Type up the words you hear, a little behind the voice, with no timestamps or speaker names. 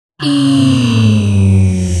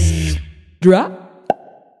Drop.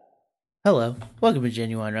 Hello, welcome to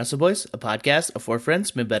Genuine Wrestle Boys, a podcast of four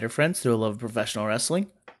friends made better friends through a love of professional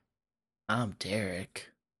wrestling. I'm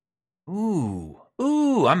Derek. Ooh,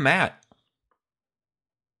 I'm Matt.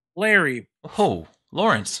 Larry. Oh,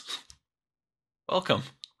 Lawrence. Welcome.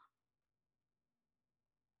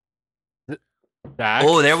 Zach.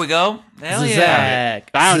 Oh, there we go. Hell yeah.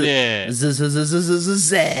 Zach. Found it.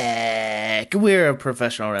 Zach. We're a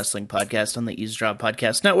professional wrestling podcast on the Eavesdrop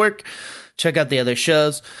Podcast Network. Check out the other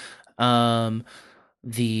shows. We Do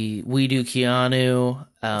Keanu.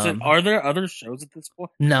 Are there other shows at this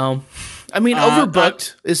point? No. I mean,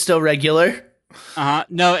 Overbooked is still regular.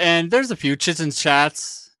 No, and there's a few chits and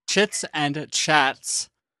chats. Shits and chats.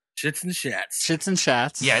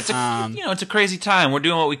 Yeah, it's a crazy time. We're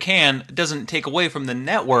doing what we can. It doesn't take away from the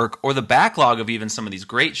network or the backlog of even some of these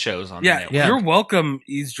great shows on the network. Yeah, you're welcome,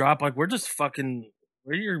 Eavesdrop. Like, we're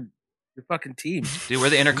your fucking team. Dude,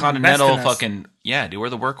 we're the intercontinental fucking, dude, we're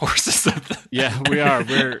the workhorses. Yeah, we are.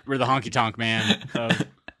 We're the honky tonk man.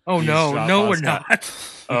 Oh no, we're not.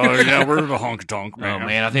 Oh yeah, we're the honky tonk man. Oh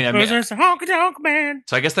man, I think that means honky tonk man.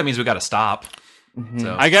 So I guess that means we got to stop. Mm-hmm.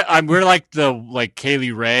 So we're like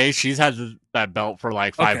Kaylee Ray. She's had that belt for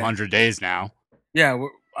like 500 days now. Yeah,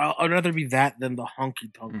 I'd rather be that than the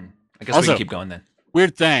honky tonk. I guess also, we can keep going then.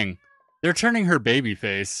 Weird thing, they're turning her baby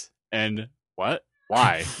face, and what?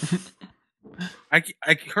 Why?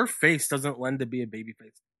 Her face doesn't lend to be a baby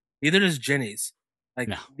face. Neither does Jenny's.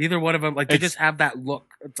 Neither one of them. Like, they just have that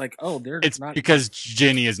look. It's like, it's not because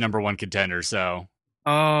Jenny is number one contender. So,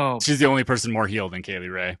 she's the only person more healed than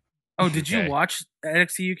Kaylee Ray. Oh, did you watch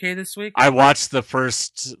NXT UK this week? I watched the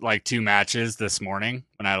first 2 matches this morning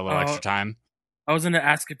when I had a little extra time. I was going to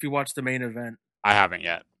ask if you watched the main event. I haven't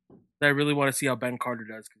yet. I really want to see how Ben Carter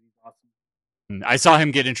does because he's awesome. I saw him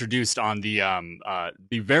get introduced on the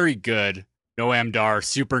very good Noam Dar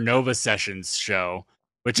Supernova Sessions show,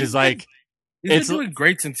 which is like he's been doing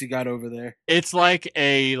great since he got over there. It's like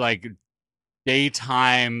a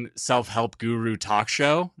daytime self-help guru talk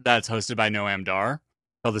show that's hosted by Noam Dar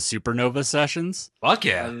called the Supernova Sessions. Fuck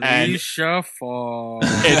yeah. Alicia Fox.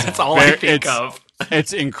 That's all I think of.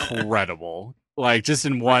 It's incredible. Just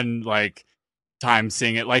in one time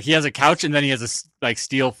seeing it. He has a couch and then he has a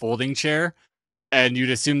steel folding chair. And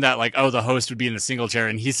you'd assume that the host would be in the single chair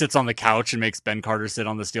and he sits on the couch and makes Ben Carter sit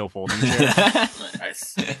on the steel folding chair.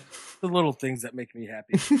 Nice. The little things that make me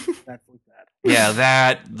happy. That's like that.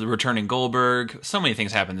 Yeah, the returning Goldberg. So many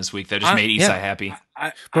things happened this week that just made Isai happy.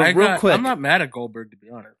 Real quick, I'm not mad at Goldberg, to be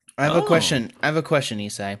honest. I have a question,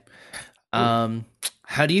 Isai.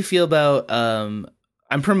 How do you feel about I'm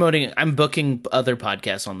booking other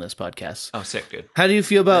podcasts on this podcast. Oh, sick, dude. How do you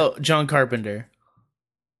feel about John Carpenter?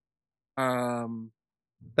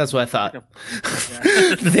 That's what I thought.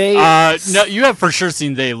 No, you have for sure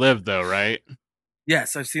seen They Live though, right?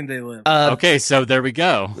 Yes, I've seen They Live. Okay, so there we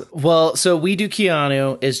go. Well, so We Do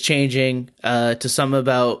Keanu is changing to some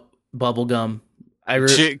about bubblegum.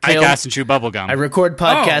 Kick ass and chew bubblegum. I record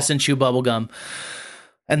podcasts and chew bubblegum.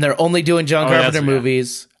 And they're only doing John Carpenter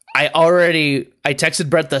movies. I texted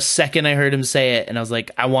Brett the second I heard him say it, and I was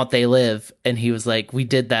like, I want They Live. And he was like, we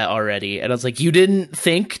did that already. And I was like, you didn't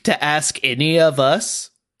think to ask any of us?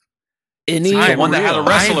 The one that had a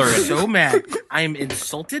wrestler in it. I'm so mad. I am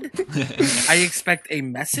insulted. I expect a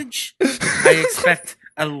message. I expect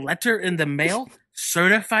a letter in the mail,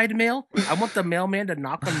 certified mail. I want the mailman to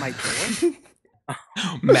knock on my door.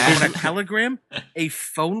 A telegram, a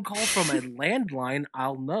phone call from a landline.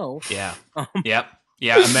 I'll know. Yeah. Yep.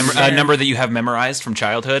 Yeah, a number that you have memorized from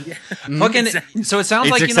childhood. Yeah. Fucking. So it sounds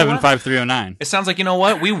like 867-5309. It sounds like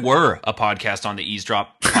we were a podcast on the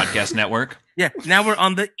Eavesdrop Podcast Network. Yeah, now we're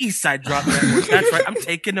on the East Side Drop Network. That's right. I'm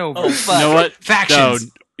taking over. Oh, fuck. You know what?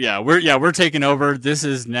 Factions. So, we're taking over. This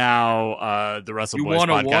is now the Wrestle Boys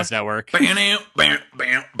Podcast Network.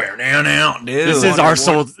 This is our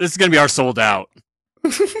sold. This is gonna be our sold out.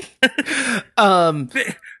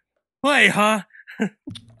 Play, huh?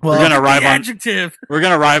 Well, we're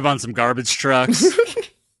gonna arrive on some garbage trucks. I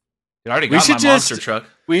already got my monster truck.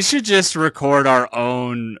 We should just record our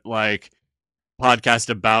own podcast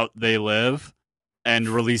about They Live and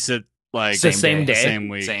release it same day, same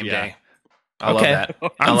week, same day. I love that.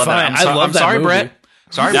 I'm fine. I love that. Sorry, movie. Brett.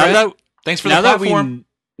 Sorry, Brett. Thanks for the platform.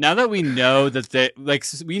 Now that we know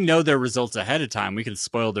that we know their results ahead of time, we can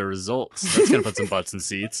spoil their results. That's gonna put some butts in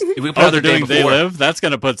seats. They're doing They Live. That's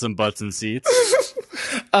gonna put some butts in seats.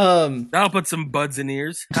 That'll put some buds in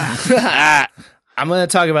ears. I'm going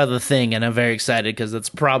to talk about The Thing, and I'm very excited because that's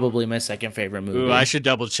probably my second favorite movie. Ooh, I should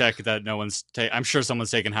double check that no one's. I'm sure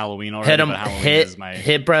someone's taken Halloween already.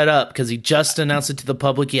 Hit Brett up because he just announced it to the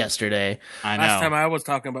public yesterday. I know. Last time I was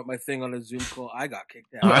talking about my thing on a Zoom call, I got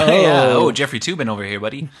kicked out. Oh, Jeffrey Toobin over here,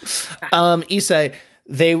 buddy. Isai,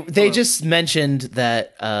 they just mentioned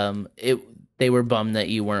that they were bummed that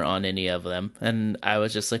you weren't on any of them, and I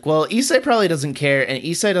was just like, well, Isai probably doesn't care, and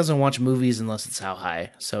Isai doesn't watch movies unless it's How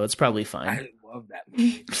High, so it's probably fine. I love that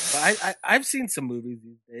movie. But I've seen some movies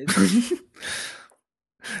these days.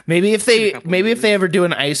 maybe if they ever do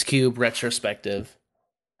an Ice Cube retrospective,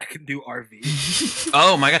 I can do RV.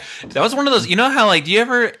 Oh my god, that was one of those. You know how like did you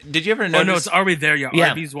ever notice? Oh no, it's Are We There Yet?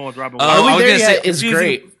 Yeah. RV's one with Robin. Are We There Yet is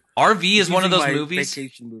great. RV is one of those movies.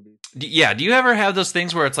 Vacation movies. Yeah, do you ever have those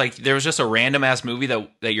things where it's like there was just a random ass movie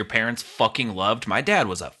that your parents fucking loved? My dad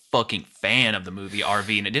was a fucking fan of the movie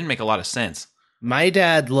RV, and it didn't make a lot of sense. My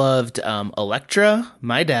dad loved Elektra.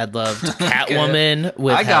 My dad loved Catwoman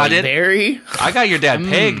with Halle Berry. I got your dad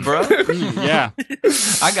pegged, bro. Yeah,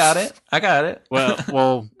 I got it.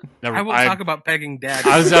 Well. Never, I won't talk about pegging dads.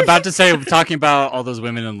 I was about to say, talking about all those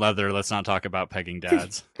women in leather, let's not talk about pegging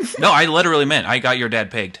dads. No, I literally meant I got your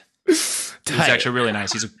dad pegged. He's actually really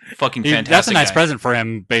nice. He's a fucking fantastic That's a nice guy. present for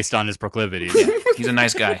him based on his proclivities. Yeah, he's a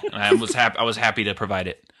nice guy. I was happy to provide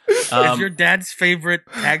it. Is your dad's favorite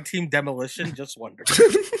tag team Demolition? Just wonder.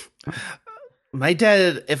 My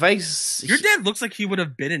dad, your dad looks like he would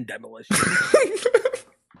have been in Demolition.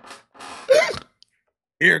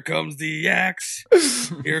 Here comes the axe.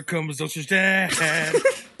 Here comes Ocean's dad.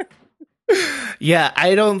 Yeah,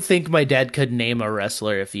 I don't think my dad could name a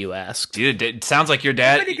wrestler if you asked. Dude, it sounds like your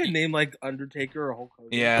dad. He could name like Undertaker or Hulk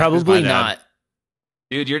Hogan. Yeah, probably not.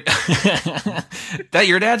 Dude, that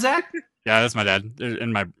your dad, Zach? Yeah, that's my dad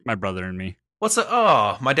and my brother and me. What's the?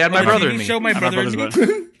 Oh, my dad, my brother, and me. Show my brother and me.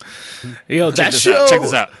 Yo, that show. Check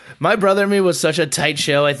this out. My brother and me was such a tight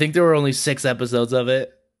show. I think there were only 6 episodes of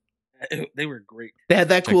it. They were great. They had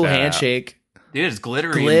that cool handshake. Dude, it's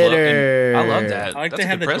glittery. Glitter. I love that. I like to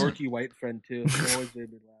have the dorky white friend too. They always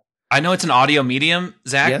made me laugh. I know it's an audio medium,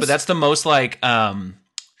 Zach, but that's the most like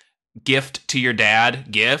gift to your dad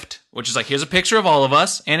gift, which is like here's a picture of all of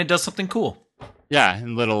us, and it does something cool. Yeah,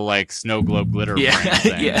 and little like snow globe glitter.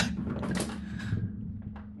 Yeah.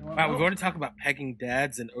 Wow, we're going to talk about pegging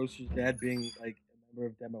dads and Oster's dad being like a member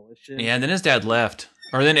of Demolition. Yeah, and then his dad left.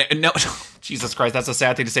 Or then, no, Jesus Christ, that's a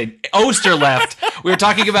sad thing to say. Oster left. We were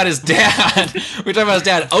talking about his dad.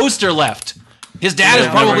 Oster left. His dad is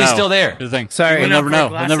probably still there. The thing. Sorry, we'll never know.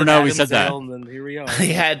 We'll never know. We said that. And here we are. I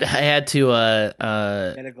had to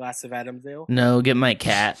get a glass of Adam's ale. No, get my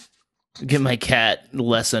cat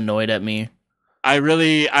less annoyed at me.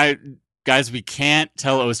 Guys, we can't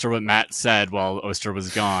tell Oster what Matt said while Oster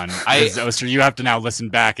was gone. Oster, you have to now listen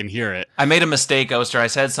back and hear it. I made a mistake, Oster. I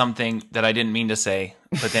said something that I didn't mean to say,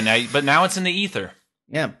 but now it's in the ether.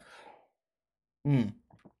 Yeah.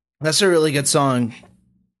 That's a really good song.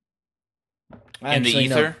 In the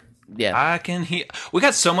ether? No. Yeah. I can hear. We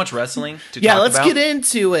got so much wrestling to talk about. Yeah, let's get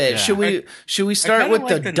into it. Yeah. Should we start with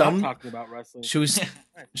the dumb? Talking about wrestling.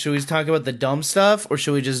 Should we talk about the dumb stuff, or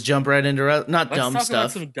should we just jump right into Let's talk stuff?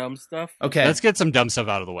 about some dumb stuff. Okay, let's get some dumb stuff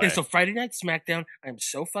out of the way. Okay, so Friday Night SmackDown. I'm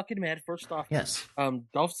so fucking mad. First off, yes.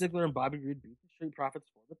 Dolph Ziggler and Bobby Roode beat the Street Profits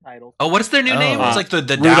for the title. Oh, what's their new name? It's like the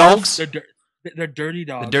Rudolphs. They're Dirty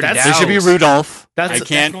Dogs. The Dirty Dogs. They should be Rudolph. That's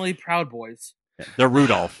definitely Proud Boys. They're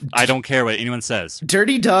Rudolph. I don't care what anyone says.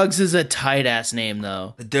 Dirty Dogs is a tight ass name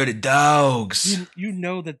though. The Dirty Dogs. You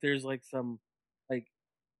know that there's like some like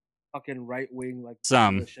fucking right wing like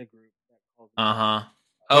militia group.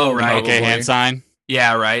 Oh right. Okay, hand sign.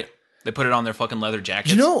 Yeah, right. They put it on their fucking leather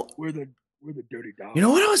jackets. You know, we're the Dirty Dogs. You know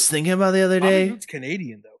what I was thinking about the other day? Bobby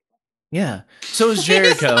Canadian though. Yeah. So is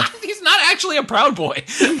Jericho. he's not actually a Proud Boy.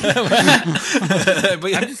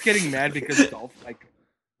 But I'm just getting mad because Dolph like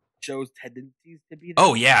shows tendencies to be.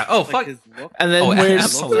 Oh yeah. Oh like fuck. His look. And then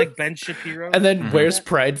looks like Ben Shapiro. And then wears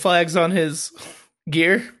pride flags on his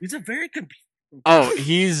gear. He's a very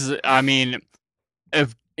I mean,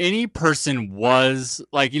 if any person was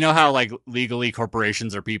like, you know how like legally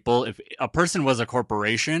corporations are people. If a person was a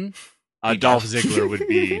corporation, Dolph Ziggler would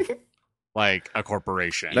be like a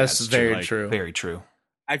corporation. That's very true. Very true.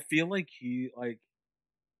 I feel like he like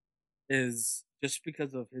is just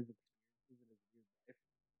because of his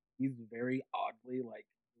he's very oddly like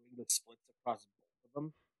doing the splits across both of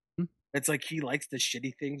them. It's like he likes the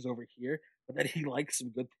shitty things over here, but then he likes some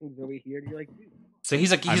good things over here. And you're like, dude. So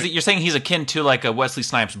you're saying he's akin to like a Wesley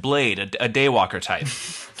Snipes Blade, a Daywalker type,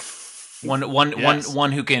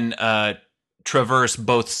 one who can traverse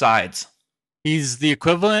both sides. He's the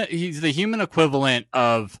equivalent. He's the human equivalent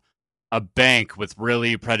of a bank with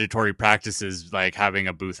really predatory practices, like having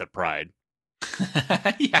a booth at Pride.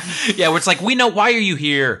 yeah. Where it's like, we know, why are you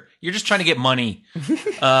here? You're just trying to get money.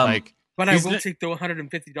 Like, But I will take the $150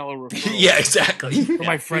 referral. Yeah, exactly. For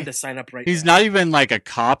my friend to sign up right he's now. not even like a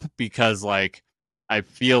cop because like I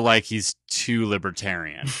feel like he's too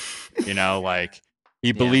libertarian. You know, like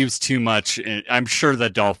he believes too much I'm sure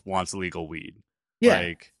that Dolph wants legal weed. Yeah.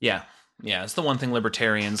 Like, Yeah. It's the one thing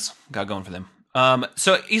libertarians got going for them.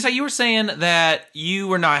 So Isa, you were saying that you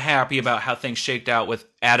were not happy about how things shaked out with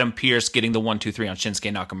Adam Pearce getting the 1-2-3 on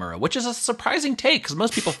Shinsuke Nakamura, which is a surprising take because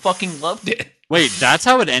most people fucking loved it. wait, that's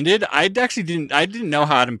how it ended? I didn't know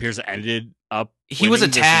how Adam Pearce ended up. He was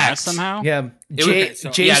winning this attacked match somehow. Yeah. Okay,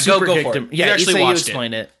 so- Jay Yeah, super go kicked for it. him. You Yeah, actually Issa, you watched it.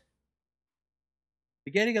 explain it.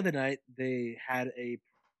 Beginning of the night, they had a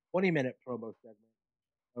 20-minute promo segment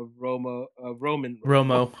of Romo. Tony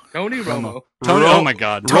Romo. Tony, oh my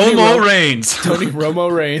god. Romo Reigns. Tony Romo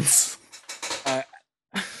Reigns.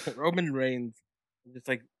 Roman Reigns just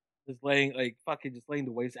laying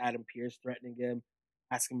the waste Adam Pearce, threatening him,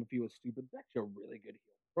 asking him if he was stupid. It's actually a really good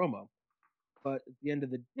heel promo. But at the end of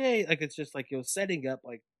the day, like, it's just like he was setting up,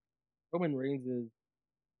 like, Roman Reigns is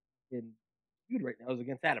in feud right now is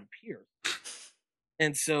against Adam Pearce.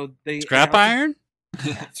 And so they Scrap iron?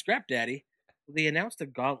 Scrap Daddy. They announced a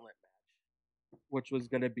gauntlet match, which was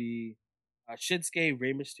going to be Shinsuke,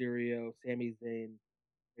 Rey Mysterio, Sami Zayn,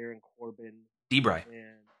 Baron Corbin, D-Bry.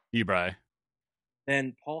 and Ebray.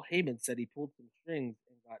 then Paul Heyman said he pulled some strings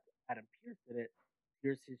and got Adam Pearce in it.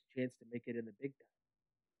 Here's his chance to make it in the big time.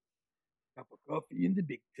 Cup of coffee in the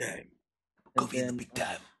big time. Coffee in the big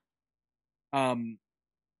time.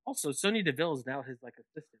 Also, Sonya Deville is now his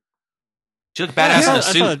assistant. She looked badass in a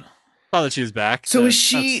suit. I thought that she was back. So is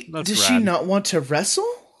she? That's Does she rad. not want to wrestle?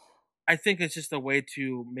 I think it's just a way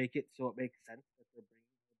to make it so it makes sense that they're bringing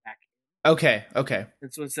her back. Okay.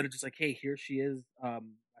 And so instead of just like, hey, here she is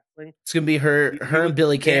wrestling, It's gonna be her and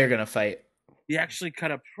Billy Kay are gonna fight. he actually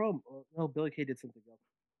cut a promo. No, Billy Kay did something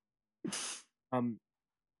else.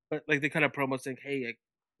 But like they cut a promo saying, hey, I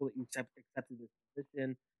feel that you accepted this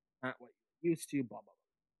position, not what you used to, blah blah blah.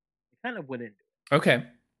 They kind of went into it. Okay.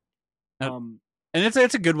 And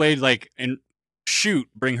it's a good way to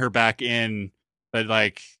bring her back in, but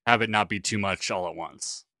like have it not be too much all at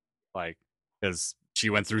once, like because she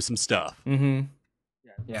went through some stuff. Mm-hmm.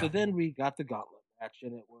 Yeah. So then we got the gauntlet match,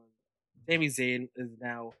 and it was Sami Zayn is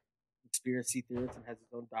now a conspiracy theorist and has his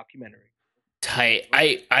own documentary. Tight.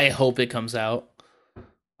 I hope it comes out.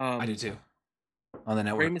 I do too. On the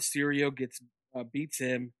network. Rey Mysterio beats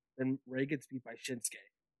him, then Rey gets beat by Shinsuke.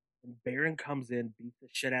 And Baron comes in, beats the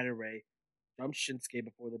shit out of Rey, jumps Shinsuke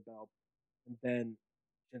before the bell, and then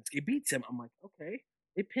Shinsuke beats him. I'm like, okay,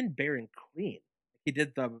 they pinned Baron clean. He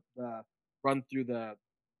did the run through the.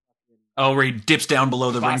 Oh, where he dips down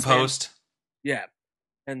below the ring post. Yeah,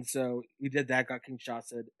 and so he did that, got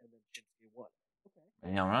Kinshasa, and then Shinsuke won.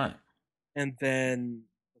 Okay. Yeah, all right. And then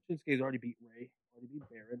Shinsuke's already beat Rey, already beat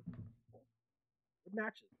Baron. Good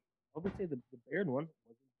matches. I would say the Baron one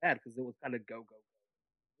wasn't bad because it was kind of go.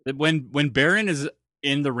 When Baron is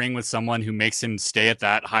in the ring with someone who makes him stay at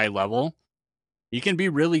that high level, he can be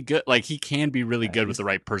really good. Like he can be really good with the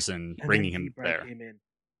right person bringing him there. Came in.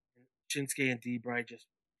 Shinsuke and D-Bry just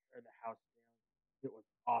turned the house down. It was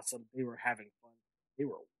awesome. They were having fun. They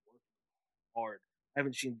were working hard. I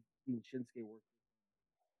haven't seen Shinsuke work.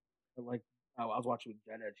 But I was watching with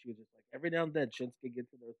Jenna, and she was just like, every now and then Shinsuke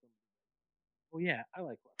gets in there. Oh yeah, I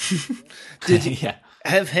like wrestling. Did he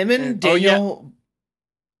have him and Daniel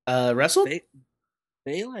wrestled?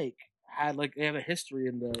 They have a history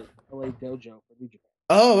in the LA dojo for New Japan.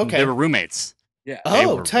 Oh, okay. They were roommates. Yeah.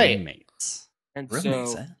 Oh, tight. Roommates. And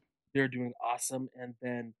Roommates, so they're doing awesome. And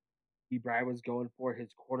then D-Bry was going for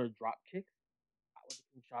his quarter drop kick. That was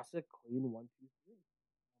Kinshasa clean 1, 2, 3.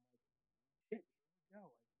 Shit, go.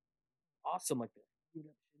 Awesome like this.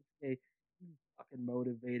 He's fucking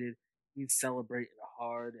motivated. He's celebrating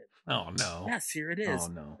hard. And, oh no. yes, here it is. Oh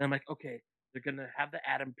no. And I'm like, okay, they're gonna have the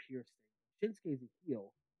Adam Pearce thing. Shinsuke's a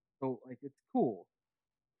heel, so it's cool.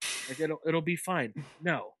 It'll be fine.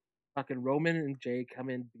 No, fucking Roman and Jay come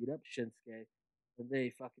in, beat up Shinsuke, and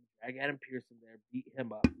they fucking drag Adam Pearce in there, beat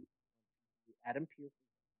him up. Adam Pearce.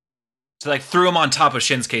 So threw him on top of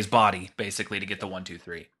Shinsuke's body, basically, to get the 1, 2,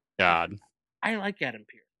 3. God. I like Adam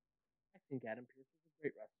Pearce. I think Adam Pearce is a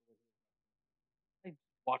great wrestler. I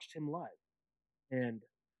watched him live, and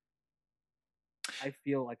I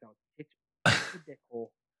feel like I was kicked in the dick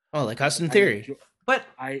hole. Oh, like Austin Theory. But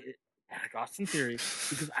like Austin Theory,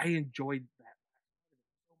 because I enjoyed that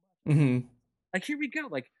so much. Mm-hmm. Like, here we go.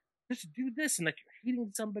 Like, just do this, and you're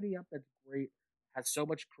heating somebody up. That's great. Has so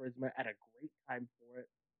much charisma. At a great time for it.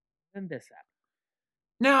 Then this happened.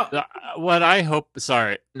 Now, What I hope,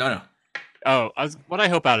 sorry. no. What I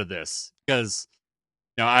hope out of this, because,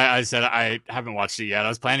 I said I haven't watched it yet. I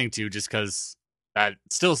was planning to, just because that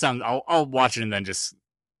still sounds, I'll watch it and then just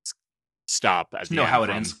stop at the know end how it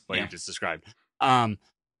from ends. what Yeah. you just described.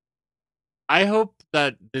 I hope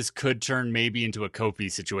that this could turn maybe into a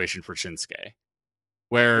Kofi situation for Shinsuke,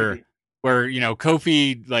 where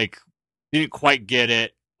Kofi like didn't quite get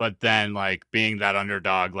it, but then like being that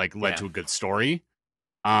underdog like led to a good story.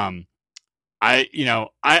 I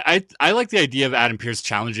like the idea of Adam Pearce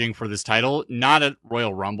challenging for this title, not at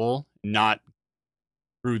Royal Rumble, not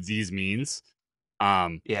through these means.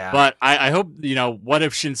 But I hope, what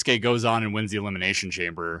if Shinsuke goes on and wins the Elimination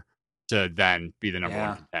Chamber to then be the number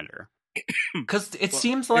one contender? Because it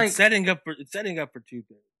seems like it's setting up for two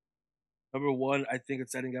things. Number one, I think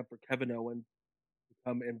it's setting up for Kevin Owens to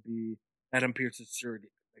come and be Adam Pearce's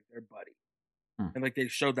surrogate, like their buddy, and like they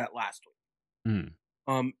showed that last week.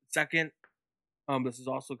 Second, this is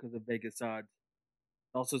also because of Vegas odds.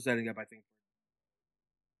 Also setting up, I think.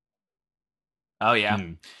 Oh yeah,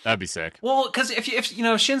 that'd be sick. Well, because if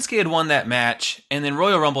Shinsuke had won that match, and then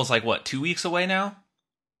Royal Rumble's like what 2 weeks away now.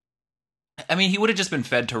 I mean, he would have just been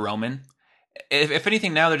fed to Roman. If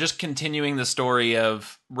anything, now they're just continuing the story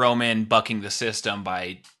of Roman bucking the system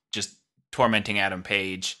by just tormenting Adam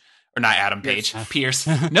Page. Or not Adam Page, Pierce.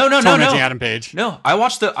 No. Tormenting Adam Page. No, I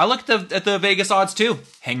looked at the Vegas odds too.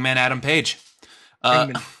 Hangman Adam Page.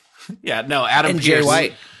 Adam and Pierce. Jay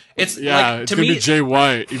White. It's it's to gonna me be Jay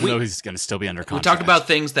White, even though he's gonna still be under contract. We talked about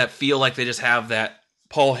things that feel like they just have that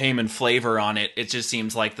Paul Heyman flavor on it. It just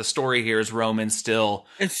seems like the story here is Roman still.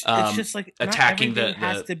 It's just like attacking not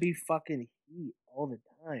has to be fucking heat all the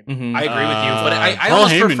time. Mm-hmm. I agree with you, but I Paul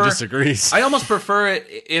almost Heyman disagrees. I almost prefer it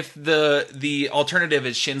if the alternative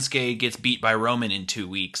is Shinsuke gets beat by Roman in 2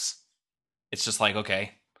 weeks. It's just like,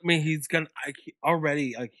 okay. I mean, he's gonna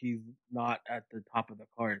already he's not at the top of the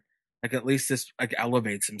card. Like at least this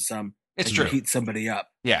elevates him some. It's true. Heat somebody up.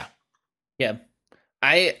 Yeah.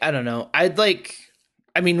 I don't know.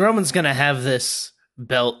 Roman's gonna have this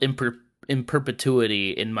belt in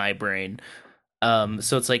perpetuity in my brain.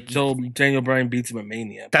 So it's like so Daniel Bryan beats him at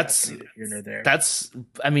Mania. That's here nor there. That's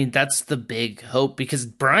the big hope, because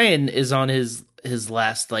Bryan is on his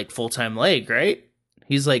last like full-time leg, right?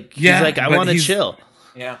 He's like I want to chill.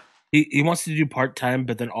 Yeah. He wants to do part-time,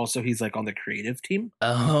 but then also he's like on the creative team.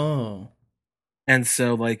 Oh. And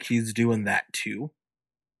so like he's doing that too.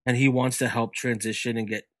 And he wants to help transition and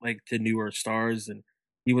get like to newer stars, and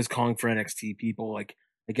he was calling for NXT people. Like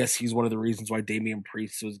I guess he's one of the reasons why Damian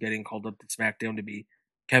Priest was getting called up to SmackDown to be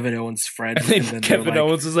Kevin Owens' friend. I think Kevin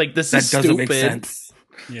Owens is like, this is doesn't stupid. make sense.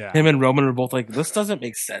 Yeah. Him and Roman are both like, this doesn't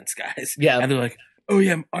make sense, guys. Yeah. And they're like, oh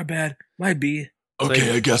yeah, our bad, my B. Okay,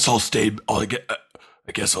 like, I guess I'll stay.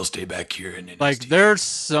 I guess I'll stay back here. And like, there's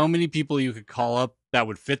so many people you could call up that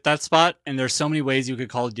would fit that spot, and there's so many ways you could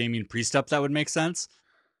call Damian Priest up that would make sense.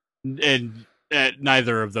 And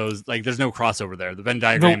neither of those, like, there's no crossover there. The Venn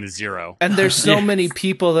diagram is zero. And there's so many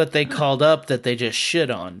people that they called up that they just shit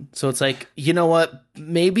on. So it's like, you know what?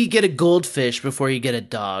 Maybe get a goldfish before you get a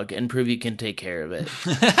dog and prove you can take care of it.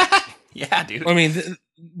 Yeah, dude. I mean,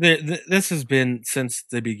 this has been since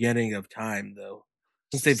the beginning of time, though.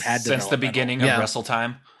 Since they've had since the beginning of Wrestle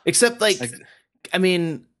Time. Except,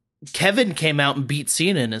 Kevin came out and beat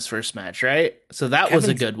Cena in his first match, right? So that was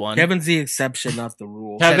a good one. Kevin's the exception, not the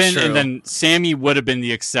rule. Kevin, and then Sammy would have been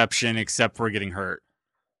the exception, except for getting hurt.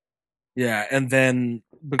 Yeah, and then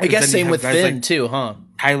I guess same with Finn too, huh?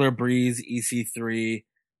 Tyler Breeze, EC3,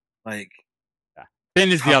 like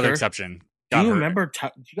Finn is the other exception. Do you remember? Do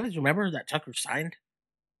you guys remember that Tucker signed?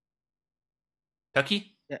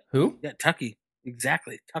 Tucky? Yeah. Who? Yeah, Tucky.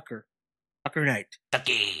 Exactly, Tucker Knight.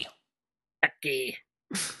 Tucky.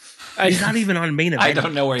 He's not even on main event. I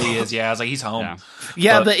don't know where he is. Yeah, I was like, he's home.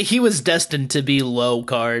 Yeah, but he was destined to be low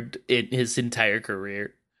card in his entire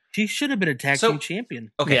career. He should have been a tag team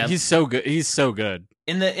champion. Okay, yeah. He's so good. He's so good.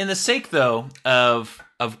 In the sake though of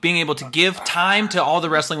being able to give time to all the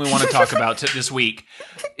wrestling we want to talk about this week,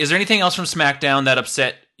 is there anything else from SmackDown that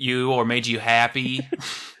upset you or made you happy?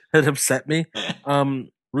 That upset me.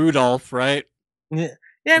 Rudolph, right?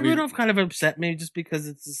 Yeah, Rudolph kind of upset me just because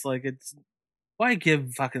it's just like why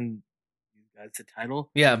give fucking you guys the title?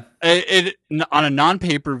 Yeah, it on a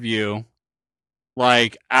non-pay-per-view,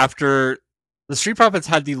 like after the Street Profits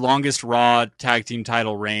had the longest Raw tag team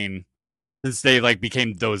title reign since they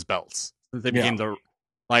became those belts. Since they became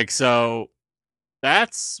so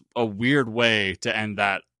that's a weird way to end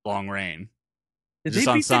that long reign. Did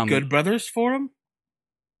they beat the Good Brothers for him?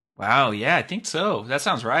 Wow, yeah, I think so. That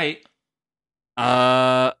sounds right.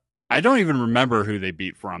 I I don't even remember who they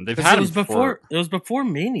beat from. They've 'Cause had it was him before. It was before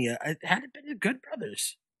Mania. It hadn't been the Good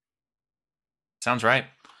Brothers. Sounds right.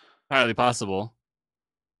 Entirely possible.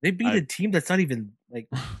 They beat a team that's not even like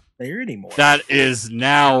there anymore. That is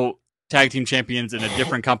now tag team champions in a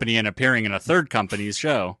different company and appearing in a third company's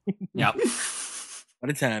show. Yep. What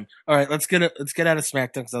a time! All right, let's get out of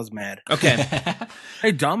SmackDown because I was mad. Okay.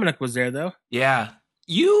 Hey, Dominic was there though. Yeah.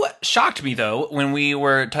 You shocked me, though, when we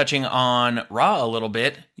were touching on Raw a little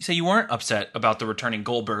bit. You say you weren't upset about the returning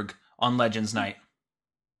Goldberg on Legends Night.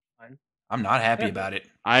 Fine. I'm not happy about it.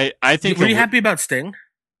 I think. Were you happy about Sting?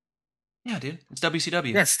 Yeah, dude. It's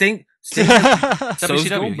WCW. Yeah, Sting. So WCW,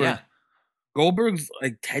 Goldberg. yeah. Goldberg's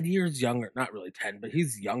like 10 years younger. Not really 10, but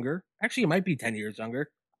he's younger. Actually, he might be 10 years younger.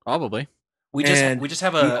 Probably. We just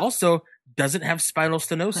have He a... also doesn't have spinal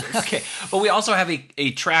stenosis. Okay, but we also have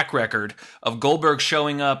a track record of Goldberg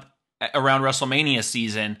showing up around WrestleMania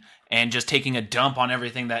season and just taking a dump on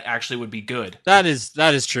everything that actually would be good. That is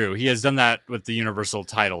true. He has done that with the Universal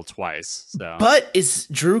title twice. So. But is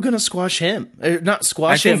Drew gonna squash him? Not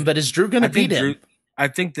squash him, but is Drew gonna beat him? I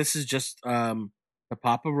think this is just the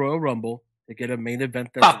Papa Royal Rumble to get a main event.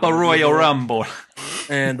 That's Papa Royal Rumble.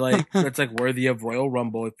 And like it's like worthy of Royal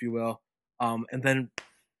Rumble, if you will. And then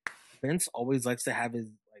Vince always likes to have his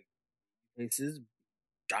like faces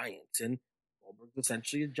giants, and Goldberg's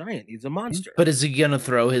essentially a giant. He's a monster. But is he gonna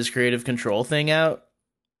throw his creative control thing out?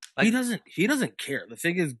 Like, he doesn't care. The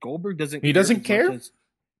thing is, Goldberg doesn't. He doesn't care?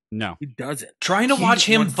 No, he doesn't. Trying to watch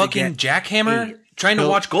him wants to fucking get jackhammer, paid. trying to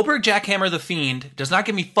watch Goldberg jackhammer the Fiend does not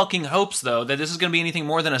give me fucking hopes though that this is going to be anything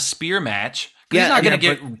more than a spear match. Yeah, He's not going to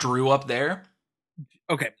yeah, get Drew up there.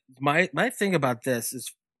 Okay, my thing about this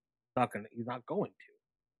is he's not going to.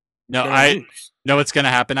 no, They're I loose. know what's going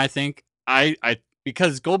to happen. I think I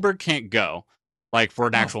because Goldberg can't go like for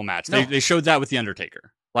an actual match. No. They showed that with the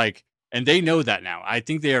Undertaker, like, and they know that now. I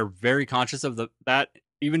think they are very conscious of that,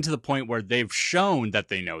 even to the point where they've shown that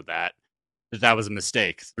they know that was a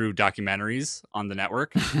mistake through documentaries on the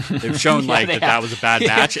network. They've shown Yeah, that was a bad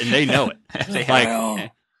match, and they know it. They Like, Well,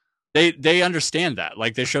 they understand that.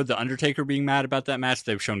 Like, they showed the Undertaker being mad about that match.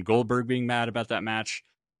 They've shown Goldberg being mad about that match.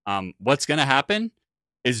 What's going to happen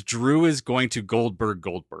is Drew is going to Goldberg.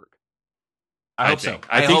 I hope so.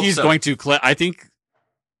 I think hope he's so. going to. I think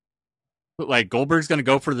like Goldberg's going to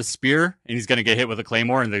go for the spear, and he's going to get hit with a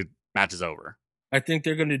claymore, and the match is over. I think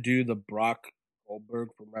they're going to do the Brock Goldberg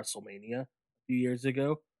from WrestleMania a few years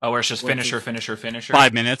ago. Oh, where it's just Where finisher.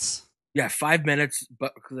 5 minutes. Yeah, 5 minutes,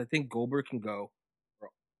 but because I think Goldberg can go for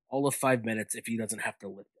all of 5 minutes if he doesn't have to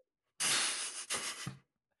lift it.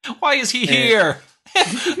 Why is he here?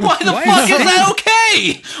 Why the Why fuck is is Sting- that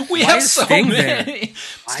okay? We Why have is so Sting there? many.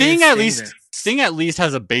 Sting at least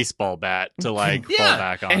has a baseball bat to like fall Yeah,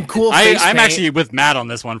 back on. and cool face I'm paint. actually with Matt on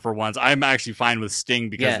this one for once. I'm actually fine with Sting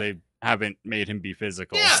because Yeah. they haven't made him be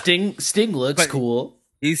physical. Yeah. Sting looks But- cool.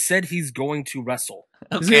 He said he's going to wrestle.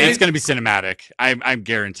 Okay. It's going to be cinematic. I'm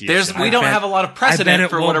guaranteed. We I don't bet- have a lot of I bet precedent it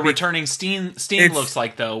for what a won't be- returning Sting It's- looks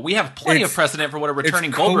like, though. We have plenty of it's- precedent for what a it's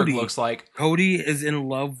returning Goldberg Cody. looks like. Cody is in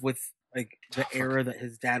love with like the Oh, fuck. era that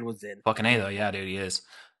his dad was in, Fucking A, though. Yeah, dude, he is.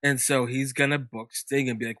 and so he's gonna book Sting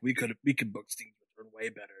and be like, "We could book Sting's return way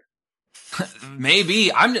better."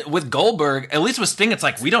 Maybe. I'm with Goldberg. At least with Sting, it's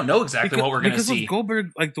like we don't know exactly what we're going to because see. with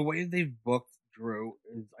Goldberg, like the way they've booked Drew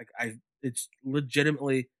is like it's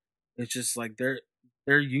legitimately, it's just like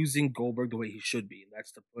they're using Goldberg the way he should be, and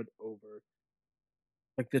that's to put over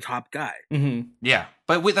like the top guy. Mm-hmm. Yeah,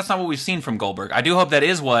 but that's not what we've seen from Goldberg. I do hope that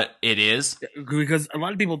is what it is. Because a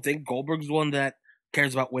lot of people think Goldberg's the one that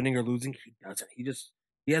cares about winning or losing. He doesn't.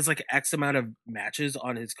 He has like X amount of matches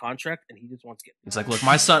on his contract, and he just wants to get. It's like, look,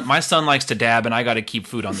 my son likes to dab, and I got to keep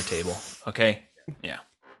food on the table. Okay, yeah.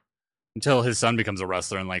 Until his son becomes a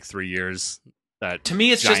wrestler in like 3 years. That To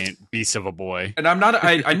me, it's giant beast of a boy. And I'm not.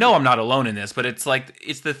 I know I'm not alone in this, but it's like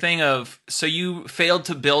it's the thing of so you failed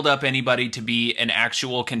to build up anybody to be an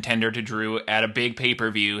actual contender to Drew at a big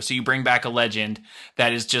pay-per-view. So you bring back a legend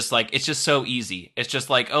that is just like it's just so easy. It's just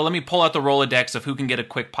like, oh, let me pull out the Rolodex of who can get a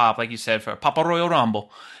quick pop, like you said, for Papa Royal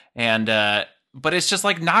Rumble, and but it's just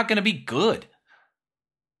like not going to be good.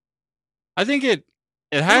 I think it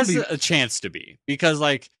has be- a chance to be because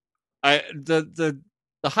like the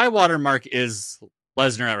high water mark is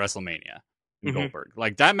Lesnar at WrestleMania and Mhm. Goldberg.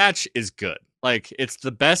 Like that match is good. Like it's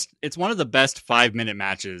the best. It's one of the best 5-minute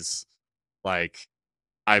matches like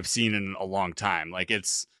I've seen in a long time. Like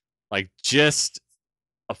it's like just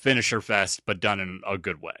a finisher fest, but done in a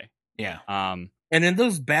good way. Yeah, And in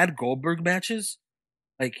those bad Goldberg matches,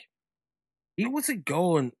 like he wasn't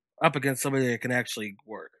going up against somebody that can actually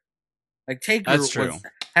work. Like Taker That's true.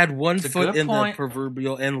 had one It's a foot good in point. the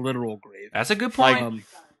proverbial and literal grave. that's a good point. Um,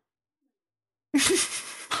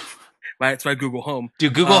 That's why Google Home.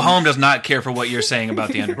 Dude, Google Home does not care for what you're saying about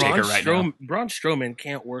The Undertaker now. Braun Strowman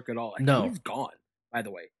can't work at all. No. He's gone, by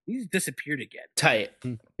the way. He's disappeared again. Tight.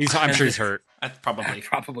 I'm sure he's hurt. Probably.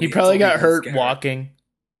 He probably got hurt walking.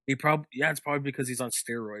 It's probably because he's on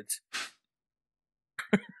steroids.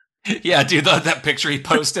 Yeah, dude, that picture he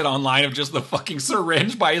posted online of just the fucking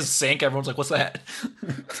syringe by his sink. Everyone's like, what's that?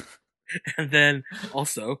 And then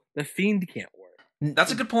also, The Fiend can't work.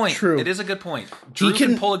 That's a good point. True. It is a good point. Drew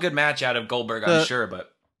can pull a good match out of Goldberg, I'm sure,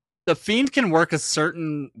 but The Fiend can work a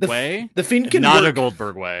certain way. The Fiend can not work, a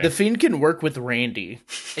Goldberg way. The Fiend can work with Randy.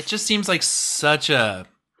 It just seems like such a.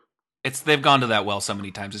 They've gone to that well so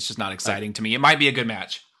many times. It's just not exciting to me. It might be a good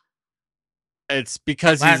match. It's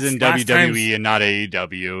because he's in WWE and not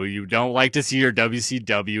AEW. You don't like to see your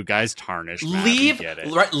WCW guys tarnished. Leave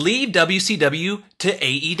WCW to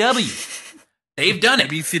AEW. They've done it.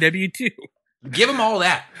 WCW too. Give them all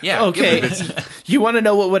that. Yeah. Okay. You want to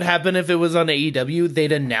know what would happen if it was on AEW?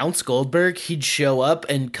 They'd announce Goldberg. He'd show up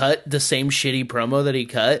and cut the same shitty promo that he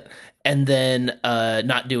cut, and then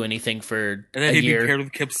not do anything for and then a he'd year. be paired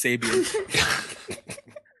with Kip Sabian.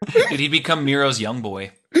 Dude, he'd become Miro's young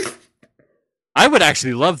boy. I would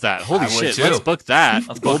actually love that. Holy shit! Too. Let's book that.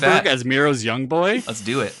 Let's book Goldberg that. as Miro's young boy. Let's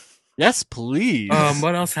do it. Yes, please.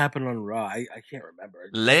 What else happened on Raw? I can't remember.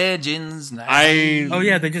 Legends. Oh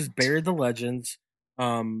yeah, they just buried the Legends.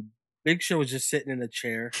 Big Show was just sitting in a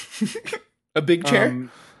chair. A big chair?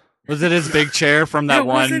 Was it his big chair from that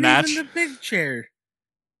one match? Even the big chair.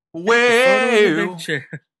 Whoa. Big chair.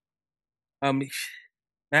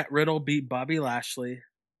 Matt Riddle beat Bobby Lashley.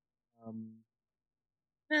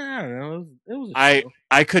 I don't know. It was a show.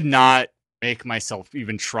 I could not make myself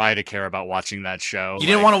even try to care about watching that show. You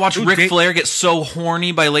didn't want to watch Ric Flair get so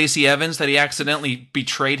horny by Lacey Evans that he accidentally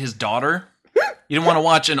betrayed his daughter? You didn't want to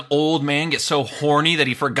watch an old man get so horny that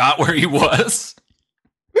he forgot where he was?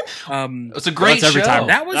 It's a great every show. time.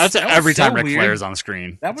 That's every time Ric weird. Flair's on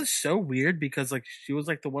screen. That was so weird because like she was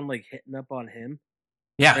like the one like hitting up on him.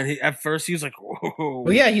 Yeah. And at first he was like, whoa.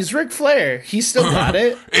 Well, yeah, he's Ric Flair. He's still got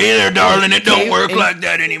it. Hey there, darling. It don't work like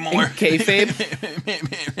that anymore. Kayfabe.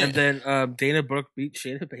 And then Dana Brooke beat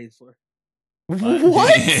Shayna Baszler.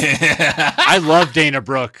 What? I love Dana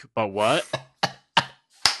Brooke, but what?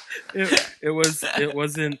 It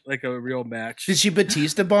wasn't like a real match. Did she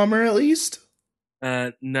Batista bomb her at least?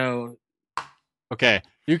 No. Okay,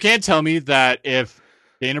 you can't tell me that if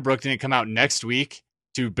Dana Brooke didn't come out next week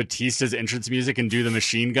to Batista's entrance music and do the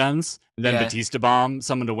machine guns, and then Batista bomb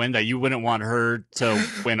someone to win, that you wouldn't want her to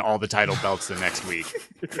win all the title belts the next week.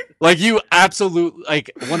 Like, you absolutely,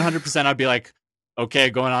 like, 100% I'd be like, okay,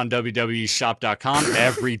 going on WWEshop.com,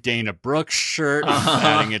 every Dana Brooke shirt,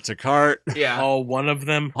 adding it to cart. Yeah. All one of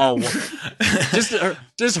them.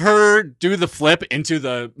 Just her do the flip into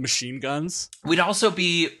the machine guns. We'd also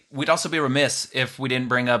be remiss if we didn't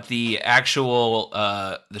bring up the actual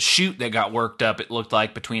the shoot that got worked up. It looked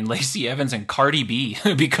like between Lacey Evans and Cardi B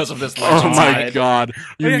because of this. Oh my god,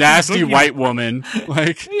 you nasty white woman!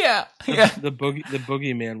 Like, yeah. The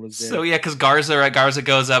boogeyman was there. So yeah, because Garza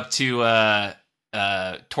goes up to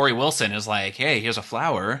Tori Wilson, is like, hey, here's a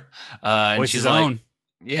flower, and she's like,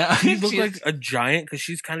 yeah, she looked like a giant because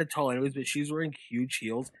she's kind of tall anyways, but she's wearing huge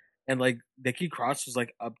heels, and like Nikki Cross was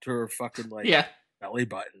like up to her fucking like belly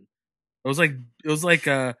button. It was like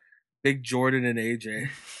Big Jordan and AJ.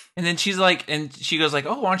 And then she's like, and she goes like,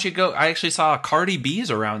 oh, why don't you go? I actually saw Cardi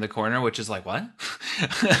B's around the corner, which is like, what?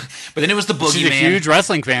 But then it was the boogeyman. She's a huge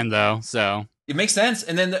wrestling fan though, so it makes sense.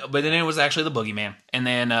 And then, but then it was actually the boogeyman. And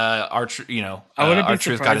then I wouldn't be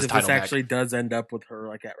surprised if this actually does end up with her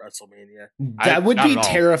like at WrestleMania. That would be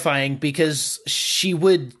terrifying because she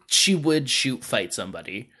would shoot fight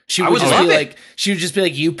somebody. She would just be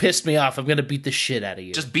like, you pissed me off. I'm gonna beat the shit out of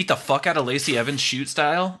you. Just beat the fuck out of Lacey Evans shoot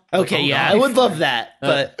style. Okay, like, I would love that,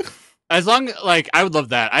 but as long I would love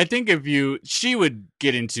that. I think she would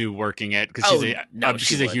get into working it because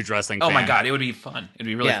she's a huge wrestling fan. Oh my god, it would be fun. It'd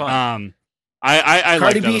be really fun. I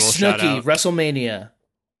Cardi like B, Snooki, WrestleMania.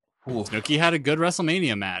 Ooh. Snooki had a good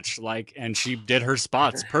WrestleMania match, and she did her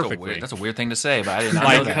spots perfectly. That's a weird thing to say, but I did not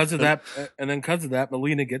know that. Because of that,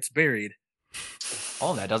 Melina gets buried.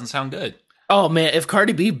 Oh, that doesn't sound good. Oh man, if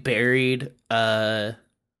Cardi B buried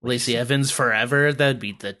Lacey Evans forever, that'd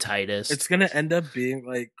be the tightest. It's gonna end up being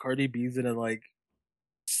like Cardi B's gonna like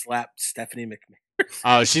slap Stephanie McMahon.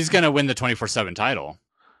 Oh, she's gonna win the 24/7 title.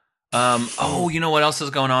 You know what else is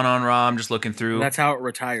going on Raw? I'm just looking through. And that's how it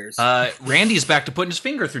retires. Randy's back to putting his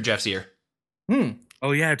finger through Jeff's ear.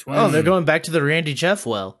 Oh yeah, they're going back to the Randy Jeff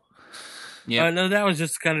well. Yeah. No, that was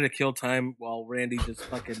just kind of to kill time while Randy just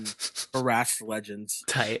fucking harassed legends.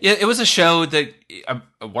 Tight. It was a show that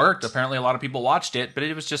worked. Apparently, a lot of people watched it, but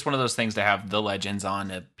it was just one of those things to have the legends on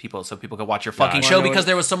so people could watch your fucking show because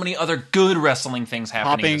there was so many other good wrestling things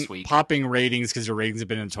happening this week. Popping ratings because your ratings have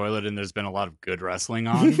been in the toilet and there's been a lot of good wrestling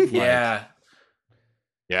on. Yeah.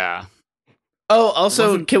 Yeah. Oh,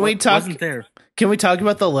 also, can we talk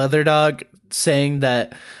about the leather dog saying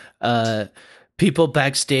that people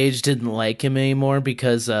backstage didn't like him anymore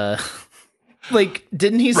because like,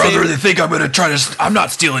 didn't he say... Brother, they think I'm going to try to... I'm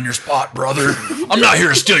not stealing your spot, brother. I'm not here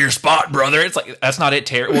to steal your spot, brother. It's like, that's not it,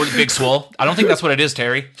 Terry. Or Big Swole. I don't think that's what it is,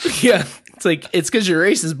 Terry. Yeah. It's like, it's because you're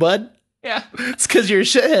racist, bud. Yeah. It's because you're a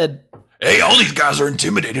shithead. Hey, all these guys are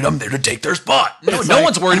intimidated. I'm there to take their spot. No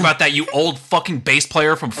one's worried about that, you old fucking bass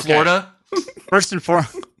player from Florida. First and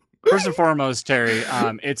foremost, Terry,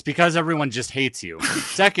 it's because everyone just hates you.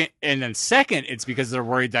 Second, it's because they're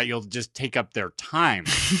worried that you'll just take up their time.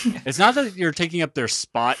 It's not that you're taking up their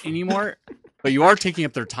spot anymore, but you are taking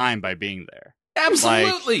up their time by being there.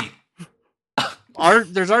 Absolutely.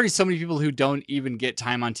 There's already so many people who don't even get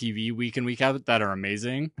time on TV week in, week out that are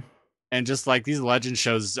amazing. And just like these legend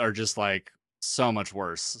shows are just like so much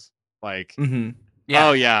worse. Like, Yeah.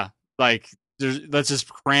 Oh yeah, like let's just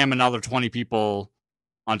cram another 20 people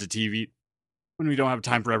onto TV when we don't have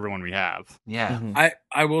time for everyone we have. Yeah.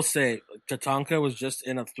 I will say, Tatanka was just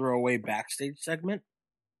in a throwaway backstage segment.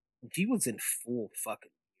 He was in full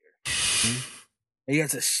fucking gear. He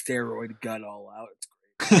has a steroid gut all out.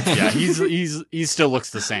 It's great. Yeah, he still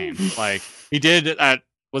looks the same. Like he did at,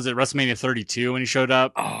 was it WrestleMania 32 when he showed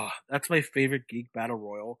up? Oh, that's my favorite Geek Battle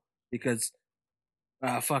Royal because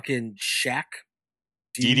fucking Shaq,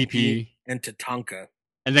 DDP, and Tatanka.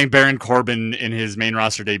 And then Baron Corbin in his main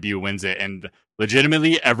roster debut wins it, and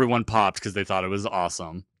legitimately everyone popped because they thought it was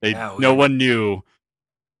awesome. No one knew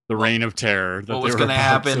the reign of terror that what was going to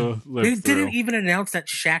happen. They didn't even announce that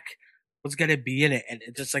Shaq was going to be in it, and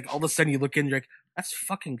it just like all of a sudden you look in, you're like, "That's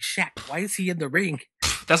fucking Shaq. Why is he in the ring?"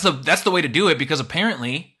 That's the way to do it because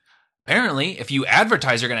apparently, if you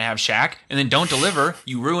advertise you're going to have Shaq and then don't deliver,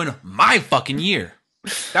 you ruin my fucking year.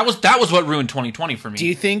 That was what ruined 2020 for me. Do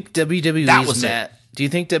you think WWE's mad? Do you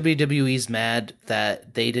think WWE's mad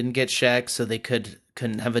that they didn't get Shaq so they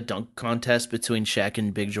couldn't have a dunk contest between Shaq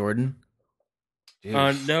and Big Jordan?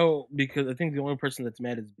 No, because I think the only person that's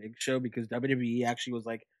mad is Big Show because WWE actually was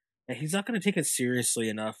like, hey, he's not going to take it seriously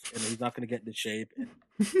enough and he's not going to get into shape.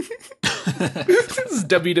 This is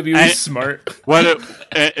WWE smart.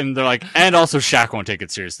 And they're like, and also Shaq won't take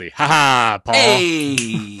it seriously. Haha, Paul.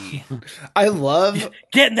 Hey. I love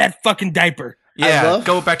get in that fucking diaper. Yeah,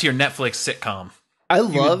 go back to your Netflix sitcom. I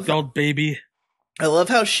love adult baby. I love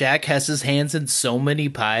how Shaq has his hands in so many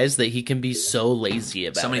pies that he can be so lazy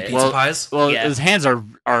about it. So many pizza pies. Well, yeah. his hands are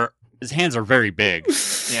very big.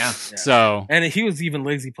 Yeah. So and he was even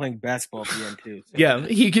lazy playing basketball at the end too. So. Yeah,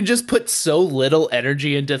 he can just put so little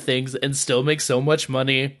energy into things and still make so much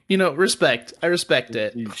money. You know, respect. I respect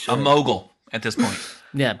it. A mogul at this point.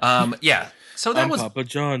 Yeah. Yeah. So that was Papa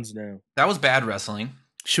John's now. That was bad wrestling.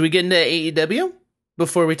 Should we get into AEW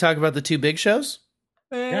before we talk about the two big shows?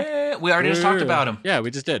 Yeah. We already just talked about them. Yeah,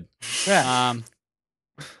 we just did. Yeah.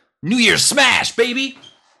 New Year's Smash, baby.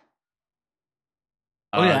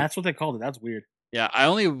 Oh yeah, that's what they called it. That's weird. Yeah, I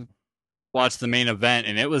only watched the main event,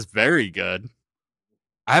 and it was very good.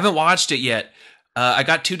 I haven't watched it yet. I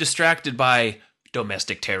got too distracted by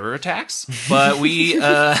domestic terror attacks, but we...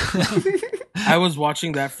 I was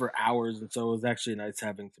watching that for hours, and so it was actually nice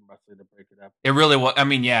having some wrestling to break it up. It really was. I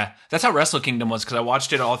mean, yeah. That's how Wrestle Kingdom was, because I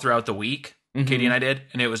watched it all throughout the week. Katie and I did,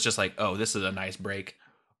 and it was just like, oh, this is a nice break.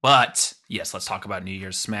 But, yes, let's talk about New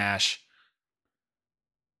Year's Smash.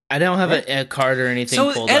 I don't have a card or anything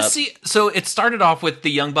pulled up. So it started off with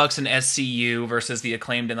the Young Bucks and SCU versus the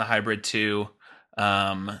Acclaimed and the Hybrid 2.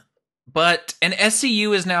 But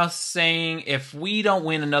SCU is now saying if we don't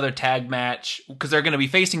win another tag match, because they're going to be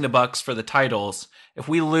facing the Bucks for the titles, if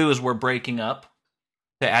we lose, we're breaking up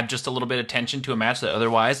to add just a little bit of tension to a match that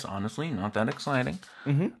otherwise, honestly, not that exciting.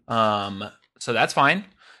 So that's fine.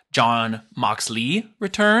 John Moxley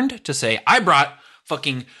returned to say, I brought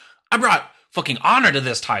fucking honor to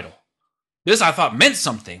this title. This I thought meant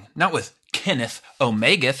something. Not with Kenneth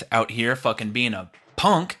Omegath out here fucking being a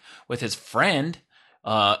punk with his friend,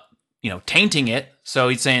 tainting it. So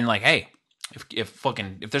he's saying like, hey, if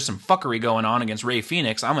there's some fuckery going on against Rey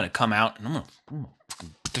Fenix, I'm gonna come out and I'm gonna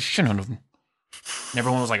put the shit out of him. And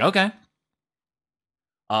everyone was like, okay.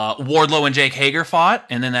 Wardlow and Jake Hager fought,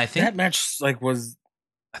 and then I think that match I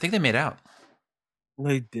think they made out.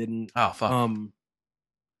 They didn't. Oh fuck.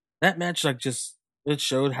 That match it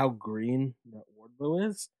showed how green that Wardlow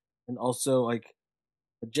is. and also like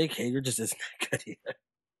Jake Hager just isn't that good either.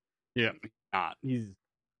 Yeah, not. He's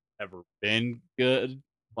never been good.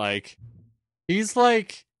 Like, he's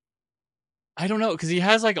like, I don't know, because he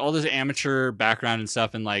has like all this amateur background and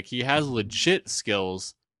stuff, and like he has legit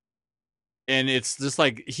skills. And it's just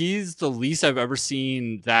like he's the least I've ever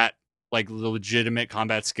seen that like legitimate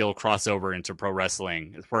combat skill crossover into pro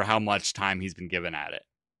wrestling for how much time he's been given at it.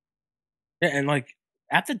 Yeah, and like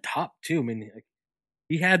at the top too. I mean, like,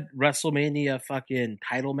 he had WrestleMania fucking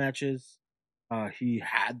title matches. He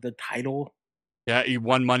had the title. Yeah, he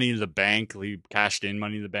won Money in the Bank. He cashed in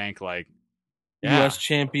Money in the Bank. Like, yeah. U.S.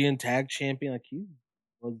 champion, tag champion. Like, he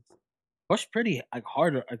was pushed pretty like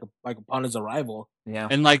hard like upon his arrival. Yeah.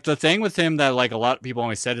 And like the thing with him that like a lot of people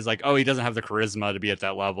always said is like, oh, he doesn't have the charisma to be at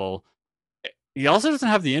that level. He also doesn't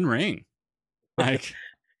have the in ring. Like,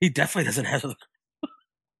 he definitely doesn't have the.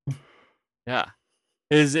 Yeah,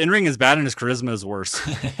 his in ring is bad and his charisma is worse.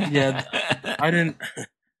 Yeah,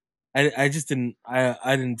 I just didn't.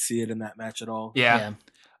 I didn't see it in that match at all. Yeah.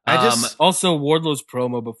 I just Also Wardlow's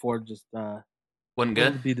promo before just wasn't to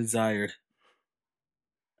good. be desired.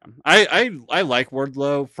 I like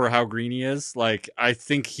Wardlow for how green he is. Like, I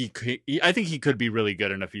think he could be really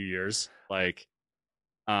good in a few years. Like,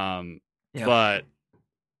 but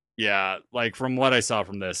yeah, like from what I saw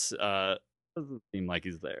from this, doesn't seem like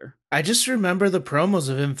he's there. I just remember the promos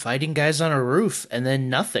of him fighting guys on a roof and then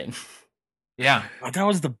nothing. Yeah. That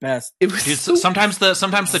was the best. It was Dude, so sometimes the so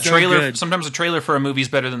trailer good. sometimes the trailer for a movie is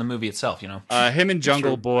better than the movie itself, you know. Him and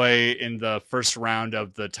Jungle Boy in the first round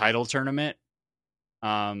of the title tournament.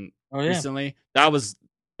 Recently, that's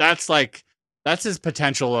his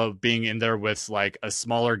potential of being in there with like a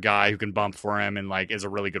smaller guy who can bump for him and like is a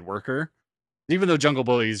really good worker. Even though Jungle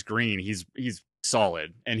Boy is green, he's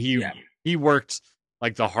solid, and he worked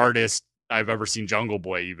like the hardest I've ever seen Jungle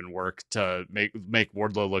Boy even work to make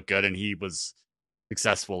Wardlow look good, and he was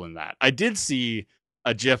successful in that. I did see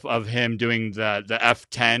a GIF of him doing the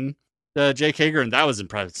F10 to Jake Hager, and that was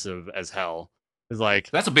impressive as hell. It's like,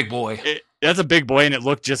 That's a big boy. that's a big boy, and it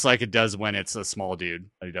looked just like it does when it's a small dude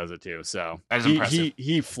that he does it too. So That is impressive.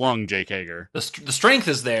 He flung Jake Hager. The strength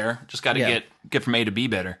is there. Just got to get from A to B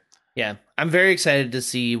better. Yeah, I'm very excited to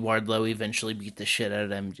see Wardlow eventually beat the shit out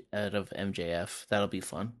of MJF. That'll be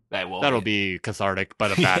fun. That'll be cathartic,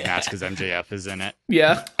 but a bad match because MJF is in it.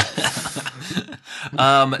 Yeah.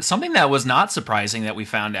 Something that was not surprising that we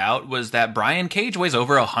found out was that Brian Cage weighs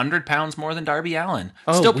over 100 pounds more than Darby Allin.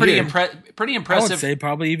 Oh, Still pretty weird. pretty I impressive. would say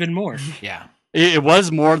probably even more. Yeah. It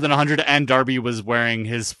was more than 100, and Darby was wearing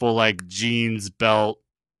his full like jeans, belt,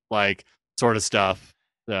 like sort of stuff.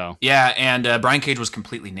 So Yeah, and Brian Cage was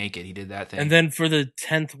completely naked. He did that thing. And then for the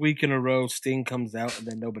 10th week in a row, Sting comes out and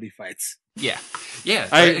then nobody fights. yeah, yeah.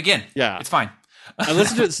 it's fine. I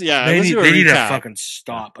listened to it. Yeah, They need to recap. fucking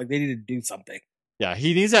stop. Like, they need to do something. Yeah,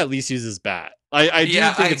 he needs to at least use his bat. I do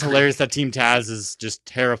think it's agree. hilarious that Team Taz is just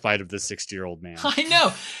terrified of this 60-year-old man. I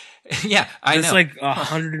know. Yeah, I It's know. like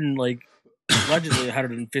 100 and like allegedly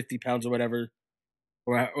 150 pounds or whatever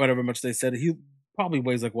much they said. He probably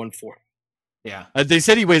weighs like 140. yeah. They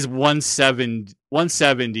said he weighs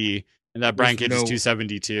 170, and that Brian There's Cage is no-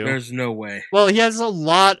 272. There's no way. Well, he has a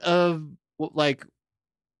lot of like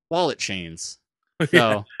wallet chains.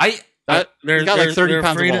 So I he got like 30 pounds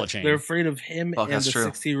of afraid wallet chain. They're afraid of him Fuck, and that's the true.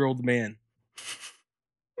 60-year-old man.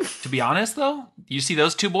 to be honest though, you see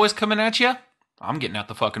those two boys coming at you, I'm getting out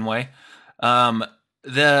the fucking way. The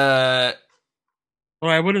Well,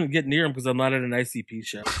 I wouldn't get near him because I'm not at an ICP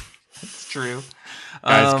show. It's true.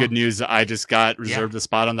 Guys, good news. I just got reserved a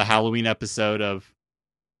spot on the Halloween episode of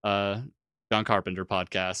John Carpenter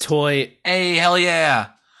podcast. Toy. Hey, hell yeah.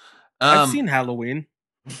 I've seen Halloween.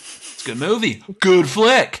 It's a good movie. Good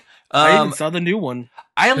flick. I even saw the new one.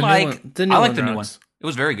 I The like new the new one. rocks. It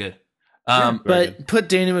was very good. But put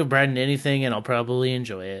Danny McBride in anything and I'll probably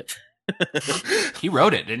enjoy it. He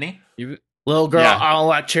wrote it, didn't he? Little girl, Yeah. I don't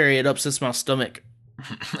like cherry. It upsets my stomach.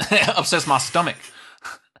 Upsets my stomach.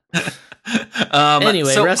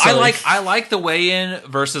 Anyway, so wrestling. I like the weigh-in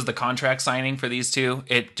versus the contract signing for these two.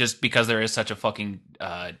 It just because there is such a fucking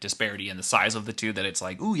disparity in the size of the two that it's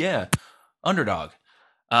like, ooh yeah, underdog.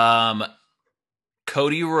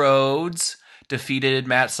 Cody Rhodes defeated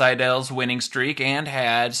Matt Seidel's winning streak and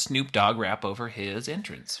had Snoop Dogg rap over his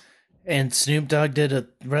entrance. And Snoop Dogg did a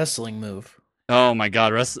wrestling move. Oh my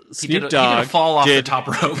God, He Snoop did Dogg a fall off the did- top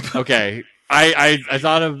rope. Okay, I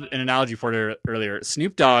thought of an analogy for it earlier.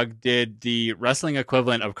 Snoop Dogg did the wrestling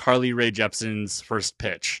equivalent of Carly Rae Jepsen's first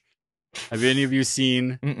pitch. Have any of you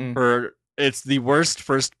seen Mm-mm. her It's the worst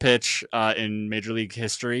first pitch in Major League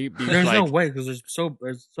history. There's no way because there's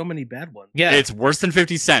so many bad ones. Yeah, It's worse than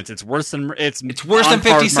 50 cents. It's worse than worse than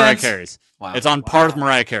 50 cents. Carey's. Wow. It's on par with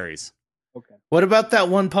Mariah Carey's. Okay. what about that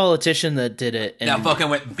one politician that did it? And That fucking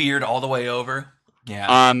went beard all the way over.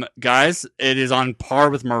 Yeah. Guys, it is on par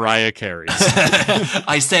with Mariah Carey's.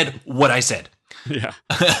 I said what I said. Yeah.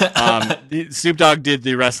 Snoop Dogg did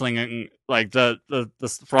the wrestling, like the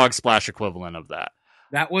frog splash equivalent of that.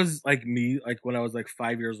 That was like me, like when I was like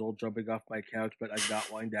 5 years old, jumping off my couch, but I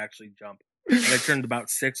got wanting to actually jump. When I turned about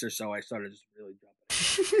 6 or so, I started just really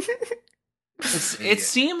jumping. It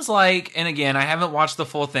seems like, and again, I haven't watched the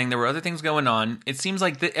full thing. There were other things going on. It seems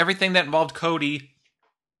like everything that involved Cody,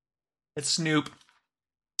 it's Snoop,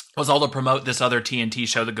 was all to promote this other TNT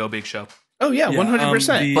show, the Go Big Show. oh yeah,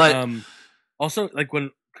 100%. But also, like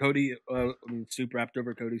when Cody, Snoop rapped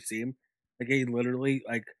over Cody's theme, like he literally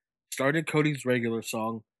like started Cody's regular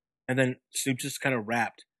song, and then Snoop just kind of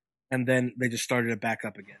rapped, and then they just started it back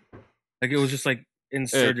up again. Like it was just like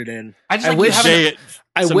inserted in. I wish they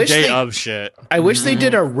shit. I wish they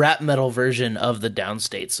did a rap metal version of the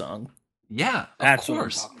Downstate song. Yeah, That's of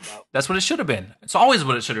course. what I'm talking about. That's what it should have been. It's always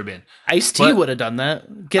what it should have been. Ice-T But would have done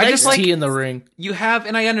that. Get I just Ice-T like- in the ring. You have,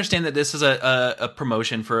 and I understand that this is a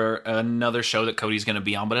promotion for another show that Cody's going to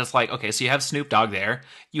be on, but it's like, okay, so you have Snoop Dogg there.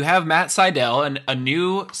 You have Matt Sydal, and a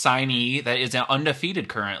new signee that is undefeated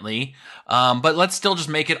currently. But let's still just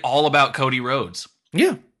make it all about Cody Rhodes.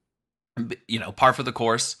 Yeah. You know, par for the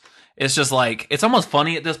course. It's just like, it's almost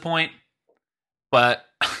funny at this point, but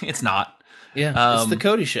it's not. Yeah. It's the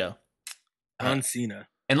Cody show. John Cena.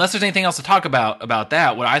 Unless there's anything else to talk about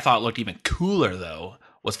that, what I thought looked even cooler, though,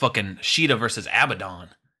 was fucking Sheeta versus Abaddon.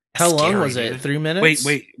 How long Scary, was it? dude. 3 minutes?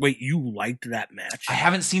 Wait! You liked that match? I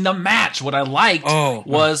haven't seen the match. What I liked Oh.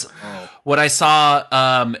 was what I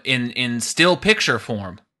saw in still picture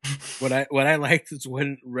form. What I liked is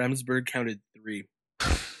when Remsburg counted 3.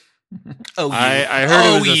 I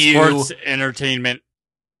heard it was a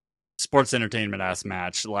sports entertainment ass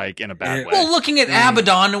match, like in a bad way. Well, looking at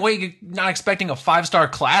Abaddon, the way you're not expecting a 5-star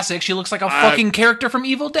classic, she looks like a fucking character from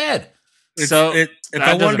Evil Dead. If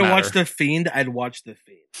I wanted to watch The Fiend, I'd watch The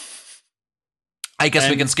Fiend. I guess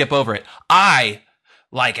we can skip over it. I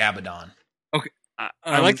like Abaddon. Okay.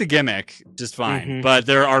 I like the gimmick just fine, but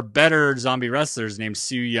there are better zombie wrestlers named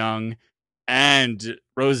Sue Young and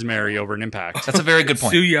Rosemary over in Impact. That's a very good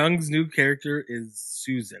point. Sue Young's new character is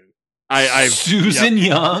Susan. Susan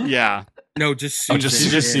Young? Yeah. No, just Susan.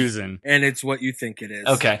 Just Susan. And it's what you think it is.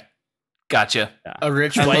 Okay. Gotcha. Yeah. A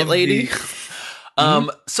rich white lady?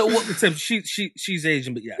 So except she's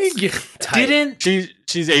Asian, but yes. Tight.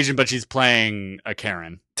 She's Asian, but she's playing a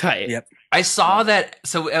Karen. Tight. Yep. I saw that.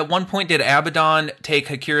 So at one point, did Abaddon take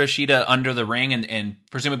Hikira Shida under the ring and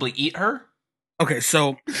presumably eat her? Okay,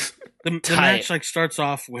 so the match like starts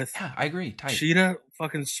off with Yeah, I agree. Tight. Shida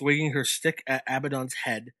fucking swinging her stick at Abaddon's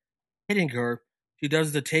head, hitting her. She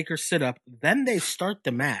does the take her sit up. Then they start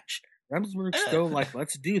the match. Remsburg's still like,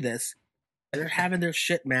 let's do this. They're having their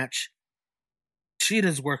shit match.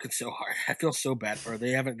 Shida's working so hard. I feel so bad for her.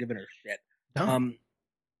 They haven't given her shit. No.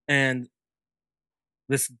 And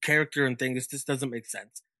this character and thing, this doesn't make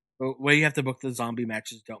sense. The way you have to book the zombie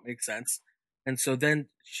matches don't make sense. And so then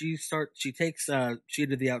she takes Shida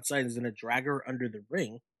to the outside and is going to drag her under the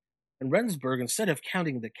ring. And Remsburg, instead of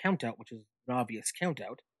counting the count out, which is an obvious count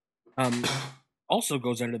out, also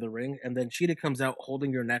goes under the ring. And then Shida comes out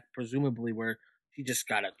holding her neck, presumably where she just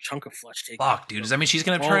got a chunk of flesh taken. Fuck, dude. Does that mean she's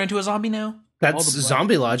going to turn into a zombie now? That's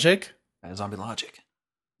zombie logic. That is zombie logic.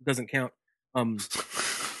 Doesn't count.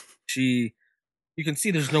 You can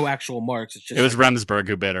see there's no actual marks. It's just It was Remsburg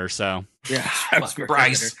who bit her, so yeah,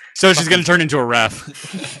 Bryce. so she's gonna turn into a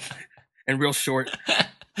ref. And real short,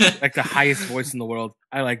 like the highest voice in the world.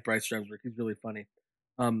 I like Bryce Remsburg. He's really funny.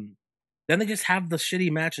 Then they just have the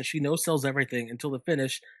shitty match, and she no sells everything until the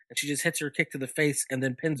finish, and she just hits her kick to the face and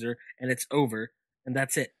then pins her, and it's over, and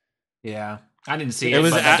that's it. Yeah, I didn't see it. It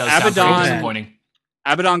was but that does sound pretty Abaddon. disappointing.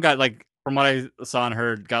 Abaddon got like, from what I saw and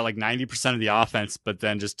heard, got like 90% of the offense, but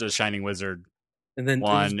then just a Shining Wizard And then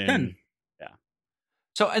won. it was done.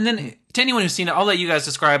 So, and then to anyone who's seen it, I'll let you guys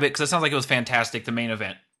describe it because it sounds like it was fantastic. The main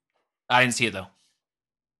event. I didn't see it though,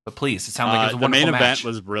 but please, it sounded like it was a the wonderful main match.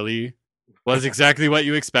 event was exactly what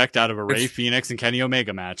you expect out of a Rey Fenix and Kenny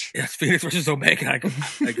Omega match. Yes, Phoenix versus Omega.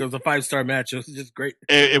 Like it was a 5-star match. It was just great.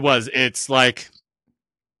 It was. It's like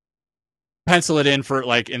pencil it in for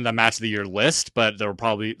like in the match of the year list, but there will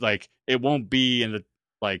probably like it won't be in the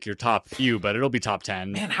like your top few, but it'll be top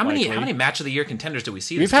 10. Man, how many match of the year contenders do we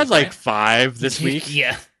see? We've this had week, like right? 5 this week.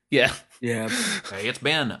 Yeah. Yeah. Okay, it's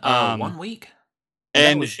been 1 week.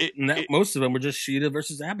 And most of them were just Sheeta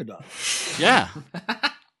versus Abaddon. Yeah.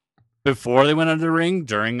 Before they went under the ring,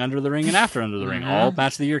 during under the ring, and after under the ring, all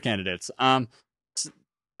match of the year candidates. I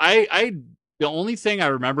the only thing I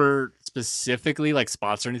remember specifically, like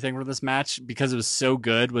spots or anything for this match, because it was so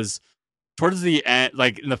good, was towards the end,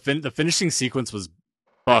 like in the finishing sequence was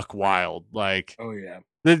buck wild. Like, oh yeah,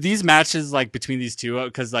 these matches like between these two,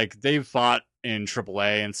 because like they've fought in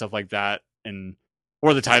AAA and stuff like that, and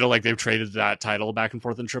for the title, like they've traded that title back and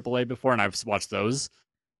forth in AAA before, and I've watched those.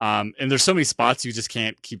 And there's so many spots you just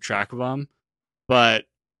can't keep track of them. But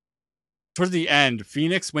towards the end,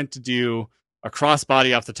 Phoenix went to do a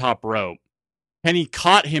crossbody off the top rope. Kenny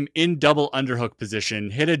caught him in double underhook position,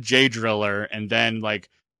 hit a J driller, and then like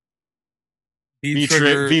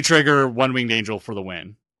V-trigger one winged angel for the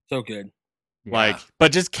win. So good. Like,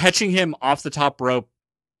 but just catching him off the top rope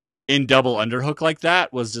in double underhook like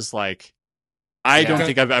that was just like, I don't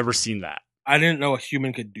think I've ever seen that. I didn't know a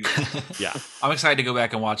human could do that. Yeah. I'm excited to go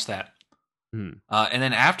back and watch that. And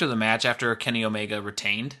then after the match, after Kenny Omega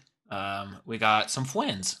retained, we got some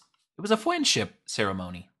Fwins. It was a Fwinship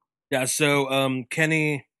ceremony. Yeah, so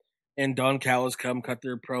Kenny and Don Callis cut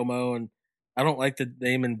their promo, and I don't like the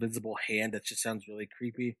name Invisible Hand. That just sounds really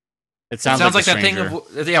creepy. It sounds like that thing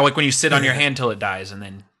of, like when you sit on your hand till it dies, and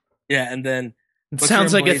then... Yeah, and then... It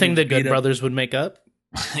sounds like a thing the Good Brothers would make up.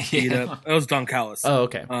 Beat up. It was Don Callis. Oh,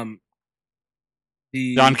 okay.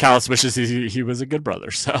 Don Callis wishes he was a good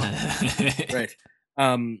brother, so... Right.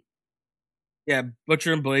 Yeah,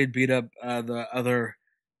 Butcher and Blade beat up the other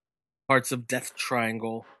parts of Death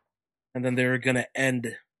Triangle, and then they were going to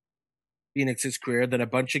end Phoenix's career. Then a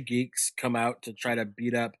bunch of geeks come out to try to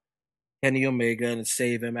beat up Kenny Omega and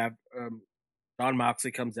save him. Jon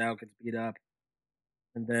Moxley comes out, gets beat up,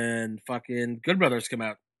 and then fucking Good Brothers come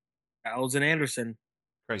out. Gallows and Anderson.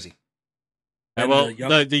 Crazy. Yeah, well,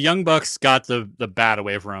 the Young Bucks got the bat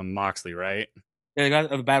away from Moxley, right? Yeah, they got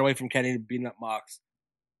the bat away from Kenny beating up Mox.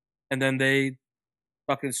 And then they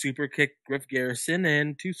fucking super kicked Griff Garrison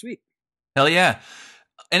and Too Sweet. Hell yeah.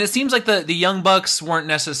 And it seems like the Young Bucks weren't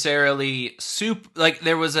necessarily like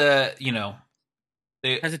there was a,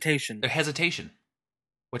 hesitation,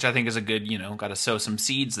 which I think is a good, got to sow some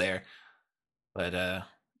seeds there. But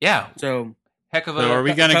yeah. So heck of a. So are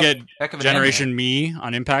we gonna get Generation Me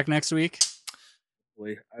on Impact next week?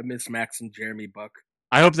 I miss Max and Jeremy Buck.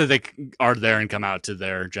 I hope that they are there and come out to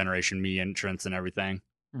their Generation Me entrance and everything.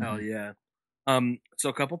 Hell yeah. So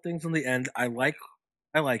a couple things on the end. I like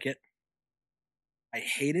it. I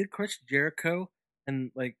hated Chris Jericho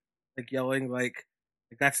and like yelling like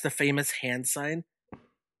that's the famous hand sign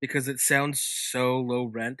because it sounds so low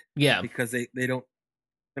rent. Yeah. Because they don't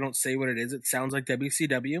say what it is. It sounds like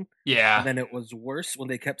WCW. Yeah. And then it was worse when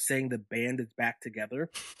they kept saying the band is back together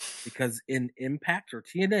because in Impact or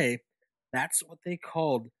TNA, that's what they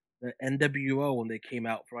called the NWO when they came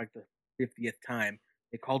out for like the 50th time.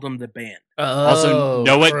 They called them the band. Also,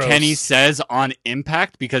 know what Kenny says on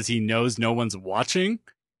Impact because he knows no one's watching?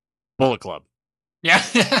 Bullet Club. Yeah.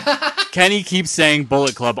 Kenny keeps saying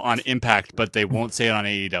Bullet Club on Impact, but they won't say it on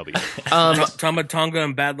AEW. Tama Tonga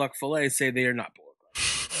and Bad Luck Fale say they are not Bullet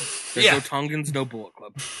Club. There's no Tongans, no Bullet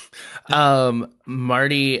Club.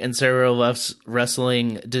 Marty and Sarah Luff's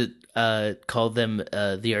wrestling called them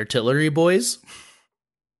the Artillery Boys.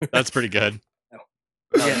 That's pretty good.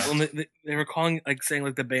 Yeah, when they were calling saying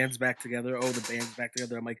the band's back together. Oh, the band's back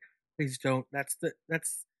together. I'm like, please don't. That's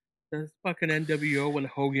the fucking NWO when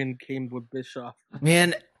Hogan came with Bischoff.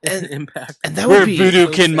 Man, and Impact. And that We're would be Voodoo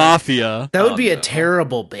Kin Mafia. That would be a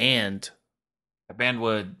terrible band. A band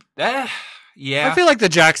would. Yeah. I feel like the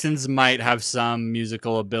Jacksons might have some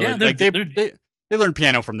musical ability. Yeah, they learned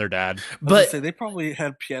piano from their dad. But they probably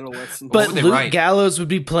had piano lessons. But Luke Gallows would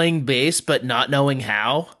be playing bass, but not knowing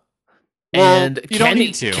how. Well, and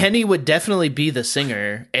Kenny would definitely be the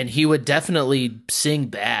singer, and he would definitely sing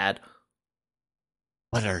bad.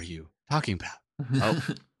 What are you talking about?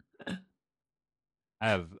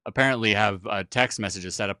 I apparently have text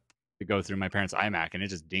messages set up to go through my parents' iMac, and it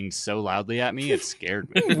just dinged so loudly at me, it scared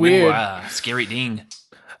me. Weird. Wow, scary ding.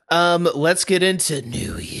 Let's get into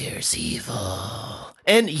New Year's Evil.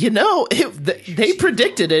 And they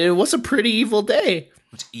predicted it. It was a pretty evil day.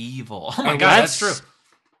 It's evil. Oh my god, that's true.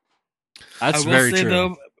 That's very true. I will say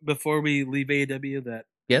though, before we leave AEW, that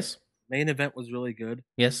yes, main event was really good.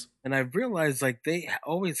 Yes, and I've realized they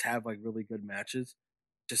always have really good matches.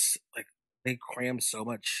 Just they cram so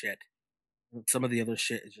much shit. Some of the other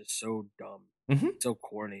shit is just so dumb, so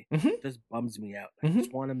corny. It just bums me out. I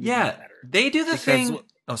just want them to be better. They do the thing.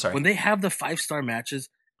 Oh, sorry. When they have the 5-star matches,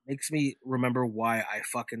 it makes me remember why I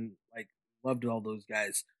fucking loved all those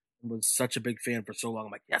guys. was such a big fan for so long.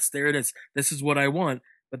 I'm like, yes, there it is. This is what I want.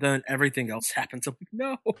 But then everything else happens. I'm like,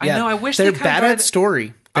 no. I know. I wish they're they bad at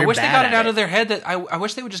story. I wish they got it out of their head that I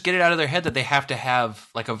wish they would just get it out of their head that they have to have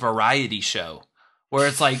like a variety show where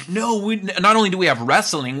it's like, no, we not only do we have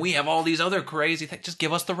wrestling, we have all these other crazy things. Just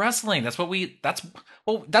give us the wrestling. That's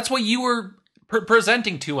what you were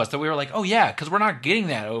presenting to us. That we were like, oh yeah, because we're not getting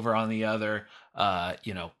that over on the other,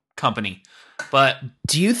 company. But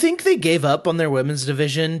do you think they gave up on their women's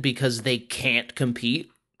division because they can't compete?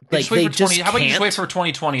 Like they just how about you just wait for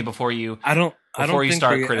 2020 before you? I don't think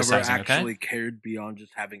start they criticizing. Ever actually cared beyond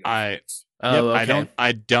just having. I okay.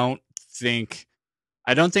 I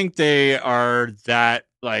don't think they are that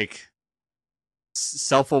like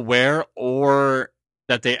self-aware or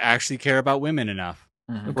that they actually care about women enough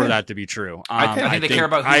for that to be true. I think they care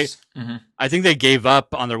about who's. I think they gave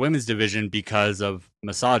up on their women's division because of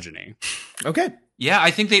misogyny. Okay. Yeah,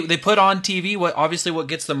 I think they put on TV what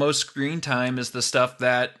gets the most screen time is the stuff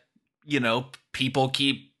that, people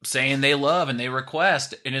keep saying they love and they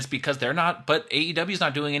request, and it's because they're not, but AEW's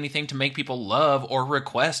not doing anything to make people love or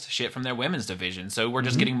request shit from their women's division. So we're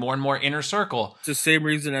just getting more and more inner circle. It's the same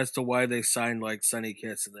reason as to why they signed like Sunny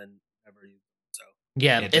Kiss and then never used it. So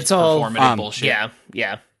yeah, it's all performative bullshit.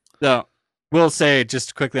 Yeah. So we'll say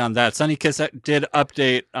just quickly on that, Sunny Kiss did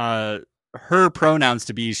update her pronouns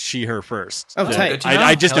to be she, her first. Oh, so tight.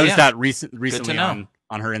 I just noticed that recently on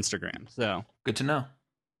her Instagram. So good to know.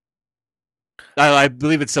 I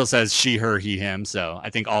believe it still says she, her, he, him. So I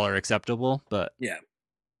think all are acceptable. But yeah.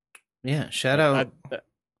 Shout out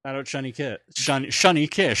Shunny Kish.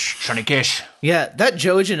 Shunny Kish. Yeah, that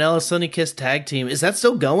Joey Janela Sunny Kiss tag team, is that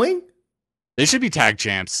still going? They should be tag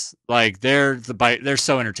champs. Like they're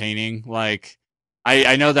so entertaining. Like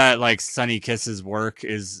I know that like Sunny Kiss's work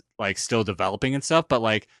is like still developing and stuff, but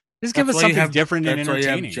like just give us something different and entertaining.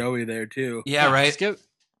 That's why you have Joey there too. Yeah, right. Just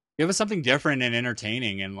give us something different and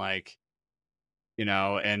entertaining, and like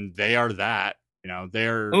and they are that.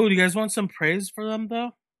 They're. Oh, do you guys want some praise for them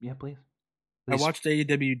though? Yeah, please. I watched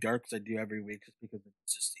AEW Dark as I do every week just because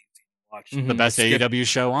it's just easy to watch. The best AEW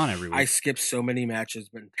show on every week. I skip so many matches,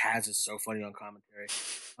 but Taz is so funny on commentary.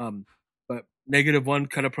 But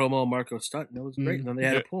 -1 cut a promo on Marco Stunt, and it was great. And then they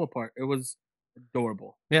had a pull apart. It was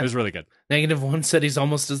adorable. Yeah, it was really good. -1 said he's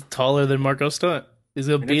almost as taller than Marco Stunt. He's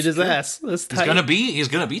gonna beat his ass. That's tight. He's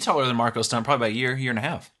gonna be taller than Marco Stunt probably by a year and a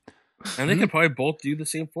half. And they could probably both do the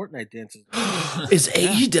same Fortnite dances. Is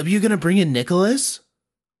AEW gonna bring in Nicholas?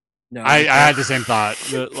 No, I had the same thought.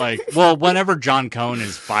 Whenever John Cone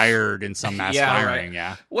is fired in some mass firing,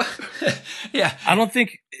 What? Yeah. I don't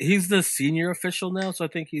think he's the senior official now, so I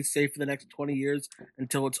think he's safe for the next 20 years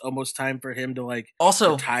until it's almost time for him to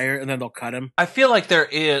retire, and then they'll cut him. I feel like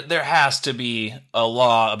there has to be a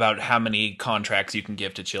law about how many contracts you can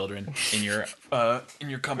give to children in your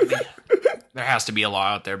company. There has to be a law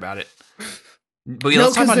out there about it. But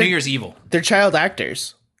let's talk about New Year's Evil. They're child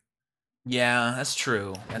actors. Yeah, that's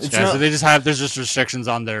true. So there's just restrictions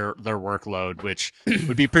on their workload, which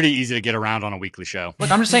would be pretty easy to get around on a weekly show.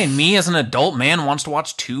 Look, I'm just saying, me as an adult man wants to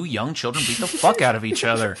watch two young children beat the fuck out of each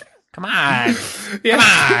other. Come on. Come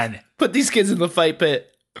on. Put these kids in the fight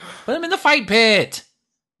pit. Put them in the fight pit.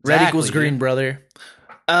 Red equals green, brother.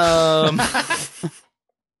 Dude,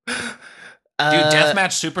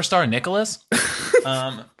 deathmatch superstar Nicholas?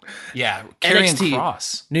 Yeah, Karrion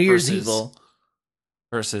Kross. New Year's Evil.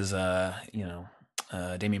 Versus,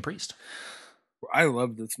 Damian Priest. I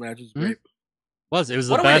love this match. It was great. It was the best.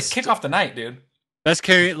 What a way to kick off the night, dude. Best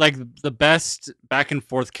the best back and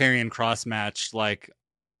forth Karrion Kross match, like,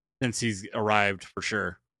 since he's arrived, for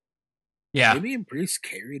sure. Yeah. Damian Priest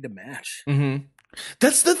carried a match. Mm-hmm.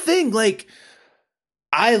 That's the thing. Like,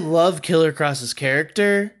 I love Killer Kross's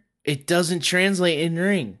character. It doesn't translate in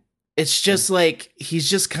ring. It's just like, he's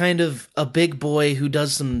just kind of a big boy who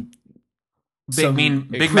does some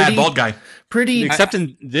mad bald guy. Except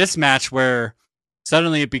in this match where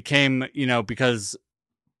suddenly it became, because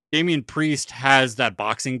Damian Priest has that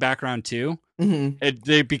boxing background too. Mm-hmm.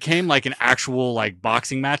 They became like an actual like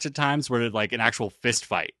boxing match at times, where like an actual fist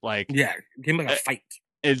fight. Like it became like a fight.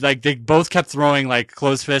 Like they both kept throwing like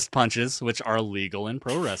closed fist punches, which are legal in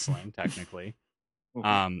pro wrestling technically.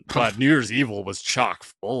 But New Year's Evil was chock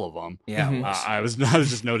full of them. Yeah, I was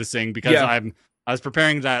just noticing because I was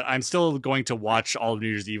preparing that I'm still going to watch all of New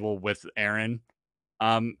Year's Evil with Aaron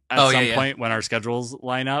at some point when our schedules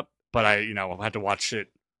line up. But I had to watch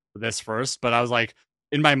this first. But I was like,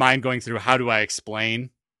 in my mind, going through how do I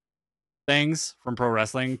explain things from pro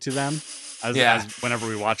wrestling to them as whenever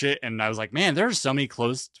we watch it. And I was like, man, there's so many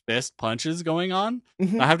closed fist punches going on.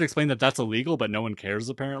 Mm-hmm. I have to explain that that's illegal, but no one cares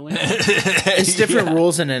apparently. It's different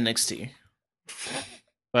rules in NXT.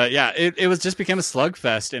 But yeah, it was just became a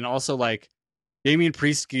slugfest, and also like Damian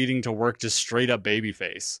Priest getting to work just straight up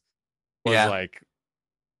babyface was like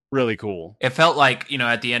really cool. It felt like,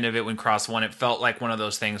 at the end of it when Cross won, it felt like one of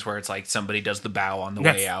those things where it's like somebody does the bow on the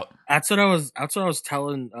way out. That's what I was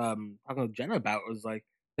telling talking with Jenna about. Was like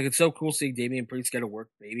it's so cool seeing Damian Priest get to work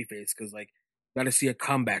babyface because like you got to see a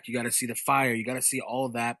comeback, you got to see the fire, you got to see all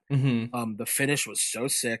of that. Mm-hmm. The finish was so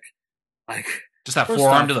sick. Like just that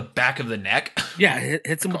forearm to the back of the neck. Yeah,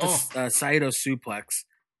 hits him with the Saito suplex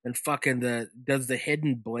and fucking does the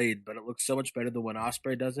hidden blade, but it looks so much better than when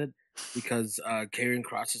Ospreay does it because Karrion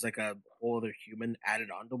Kross is like a whole other human added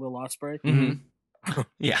onto Will Ospreay. Mm-hmm.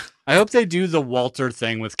 Yeah, I hope they do the Walter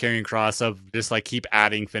thing with Karrion Kross of just like keep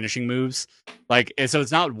adding finishing moves. Like, so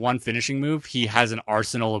it's not one finishing move; he has an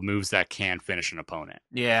arsenal of moves that can finish an opponent.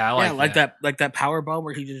 Yeah, I like that. Like that power bomb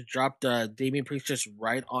where he just dropped Damian Priest just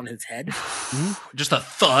right on his head. Just a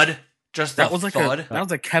thud. Just that was thud. That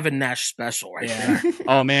was a Kevin Nash special right there.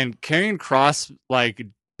 Oh man, Karrion Kross like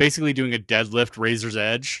basically doing a deadlift Razor's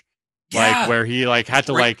Edge, like where he like had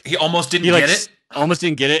to like he almost didn't get it. Almost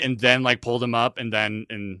didn't get it, and then like pulled him up, and then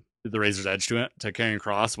did the Razor's Edge to Karrion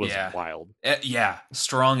Kross was wild.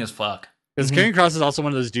 Strong as fuck. Because Karrion Kross is also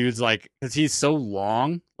one of those dudes, like, because he's so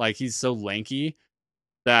long, like he's so lanky,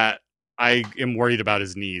 that I am worried about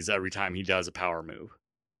his knees every time he does a power move.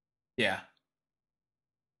 Yeah.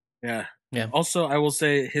 Also, I will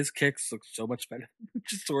say his kicks look so much better than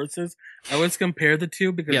Luchasaurus's. I always compare the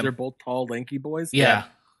two because they're both tall, lanky boys. Yeah.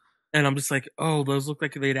 And I'm just like, oh, those look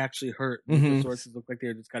like they'd actually hurt. Luchasaurus's look like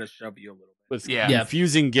they just kind of shove you a little bit. With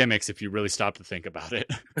confusing gimmicks if you really stop to think about it.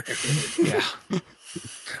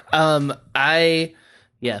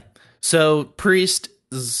 So Priest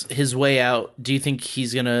is his way out. Do you think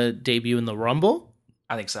he's gonna debut in the Rumble?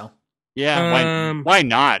 I think so. Yeah. Why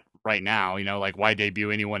not right now? Like why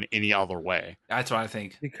debut anyone any other way? That's what I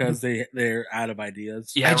think. Because they're out of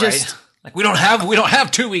ideas. Yeah, like we don't have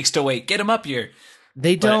 2 weeks to wait. Get him up here.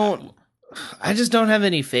 They don't. I just don't have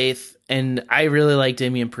any faith, and I really like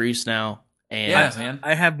Damian Priest now. And man,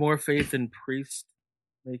 I have more faith in Priest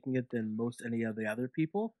making it than most any of the other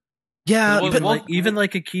people. Yeah, but even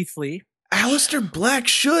like a Keith Lee, Aleister Black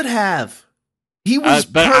should have. He was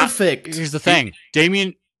perfect. Here's the thing: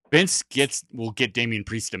 Vince will get Damian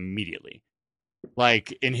Priest immediately,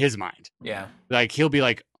 like in his mind. Yeah, like he'll be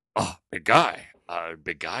like, "Oh, big guy." Oh,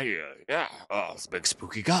 it's a big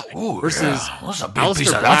spooky guy. Ooh, versus that's a big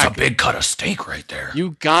piece of, that's a big cut of steak right there.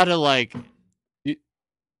 You gotta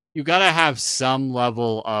you gotta have some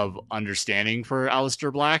level of understanding for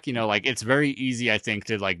Aleister Black. Like it's very easy, I think,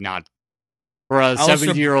 to like not for a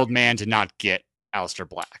 70-year-old man to not get Aleister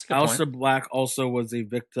Black. Aleister Black also was a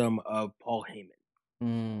victim of Paul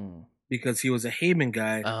Heyman. Because he was a Heyman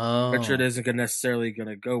guy, Richard isn't necessarily going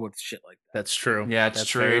to go with shit like that. That's true. Yeah, it's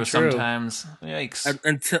true. Sometimes, yikes.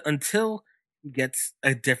 Until he gets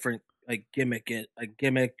a different gimmick,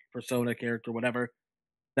 persona, character, whatever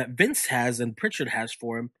that Vince has and Pritchard has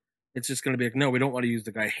for him, it's just going to be like, no, we don't want to use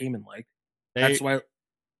the guy Heyman like. That's why.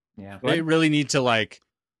 Yeah, they really need to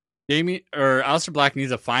Damian or Aleister Black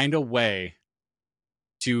needs to find a way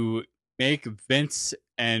to make Vince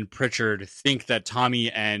and Pritchard think that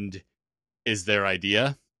Tommy End is their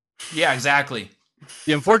idea. Yeah, exactly.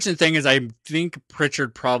 The unfortunate thing is I think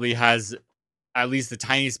Pritchard probably has at least the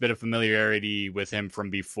tiniest bit of familiarity with him from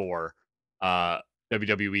before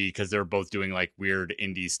WWE because they're both doing like weird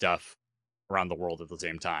indie stuff around the world at the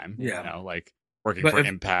same time. Yeah. Like working for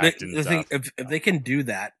Impact and stuff. If they can do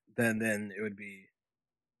that, then it would be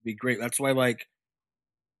great. That's why like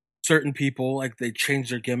certain people they change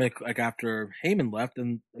their gimmick after Heyman left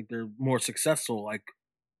and they're more successful. Like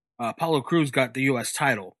Apollo Crews got the U.S.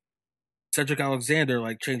 title. Cedric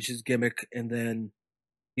Alexander changed his gimmick and then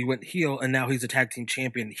he went heel and now he's a tag team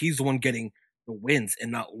champion. He's the one getting the wins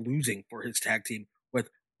and not losing for his tag team with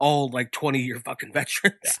all 20-year fucking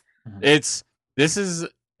veterans. Yeah. This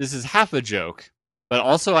is half a joke, but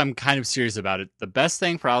also I'm kind of serious about it. The best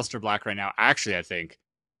thing for Aleister Black right now, actually, I think,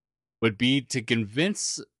 would be to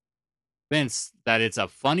convince Vince that it's a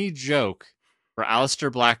funny joke for Aleister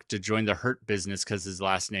Black to join the Hurt Business because his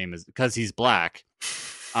last name is because he's black,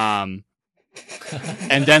 and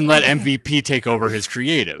then let MVP take over his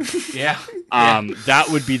creative. Yeah. That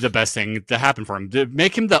would be the best thing to happen for him. To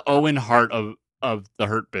make him the Owen Hart of the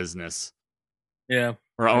Hurt Business. Yeah.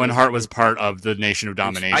 Or Owen Hart was part of the Nation of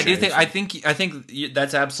Domination. I think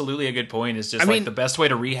that's absolutely a good point. It's just the best way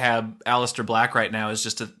to rehab Aleister Black right now is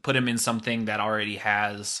just to put him in something that already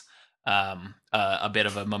has a bit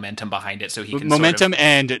of a momentum behind it, so he can momentum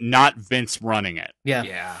and not Vince running it.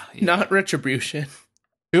 Yeah. Not Retribution.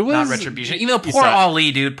 Who was not Retribution. Even though you poor said-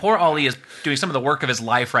 Ali, dude, poor Ali is doing some of the work of his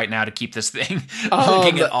life right now to keep this thing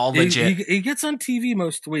making it all legit. He gets on TV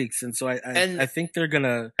most weeks, and so I think they're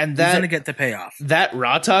gonna and he's gonna get the payoff. That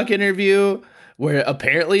Raw Talk interview where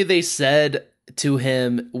apparently they said to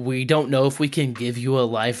him, "We don't know if we can give you a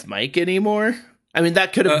live mic anymore." I mean,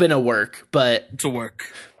 that could have been a work, but to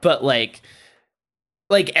work. But like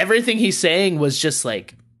everything he's saying was just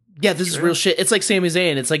like, yeah, this is real shit. It's like Sami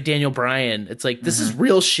Zayn. It's like Daniel Bryan. It's like, this is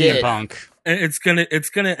real shit. Punk. And it's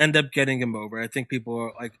gonna end up getting him over. I think people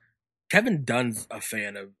are like, Kevin Dunn's a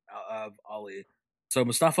fan of Ali, so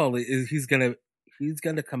Mustafa Ali he's gonna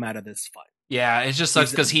come out of this fight. Yeah, it just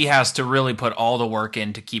sucks because he has to really put all the work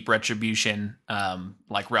in to keep Retribution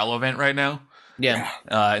like relevant right now. Yeah.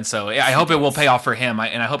 And so I hope it will pay off for him,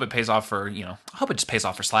 and I hope it pays off for I hope it just pays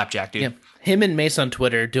off for Slapjack, dude. Yeah. Him and Mace on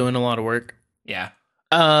Twitter doing a lot of work. Yeah.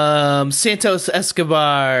 Santos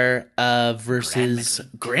Escobar versus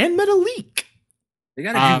Grand Metalik. They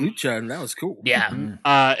got a Lucha, and that was cool. Yeah.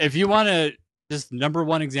 If you want to, just number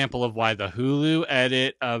one example of why the Hulu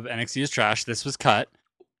edit of NXT is trash. This was cut.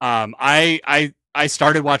 I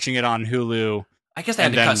started watching it on Hulu. I guess they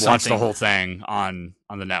and had to then cut watch something. the whole thing on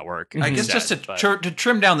the network. I guess instead, just to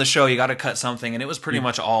trim down the show, you got to cut something, and it was pretty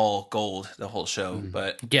much all gold the whole show.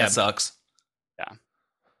 But that sucks. Yeah.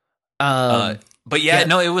 But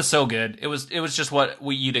no, it was so good. It was just what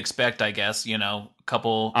you'd expect, I guess.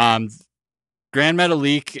 Couple. Grand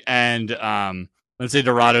Metalik and Lindsay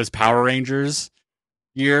Dorado's Power Rangers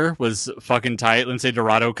year was fucking tight. Lindsay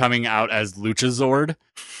Dorado coming out as Luchazord,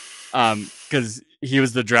 because he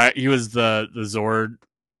was the Zord,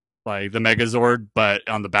 like the Megazord, but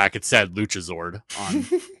on the back it said Luchazord on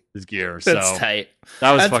his gear. That's so tight.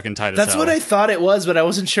 That's fucking tight. That's as what hell. I thought it was, but I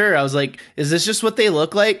wasn't sure. I was like, is this just what they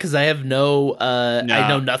look like? Because I have no. I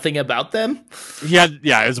know nothing about them.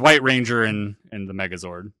 It was White Ranger and the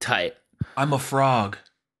Megazord. Tight. I'm a frog.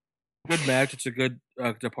 Good match. It's a good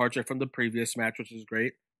departure from the previous match, which is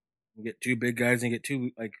great. You get two big guys and you get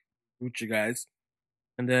two like Lucha guys,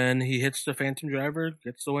 and then he hits the Phantom Driver,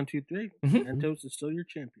 gets the 1, 2, 3. Santos is still your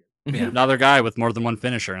champion. Yeah. Another guy with more than one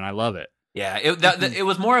finisher, and I love it. Yeah, it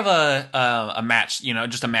was more of a match,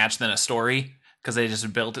 just a match than a story because they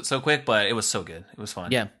just built it so quick. But it was so good. It was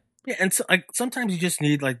fun. Yeah, and so, like sometimes you just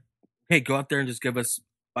need like, hey, go out there and just give us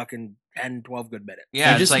fucking 10, 12 good minutes.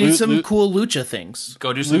 Yeah, you just need some cool lucha things.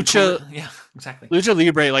 Go do some Lucha. Cool, yeah, exactly. Lucha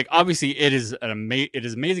Libre, like obviously, it is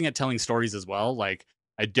amazing at telling stories as well. Like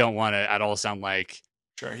I don't want to at all sound like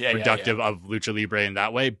reductive of Lucha Libre in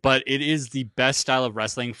that way, but it is the best style of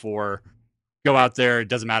wrestling for go out there. It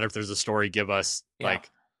doesn't matter if there's a story. Give us like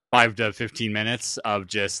 5 to 15 minutes of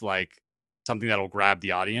just like something that'll grab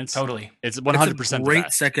the audience. Totally, it's 100%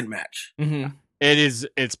 great second match. Mm-hmm.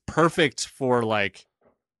 It's perfect for like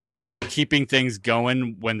keeping things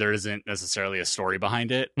going when there isn't necessarily a story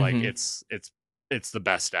behind it. Like it's the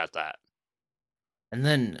best at that. And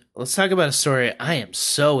then let's talk about a story I am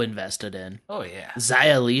so invested in. Oh yeah,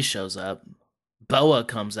 Xia Li shows up. Boa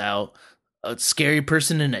comes out. A scary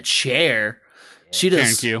person in a chair. She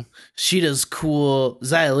does cool.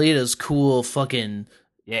 Xia Li does cool fucking.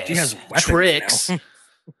 Yeah, she has tricks.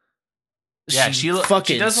 Yeah, she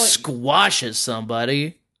fucking squashes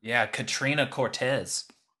somebody. Yeah, Katrina Cortez.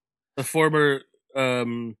 The former,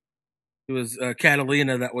 it was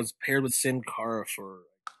Catalina that was paired with Sin Cara for.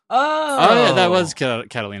 Oh yeah, that was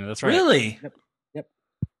Catalina. That's right. Really? Yep.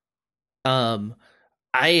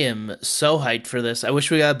 I am so hyped for this. I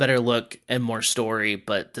wish we got a better look and more story,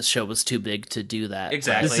 but the show was too big to do that.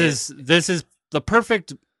 Exactly. This is the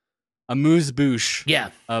perfect amuse-bouche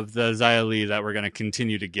of the Xia Li that we're going to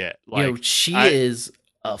continue to get. Like, she is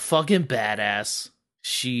a fucking badass.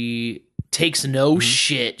 She takes no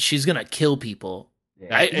shit. She's going to kill people.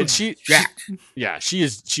 Yeah. She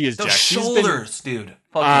is Those jacked. Shoulders, dude.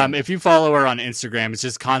 If you follow her on Instagram, it's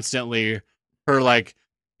just constantly her like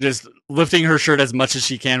just lifting her shirt as much as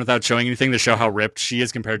she can without showing anything to show how ripped she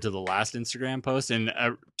is compared to the last Instagram post. And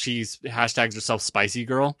she's hashtags herself Spicy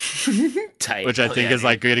Girl, Tight. which I think is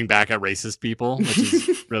like getting back at racist people, which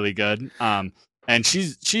is really good. And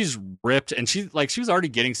she's ripped, and she was already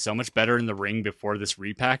getting so much better in the ring before this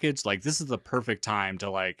repackage. Like this is the perfect time to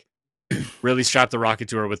like really strap the rocket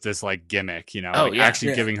to her with this like gimmick,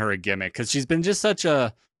 actually giving her a gimmick, because she's been just such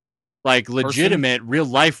a like legitimate real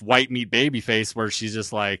life white meat baby face where she's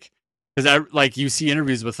just like, because like you see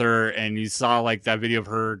interviews with her and you saw like that video of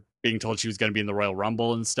her being told she was going to be in the Royal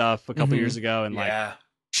Rumble and stuff a couple years ago, and like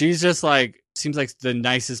she's just like seems like the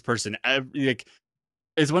nicest person. Like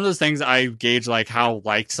it's one of those things I gauge like how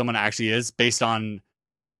liked someone actually is based on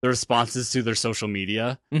the responses to their social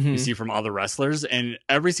media you see from other wrestlers, and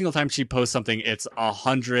every single time she posts something, it's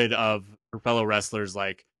 100 of her fellow wrestlers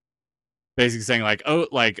like basically saying like, oh,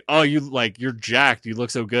 you like you're jacked, you look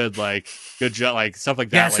so good, like good job, like stuff like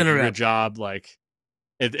that, like good job, like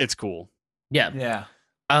it's cool. Yeah.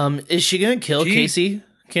 Is she gonna kill Casey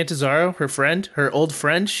Catanzaro, her friend, her old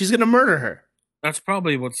friend? She's gonna murder her. That's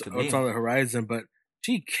probably what's on the horizon. But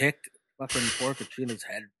she kicked fucking poor Katrina's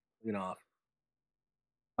head off.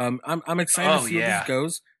 I'm excited to see where this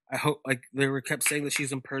goes. I hope, like they were kept saying that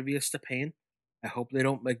she's impervious to pain. I hope they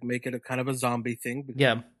don't like make it a kind of a zombie thing. Because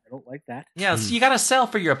I don't like that. Yeah, so you got to sell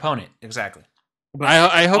for your opponent, exactly. But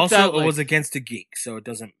I hope also that it was against a geek, so it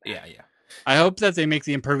doesn't matter. Yeah. I hope that they make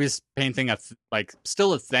the impervious pain thing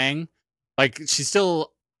still a thing. Like she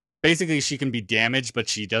still basically she can be damaged, but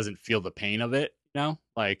she doesn't feel the pain of it. You know,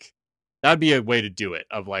 like that'd be a way to do it.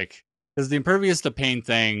 Of like because the impervious to pain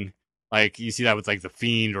thing. Like, you see that with, like, the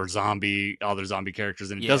Fiend or Zombie, other zombie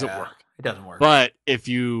characters, and it doesn't work. It doesn't work. But if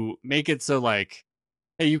you make it so, like,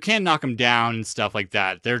 hey, you can knock them down and stuff like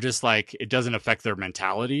that, they're just, like, it doesn't affect their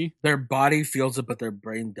mentality. Their body feels it, but their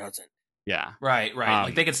brain doesn't. Yeah. Right.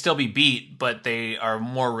 Like, they could still be beat, but they are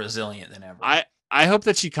more resilient than ever. I hope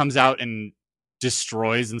that she comes out and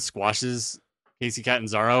destroys and squashes Casey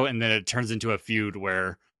Catanzaro, and then it turns into a feud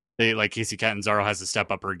where Casey Catanzaro has to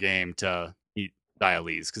step up her game to beat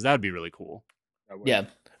Dialyse, because that would be really cool. Yeah.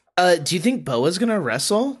 Do you think Boa's gonna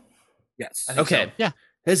wrestle? Yes. Okay. So. Yeah.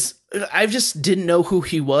 I just didn't know who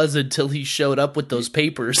he was until he showed up with those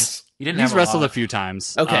papers. He's wrestled a few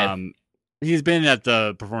times. Okay. He's been at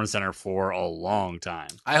the Performance Center for a long time.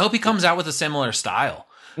 I hope he comes out with a similar style.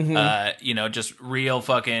 Mm-hmm. Just real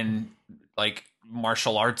fucking like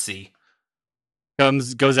martial artsy.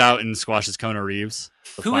 Goes out and squashes Kona Reeves.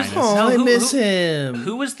 I miss him.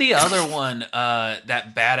 Who was the other one?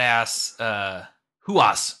 That badass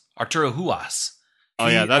Arturo Huas. Oh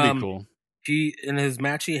yeah, that'd be cool. He in his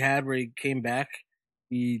match he had where he came back,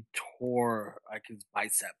 he tore like his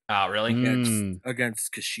bicep. Oh really?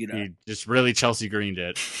 Against Kushida. He just really Chelsea Greened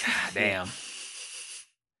it. Damn.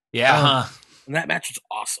 Yeah. And that match was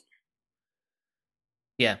awesome.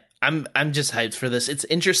 Yeah. I'm just hyped for this. It's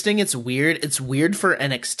interesting. It's weird. It's weird for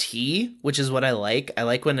NXT, which is what I like. I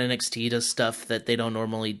like when NXT does stuff that they don't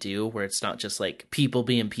normally do, where it's not just like people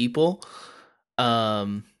being people.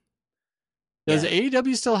 Does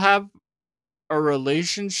AEW still have a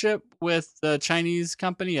relationship with the Chinese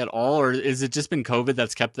company at all, or is it just been COVID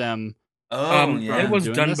that's kept them? It was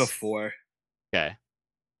done before. Okay.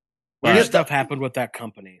 Weird stuff happened with that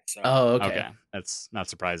company. So. Oh, okay. That's not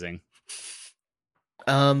surprising.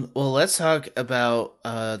 Well, let's talk about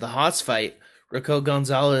the Hots fight. Raquel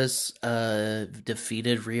Gonzalez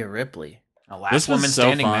defeated Rhea Ripley. A last woman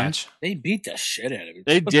standing match. They beat the shit out of it.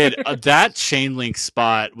 They did. That chain link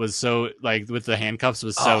spot was so with the handcuffs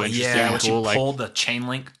was so interesting and cool. She pulled the chain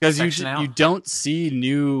link because you don't see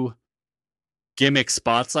new gimmick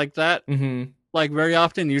spots like that. Mm-hmm. Like very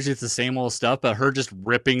often, usually it's the same old stuff, but her just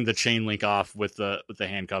ripping the chain link off with the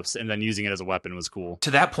handcuffs and then using it as a weapon was cool.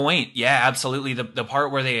 To that point, yeah, absolutely. The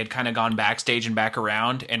part where they had kind of gone backstage and back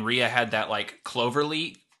around, and Rhea had that like clover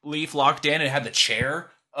leaf locked in, and had the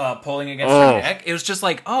chair pulling against her neck. It was just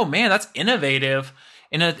like, oh man, that's innovative.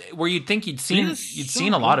 Where you'd think you'd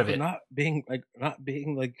seen a lot of it. Not being like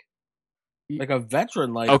a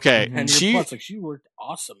veteran. Like okay, she worked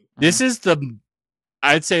awesome. This is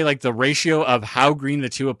I'd say like the ratio of how green the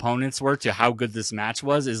two opponents were to how good this match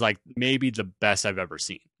was is like maybe the best I've ever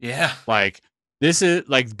seen. Yeah. Like this is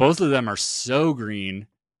like both of them are so green,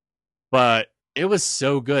 but it was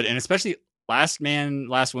so good. And especially last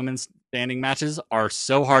women standing matches are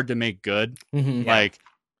so hard to make good. Mm-hmm. Like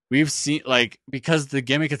we've seen because the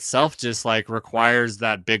gimmick itself just like requires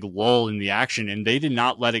that big lull in the action, and they did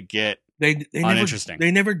not let it get uninteresting. They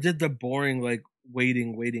never did the boring like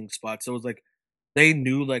waiting spots. So it was like they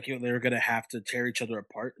knew they were going to have to tear each other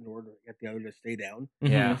apart in order to get the other to stay down.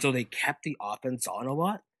 Yeah. And so they kept the offense on a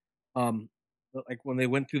lot. Like when they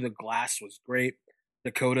went through the glass was great.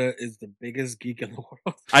 Dakota is the biggest geek in the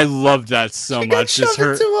world. I loved that so much. She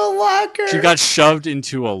got shoved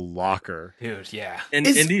into a locker. Dude, yeah. And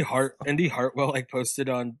Indy Hartwell posted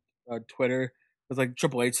on Twitter. It was like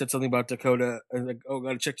Triple H said something about Dakota and like, oh,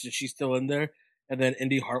 gotta check if she's still in there. And then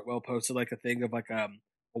Indy Hartwell posted a thing of a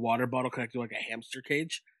water bottle connected to a hamster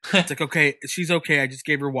cage. It's like, okay, she's okay. I just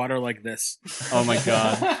gave her water like this. Oh my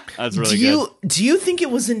god, that's really good. Do you think it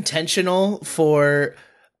was intentional for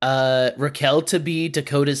Raquel to be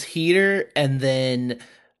Dakota's heater and then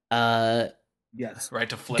yes, right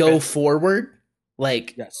to flip go forward?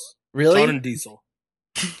 Like yes, really? Shawn and Diesel.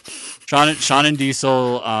 Shawn and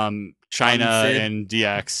Diesel China Sid. and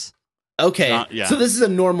DX. Okay, yeah. so this is a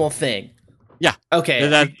normal thing. Yeah.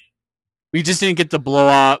 Okay. We just didn't get the blow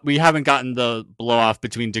off. We haven't gotten the blow off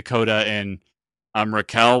between Dakota and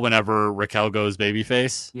Raquel whenever Raquel goes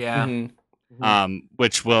babyface. Yeah.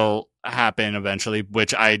 Which will happen eventually.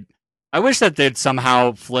 Which I wish that they'd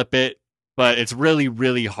somehow flip it, but it's really,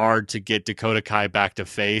 really hard to get Dakota Kai back to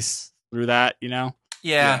face through that. You know?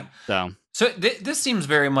 Yeah. So this seems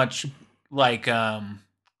very much like a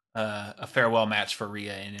farewell match for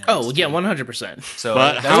Rhea. In NXT. Oh yeah, 100%. So,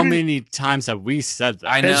 but how many times have we said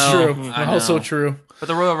that? I know. That's true. I know. Also true. But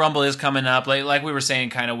the Royal Rumble is coming up. Like we were saying,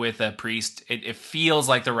 kind of with Priest, it feels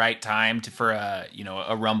like the right time for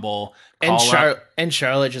a Rumble. And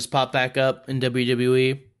Charlotte just popped back up in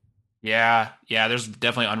WWE. Yeah. There's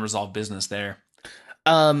definitely unresolved business there.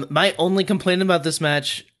 My only complaint about this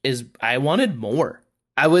match is I wanted more.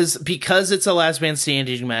 Because it's a last man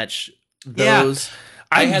standing match.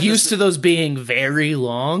 I'm used to those being very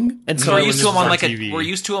long, and so we're used to them on TV. we're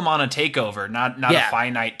used to them on a takeover, not a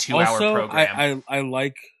finite 2-hour program.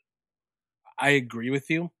 I agree with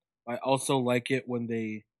you. I also like it when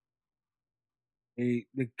they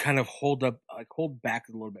kind of hold back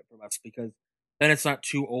a little bit from us, because then it's not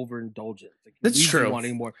too overindulgent. That's true.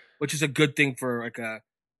 Wanting more, which is a good thing for like a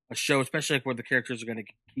show, especially like where the characters are going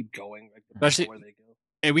to keep going, like especially where they go.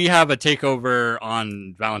 And we have a takeover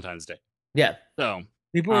on Valentine's Day. Yeah. So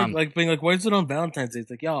people are like being like, "Why is it on Valentine's Day?"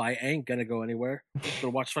 It's like, yo, I ain't gonna go anywhere. I'm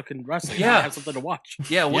gonna watch fucking wrestling. Yeah. I have something to watch.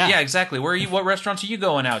 Yeah, exactly. Where are you? What restaurants are you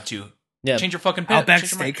going out to? Yeah. Change your fucking Outback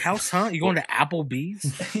Steakhouse, huh? You going to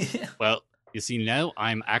Applebee's? Yeah. Well, you see, now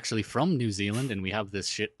I'm actually from New Zealand, and we have this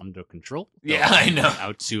shit under control. So Yeah, I know. I'm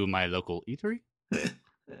out to my local eatery,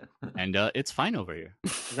 and it's fine over here.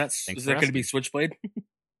 Is that going to be Switchblade?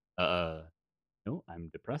 No, I'm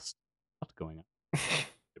depressed. What's going on?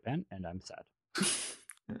 Japan, and I'm sad.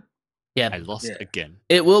 Yeah, I lost again.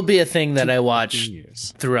 It will be a thing that I watch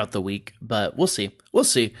years. throughout the week, but we'll see.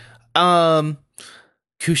 Kushida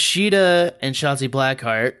and Shotzi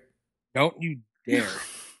Blackheart. Don't you dare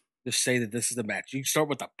just say that this is the match. You start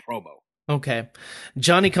with a promo. Okay.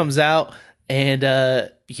 Johnny comes out and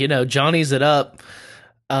Johnny's it up.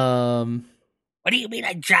 What do you mean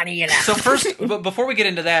I Johnny it up? So first, but before we get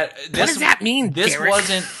into that, what does that mean? This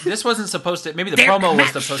wasn't supposed to. Maybe the promo was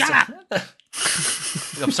supposed to.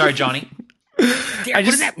 I'm sorry, Johnny. What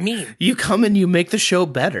does that mean? You come and you make the show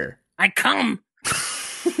better. I come.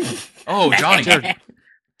 Oh, Johnny.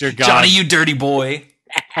 Dear God. Johnny, you dirty boy.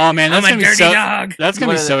 Oh man, that's I'm gonna a be dirty dog. That's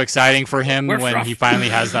gonna be so exciting for him when he finally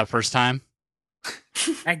has that first time.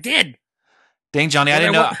 I did. Dang, Johnny, I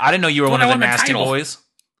didn't know you were one of the nasty boys.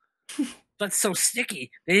 That's so sticky.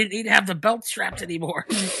 They didn't need to have the belt strapped anymore.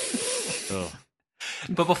 Oh.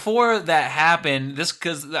 But before that happened,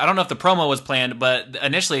 because I don't know if the promo was planned, but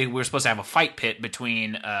initially we were supposed to have a fight pit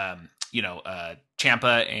between, Ciampa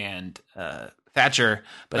and Thatcher,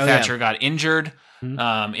 but Thatcher got injured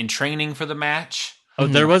in training for the match. Oh,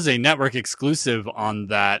 there was a network exclusive on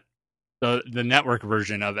that, the network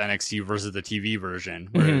version of NXT versus the TV version,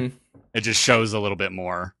 where it just shows a little bit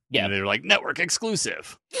more. Yeah, and they're like network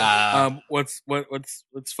exclusive. What's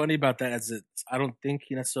funny about that is I don't think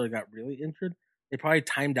he necessarily got really injured. They probably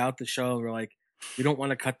timed out the show and were like, we don't want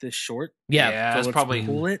to cut this short. Yeah, so that's probably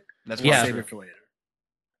pull it. That's save it for later.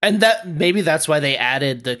 And that's why they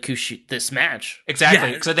added this match.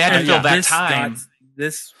 Exactly. So they had to fill that time.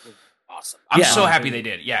 This was awesome. I'm so happy they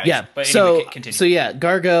did. Yeah. But anyway, continue. So yeah,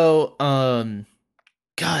 Gargo.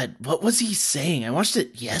 God, what was he saying? I watched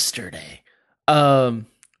it yesterday. The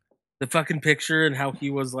fucking picture and how he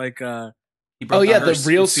was like, the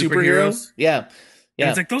real superheroes. Yeah. And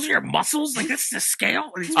it's like, those are your muscles? Like, that's the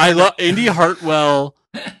scale? I love Indy Hartwell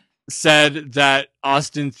said that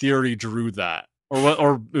Austin Theory drew that.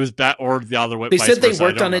 Or it was that, or the other way. They said they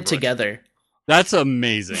worked on it together. That's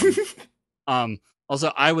amazing.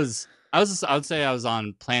 Also, I would say I was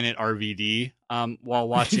on Planet RVD while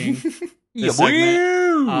watching this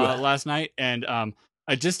segment last night, and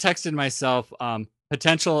I just texted myself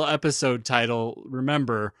potential episode title.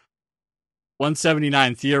 Remember,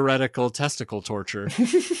 179 theoretical testicle torture.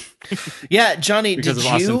 Yeah, Johnny,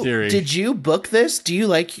 did you book this? Do you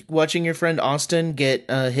like watching your friend Austin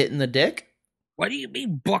get hit in the dick? What do you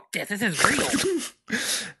mean booked it? This is real.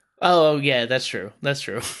 Oh yeah, that's true.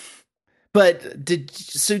 But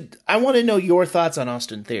I want to know your thoughts on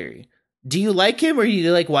Austin Theory. Do you like him, or do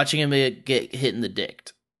you like watching him get hit in the dick?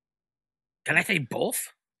 Can I say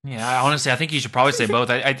both? Yeah, honestly, I think you should probably say both.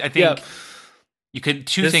 I think you could.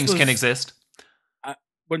 Two things can exist.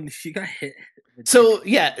 When she got hit. So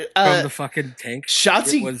yeah, from the fucking tank,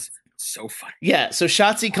 Shotzi it was so funny. Yeah, so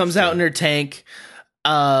Shotzi comes out in her tank.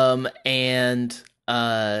 and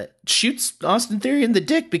shoots Austin Theory in the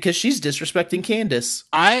dick because she's disrespecting Candace.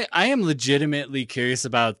 I am legitimately curious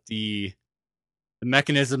about the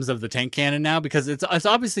mechanisms of the tank cannon now, because it's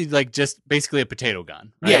obviously like just basically a potato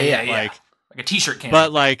gun. Right? Yeah. Like a t-shirt cannon.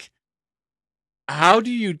 But like, how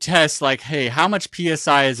do you test like, hey, how much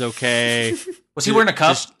PSI is okay? Was he wearing a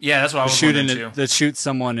cup? Yeah, that's what I was wondering too. To shoot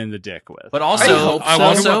someone in the dick with. But also, I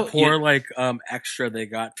wonder what poor extra they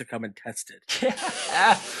got to come and test it.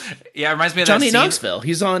 Yeah, it reminds me of Johnny that scene. Knoxville.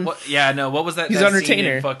 He's on. What was that? He's that on scene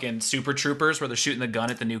Retainer. in fucking Super Troopers where they're shooting the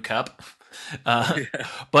gun at the new cup.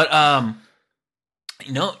 But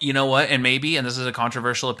you know what? And maybe, and this is a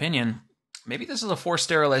controversial opinion, maybe this is a forced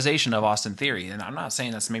sterilization of Austin Theory, and I'm not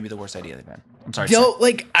saying that's maybe the worst idea they've had. I'm sorry. Yo,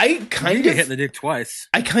 like I kind of hit the dick twice.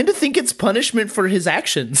 I kind of think it's punishment for his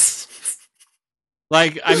actions.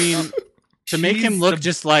 Like, I mean, to make him look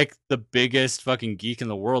just like the biggest fucking geek in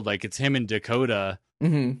the world, like it's him and Dakota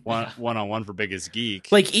one-on-one for biggest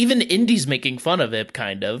geek. Like even Indy's making fun of it,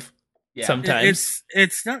 kind of. Yeah. Sometimes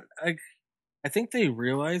it's not like, I think they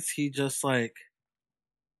realize he just like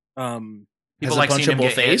has a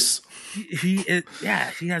punchable face. He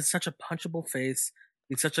has such a punchable face.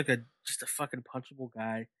 He's such like just a fucking punchable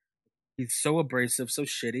guy. He's so abrasive, so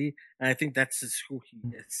shitty, and I think that's just who he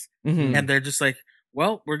is. Mm-hmm. And they're just like,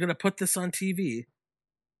 well, we're gonna put this on TV,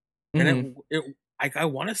 and I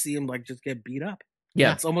want to see him like just get beat up.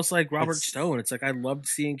 Yeah, it's almost like Robert Stone. It's like I loved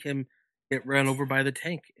seeing him get run over by the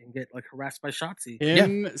tank and get like harassed by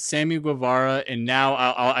Shotzi. Sammy Guevara, and now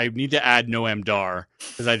I need to add Noam Dar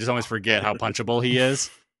because I just always forget how punchable he is.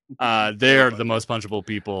 They're the most punchable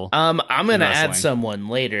people. I'm gonna add someone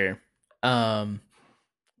later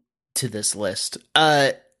to this list.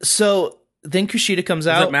 So then Kushida comes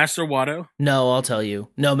out. Is it Master Watto? No, I'll tell you.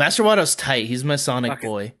 No, Master Watto's tight. He's my Sonic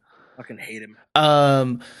boy. Fucking hate him.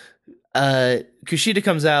 Kushida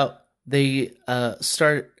comes out. They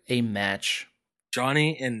start a match.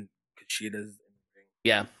 Johnny and Kushida's.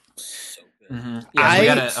 Yeah. So good. Mm-hmm. Yeah, we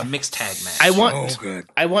got a mixed tag match.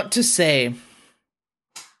 I want to say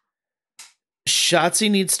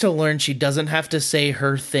Shotzi needs to learn she doesn't have to say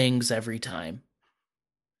her things every time.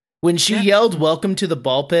 When she yelled "Welcome to the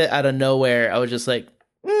ball pit" out of nowhere, I was just like,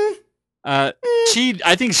 I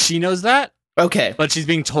think she knows that. Okay, but she's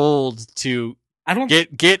being told to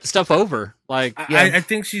get stuff over. Like, I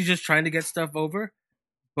think she's just trying to get stuff over,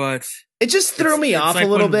 but it just threw me off a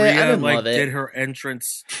little bit. I didn't love it. Did her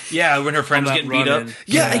entrance? Yeah, when her friend was getting beat up.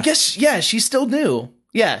 Yeah, I guess. Yeah, she still knew.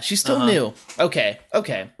 Yeah, she still knew. Okay.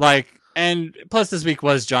 Like, and plus this week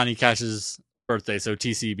was Johnny Cash's birthday, so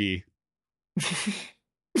TCB.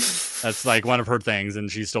 That's like one of her things, and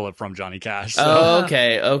she stole it from Johnny Cash. So. Oh,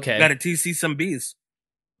 okay. Got to TC some bees.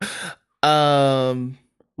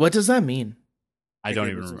 What does that mean? I don't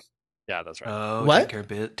even remember. Yeah, that's right. Oh, what?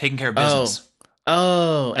 Taking care of business.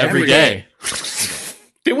 Oh, every day.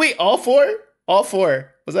 Did we all four? All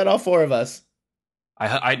four. Was that all four of us?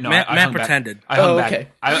 Matt pretended. I hung back.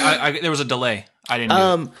 I there was a delay. I didn't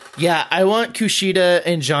do it. Yeah, I want Kushida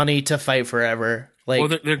and Johnny to fight forever. Like,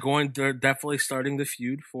 well, they're definitely starting the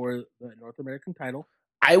feud for the North American title.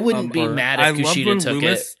 I wouldn't be mad if Kushida took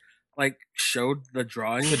Loomis, it. Like, showed the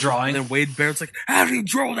drawing. And then Wade Barrett's like, how did he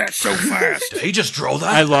draw that so fast? Did he just draw that?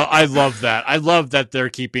 I love that. I love that they're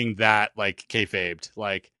keeping that, like, kayfabed.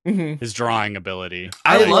 Like, his drawing ability.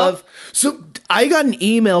 So, I got an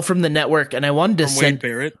email from the network, and I wanted to send... Wade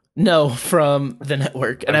Barrett? No, from the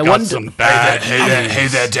network. And I wanted some bad... Hey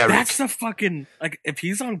there, Derek. That's the fucking... Like, if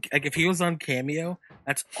he was on Cameo,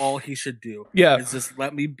 that's all he should do. Yeah. Is just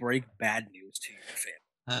let me break bad news to you, fam.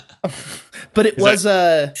 But it was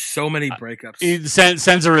so many breakups. He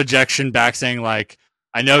sends a rejection back saying, like,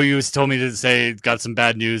 I know you told me to say got some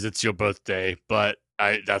bad news, it's your birthday, but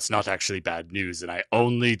that's not actually bad news, and I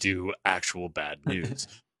only do actual bad news.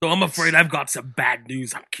 So I'm afraid I've got some bad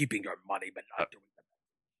news. I'm keeping your money, but not doing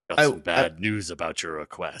it. Got some bad news about your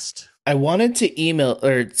request. I wanted to email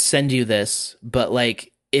or send you this, but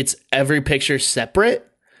like it's every picture separate.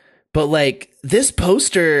 But like this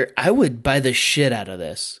poster, I would buy the shit out of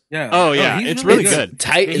this. Yeah. Oh yeah, it's really good.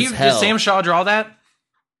 Tight as hell. Did Sam Shaw draw that?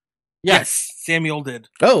 Yes, Samuel did.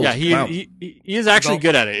 Oh yeah, he is actually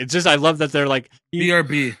good at it. It's just I love that they're like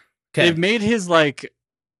BRB. They've made his like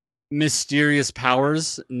mysterious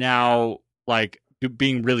powers now like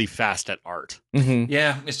being really fast at art. Mm-hmm.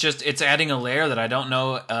 Yeah, it's adding a layer that I don't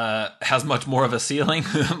know has much more of a ceiling,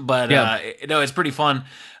 but it's pretty fun.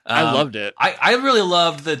 I loved it. I really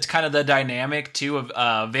loved the kind of the dynamic too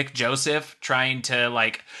of Vic Joseph trying to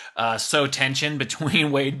like sow tension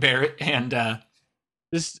between Wade Barrett and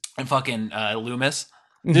fucking Loomis.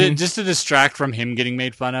 Just to distract from him getting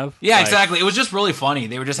made fun of. Yeah, exactly. It was just really funny.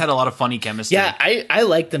 They just had a lot of funny chemistry. Yeah, I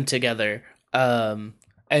like them together. And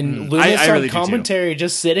Loomis I really on commentary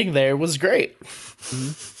just sitting there was great.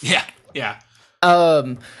 Yeah.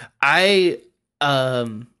 I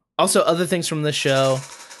also other things from the show.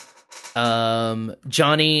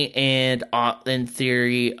 Johnny and in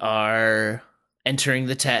Theory are entering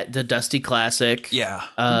the Dusty Classic. Yeah.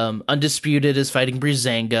 Undisputed is fighting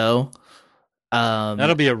Breezango.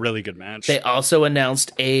 That'll be a really good match. They also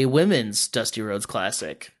announced a women's Dusty Rhodes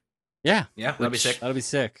Classic. Yeah, that'd be sick. That'll be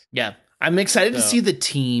sick. Yeah, I'm excited to see the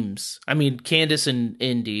teams. I mean, Candice and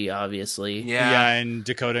Indy, obviously. Yeah, and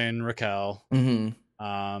Dakota and Raquel.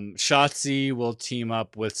 Mm-hmm. Shotzi will team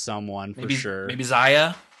up with someone for sure. Maybe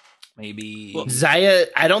Zaya. Maybe Zaya.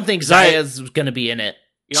 I don't think Zaya's going to be in it.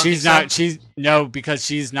 She's not. So? Because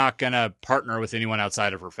she's not going to partner with anyone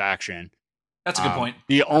outside of her faction. That's a good point.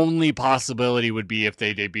 The only possibility would be if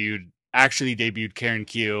they actually debuted Karen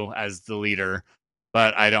Q as the leader,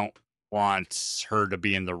 but I don't want her to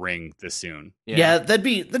be in the ring this soon. Yeah, that'd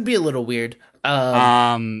be a little weird.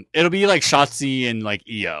 It'll be like Shotzi and like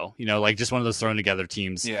EO, like just one of those thrown together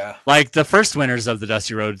teams. Yeah, like the first winners of the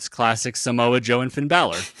Dusty Rhodes Classic, Samoa Joe and Finn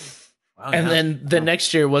Balor. Wow, and then the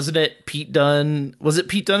next year, wasn't it Pete Dunne? Was it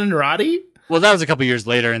Pete Dunne and Roddy? Well, that was a couple years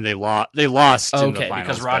later, and they lost. They lost in the finals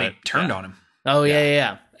because Roddy turned on him. Oh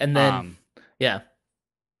yeah, and then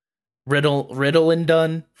Riddle and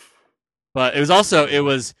Dunne. But it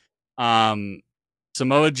was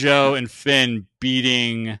Samoa Joe and Finn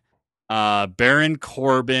beating Baron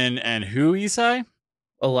Corbin and who, Isai?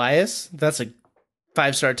 Elias. That's a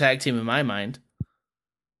 5-star tag team in my mind.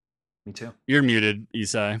 Me too. You're muted,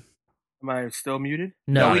 Isai. Am I still muted?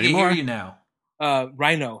 No, we can hear you now.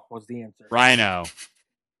 Rhino was the answer. Rhino.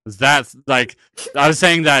 That's like I was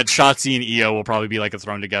saying that Shotzi and EO will probably be like a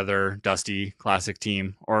thrown together Dusty Classic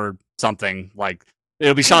team or something like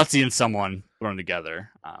it'll be Shotzi and someone thrown together.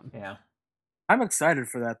 Yeah, I'm excited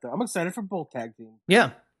for that though. I'm excited for both tag teams.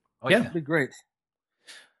 Yeah, it'd be great.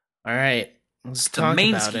 All right, let's talk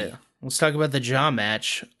about it. Let's talk about the jaw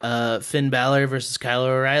match. Finn Balor versus Kyle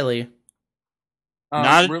O'Reilly.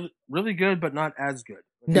 Not really good, but not as good.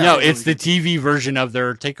 No, it's the TV version of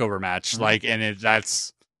their takeover match. Mm-hmm.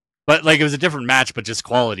 But it was a different match, but just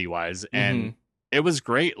quality wise, and it was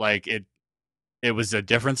great. Like it was a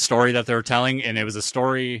different story that they were telling, and it was a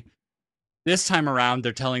story. This time around,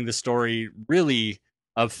 they're telling the story really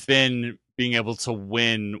of Finn being able to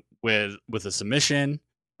win with a submission,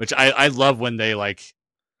 which I love when they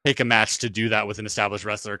take a match to do that with an established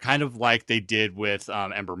wrestler, kind of like they did with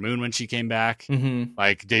Ember Moon when she came back,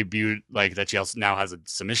 debuted, that she also now has a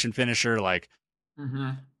submission finisher.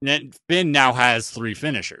 Finn now has 3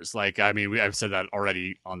 finishers. I've said that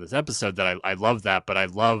already on this episode that I love that, but I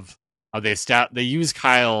love how they use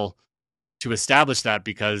Kyle to establish that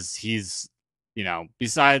because he's,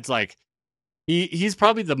 besides he's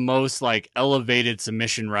probably the most elevated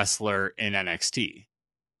submission wrestler in NXT.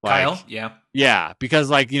 Kyle, yeah, because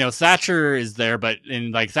Thatcher is there, but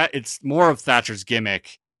in that it's more of Thatcher's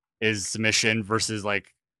gimmick is submission versus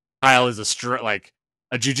Kyle is a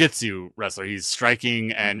jiu-jitsu wrestler. He's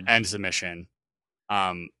striking and submission,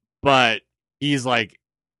 but he's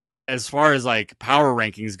as far as power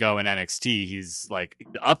rankings go in NXT, he's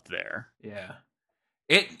up there. Yeah,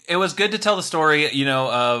 it was good to tell the story,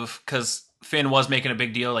 of because Finn was making a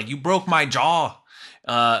big deal, you broke my jaw,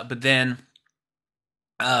 but then.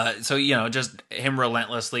 So just him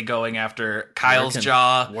relentlessly going after Kyle's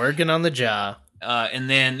jaw, working on the jaw, and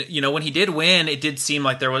then when he did win, it did seem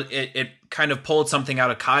like there was it kind of pulled something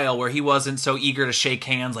out of Kyle where he wasn't so eager to shake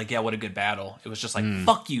hands. What a good battle! It was just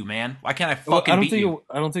fuck you, man. Why can't I fucking beat you?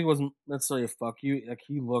 I don't think it was necessarily a fuck you.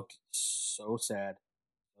 He looked so sad.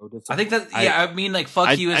 I think that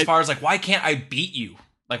fuck you as far as why can't I beat you?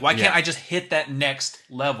 Why can't I just hit that next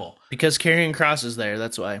level? Because Karrion Kross is there.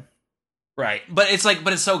 That's why. Right. But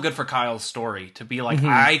it's so good for Kyle's story to be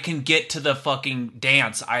I can get to the fucking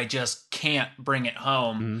dance. I just can't bring it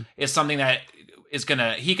home. It's something that is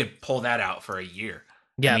he could pull that out for a year.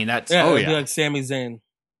 Yeah. I mean, that's, be like Sami Zayn.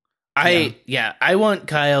 I want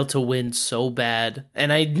Kyle to win so bad.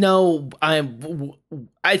 And I know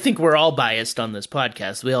I think we're all biased on this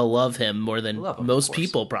podcast. We all love him more than most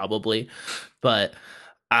people probably. But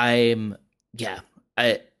remember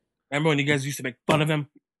when you guys used to make fun of him?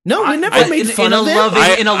 No, we never made fun of him.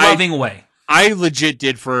 In a loving way. I legit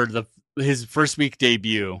did for his first week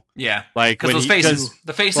debut. Yeah. Because those faces,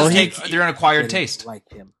 they're an acquired taste.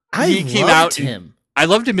 Like him. I loved him. I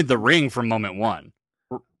loved him in the ring from moment one.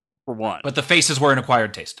 For one. But the faces were an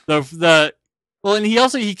acquired taste. And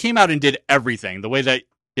he came out and did everything. The way that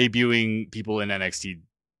debuting people in NXT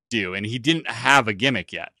do, and he didn't have a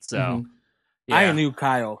gimmick yet. So Mhm. Yeah. I knew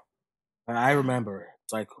Kyle. I remember.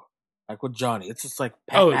 It's like with Johnny. It's just like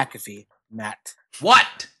Pat Oh. McAfee, Matt.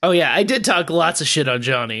 What? Oh yeah, I did talk lots of shit on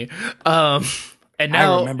Johnny. And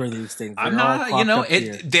now I remember these things. I'm They're all not. clocked up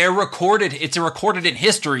here. They're recorded. It's recorded in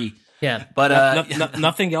history. yeah. But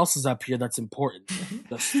Nothing else is up here that's important.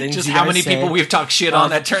 The things just you how guys many say, people we've talked shit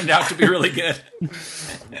on that turned out to be really good.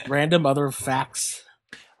 random other facts.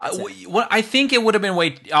 I think it would have been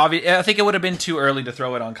way obvious. I think it would have been too early to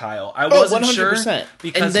throw it on Kyle. I wasn't sure 100%.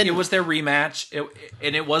 because And then- it was their rematch,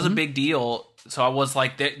 and it was a big deal. So I was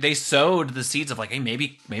like, they sowed the seeds of like, hey,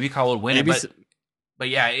 maybe Kyle would win maybe it, but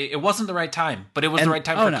yeah, it wasn't the right time. But it was the And- right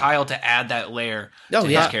time oh, for no. Kyle to add that layer Oh,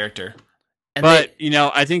 to yeah. his character. And but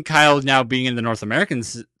I think Kyle now being in the North American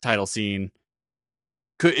title scene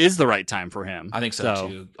is the right time for him. I think so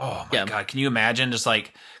too. Oh my Yeah. god, can you imagine just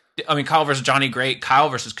like, I mean, Kyle versus Johnny Great, Kyle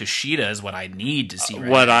versus Kushida is what I need to see.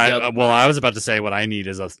 Right now. I was about to say what I need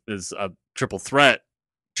is a triple threat.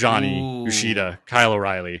 Johnny, Ooh. Kushida, Kyle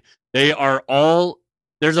O'Reilly. They are all.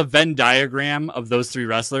 There's a Venn diagram of those three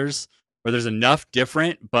wrestlers where there's enough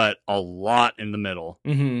different, but a lot in the middle,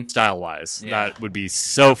 Mm-hmm. style wise. Yeah. That would be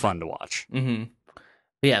so fun to watch. Mm-hmm.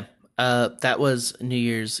 Yeah. That was New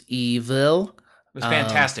Year's Evil. It was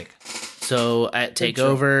fantastic. So at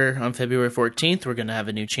Takeover on February 14th, we're gonna have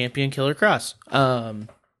a new champion, Killer Cross. I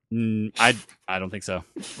don't think so.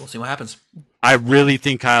 We'll see what happens. I really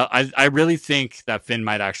think Kyle. I really think that Finn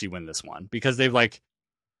might actually win this one because they've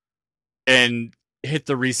and hit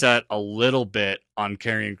the reset a little bit on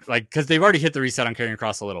carrying, because they've already hit the reset on carrying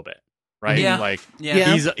Cross a little bit, right? Yeah.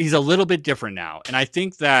 Yeah. Yeah. He's a little bit different now, and I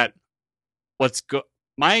think that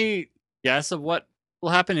my guess of what will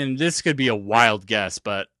happen, and this could be a wild guess,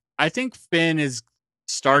 but I think Finn is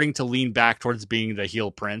starting to lean back towards being the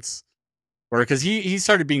heel prince, because he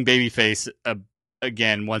started being babyface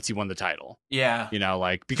again once he won the title. Yeah.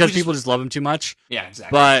 Because people just love him too much. Yeah,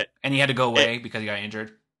 exactly. But and he had to go away because he got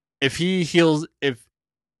injured. if he heals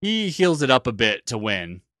it up a bit to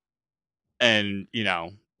win, and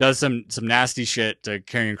does some nasty shit to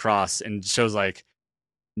Karrion Kross and shows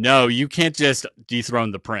no, you can't just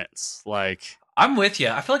dethrone the prince. I'm with you.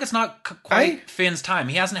 I feel like it's not quite Finn's time.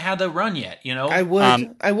 He hasn't had the run yet. I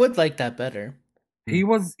would like that better.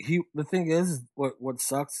 The thing is, what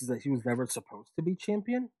sucks is that he was never supposed to be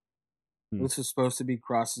champion. This was supposed to be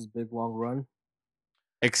Cross's big long run.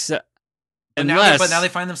 Except but now they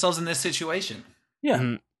find themselves in this situation.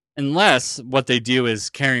 Yeah. Unless what they do is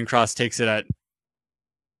Karrion Kross takes it at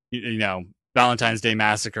Valentine's Day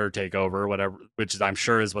Massacre takeover, whatever, which I'm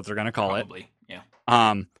sure is what they're going to call Probably. it.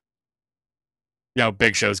 Yeah.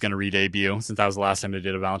 Big Show's going to re-debut since that was the last time they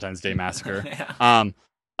did a Valentine's Day Massacre.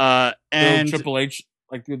 Yeah. And Triple H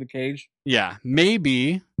through the cage. Yeah,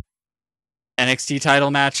 maybe NXT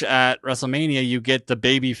title match at WrestleMania, you get the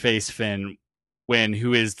babyface Finn win,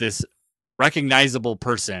 who is this recognizable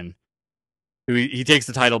person who he takes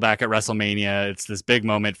the title back at WrestleMania. It's this big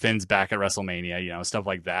moment. Finn's back at WrestleMania, stuff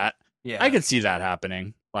like that. Yeah. I could see that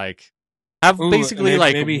happening. Maybe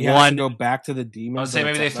he has to go back to the demon. I would say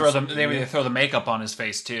maybe they throw the makeup on his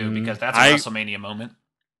face too, because that's a WrestleMania moment.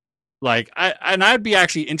 I'd be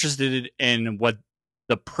actually interested in what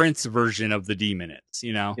the Prince version of the demon is,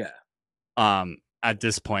 Yeah. At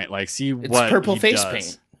this point, see It's what purple he face does.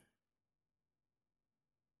 paint.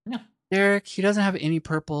 Derek, he doesn't have any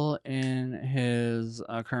purple in his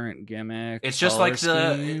current gimmick. It's just color like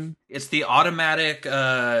scheme. it's the automatic,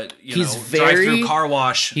 He's drive-through car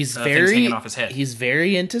wash. He's things very hanging off his head. He's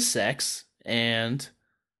very into sex, and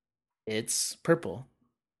it's purple.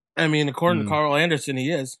 I mean, according to Carl Anderson,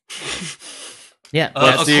 he is. Yeah.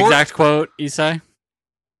 What's the exact quote, Isai?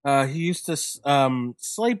 He used to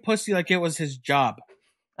slay pussy like it was his job.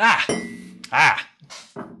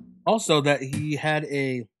 Also, that he had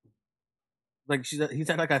he's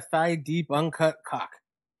had a thigh deep uncut cock.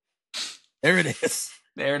 There it is.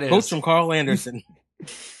 There it is. Quotes from Carl Anderson.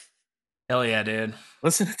 Hell yeah, dude.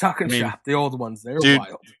 Listen to Talking Shop, the old ones. They're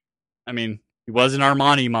wild. I mean, he was an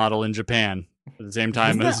Armani model in Japan at the same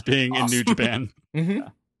time as being in New Japan. Mm-hmm.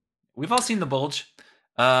 We've all seen the bulge.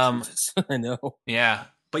 I know. Yeah.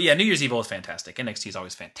 But yeah, New Year's Evil is fantastic. NXT is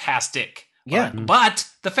always fantastic. Yeah. But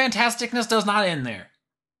the fantasticness does not end there.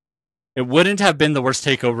 It wouldn't have been the worst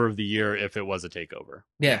takeover of the year if it was a takeover.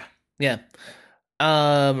 Yeah. Yeah.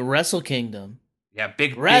 Wrestle Kingdom. Yeah,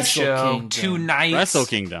 big Wrestle show. Kingdom. 2 nights. Wrestle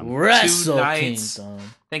Kingdom. Wrestle 2 nights. Kingdom.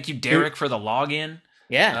 Thank you, Derek, for the login.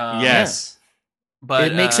 Yeah. Yes. But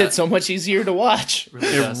it makes it so much easier to watch.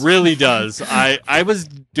 It really does. I was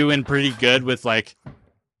doing pretty good with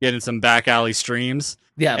getting some back alley streams.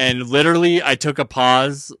 Yeah. And literally I took a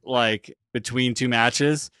pause between 2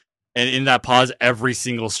 matches And in that pause, every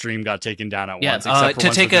single stream got taken down at once. To Except for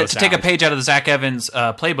ones take with no to take a sound. page out of the Zach Evans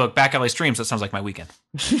playbook, back alley streams. That sounds like my weekend.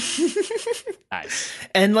 Nice.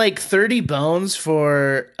 And like 30 bones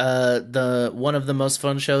for the one of the most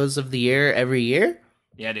fun shows of the year every year.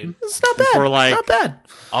 Yeah, dude. It's not bad. For like- not bad.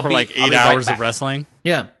 I'll For be, like I'll 8 be right hours back. of wrestling.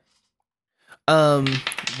 Yeah.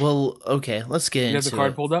 Well, okay, let's get You into have the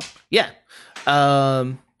card it. pulled up? Yeah.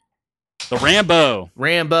 The Rambo.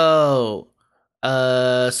 Rambo.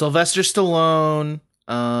 Sylvester Stallone.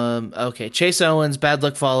 Okay, Chase Owens, Bad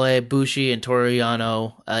Luck Fale, Bushi, and Toru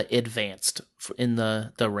Yano advanced in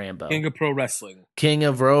the Rambo. King of Pro Wrestling. King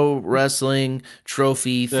of Pro Wrestling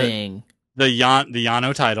trophy thing. The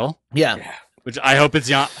Yano title. Yeah. Yeah. Which I hope it's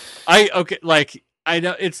I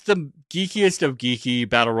know it's the geekiest of geeky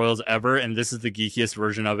battle royals ever, and this is the geekiest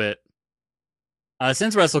version of it.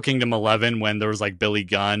 Since Wrestle Kingdom 11, when there was like Billy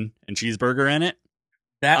Gunn and Cheeseburger in it,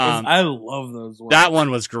 That was I love those ones. that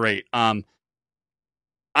one was great.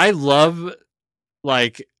 I love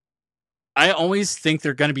I always think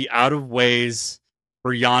they're going to be out of ways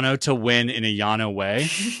for Yano to win in a Yano way.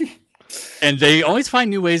 And they always find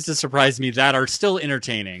new ways to surprise me that are still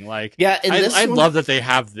entertaining. Like, Yeah, in this I one- love that they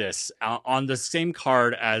have this on the same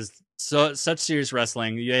card as such serious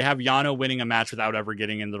wrestling. They have Yano winning a match without ever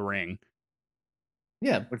getting in the ring.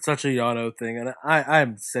 Yeah. It's such a Yano thing, and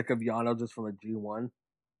I'm sick of Yano just from a G1.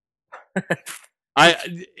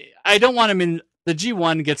 I don't want him in the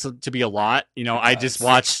G1 gets to be a lot. You know, I just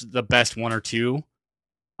watched the best one or two.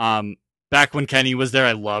 Back when Kenny was there,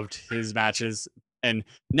 I loved his matches. And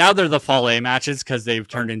now they're the Fale matches because they've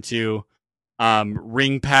turned into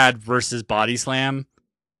ring pad versus body slam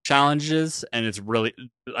challenges, and it's really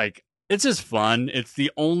it's just fun. It's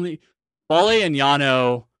the only Fale and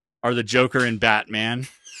Yano are the Joker and Batman,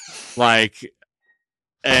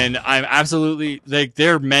 and I'm absolutely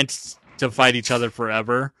they're meant to fight each other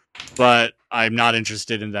forever, but I'm not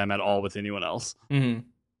interested in them at all with anyone else. Mm-hmm.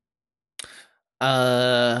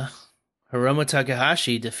 Hiromu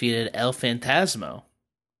Takahashi defeated El Phantasmo.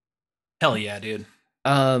 Hell yeah, dude.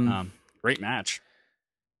 Great match.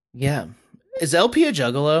 Yeah. Is LP a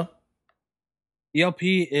juggalo? ELP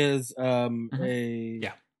is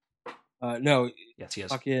Yeah. no, Yes, he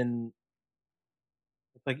is. fucking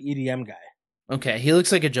it's like EDM guy. Okay, he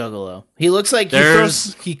looks like a juggalo. He looks like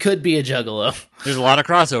he could be a juggalo. There's a lot of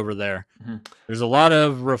crossover there. Mhm. There's a lot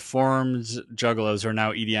of reformed juggalos who are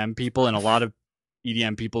now EDM people, and a lot of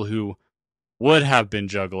EDM people who would have been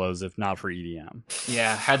juggalos if not for EDM.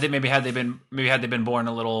 Yeah, had they been born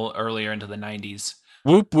a little earlier into the 90s.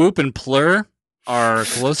 Whoop Whoop and Plur are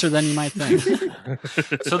closer than you might think.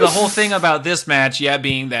 So the whole thing about this match,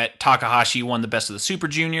 being that Takahashi won the best of the Super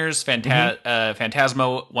Juniors,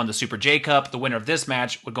 Phantasmo won the Super J Cup. The winner of this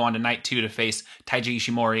match would go on to night 2 to face Taiji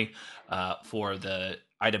Ishimori for the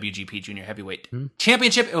IWGP Junior Heavyweight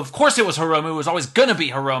Championship. Of course it was Hiromu. It was always going to be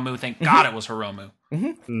Hiromu. Thank God it was Hiromu.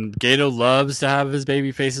 And Gato loves to have his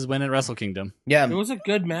baby faces win at Wrestle Kingdom. Yeah. It was a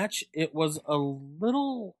good match. It was a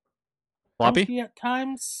little Floppy? funky at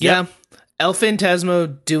times. Yeah. El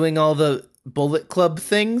Phantasmo doing all the Bullet Club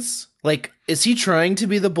things. Like, is he trying to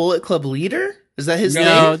be the Bullet Club leader? Is that his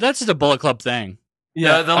No, name? that's just a Bullet Club thing.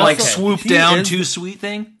 Yeah, The also, swoop he down is- too sweet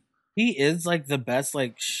thing. He is like the best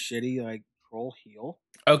shitty troll heel,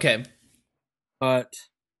 Okay. but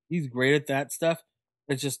he's great at that stuff.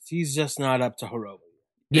 It's just he's just not up to Hiromu.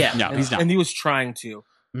 Yeah. No, he's not. And he was trying to,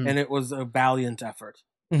 Mm. and it was a valiant effort.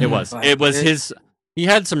 It was. But It was it- his. He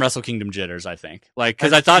had some Wrestle Kingdom jitters, I think.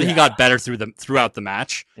 Because I thought he got better throughout the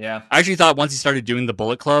match. Yeah. I actually thought once he started doing the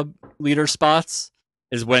Bullet Club leader spots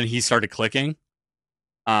is when he started clicking.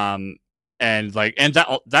 And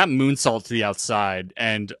that moonsault to the outside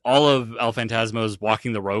and all of El Phantasmo's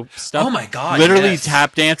walking the rope stuff. Oh my God. Literally yes.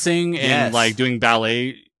 tap dancing and Yes. doing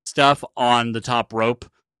ballet stuff on the top rope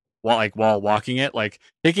while walking it.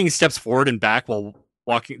 Taking steps forward and back while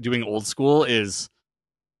doing old school is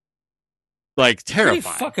pretty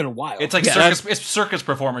terrifying. fucking wild. It's like circus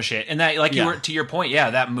performer shit. And that, you Yeah. were to your point,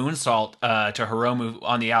 that moonsault to Hiromu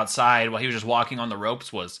on the outside while he was just walking on the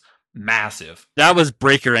ropes was massive. That was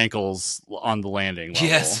break your ankles on the landing level.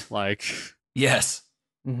 Yes. Yes.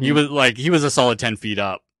 He was a solid 10 feet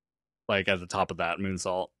up, at the top of that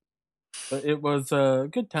moonsault. But it was a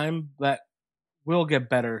good time that will get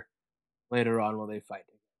better later on when they fight.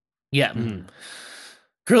 Yeah. Mhm.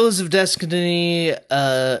 Gorillas of Destiny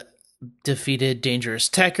defeated Dangerous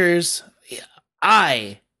Techers.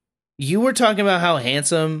 You were talking about how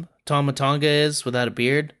handsome Tama Tonga is without a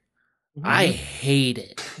beard. I hate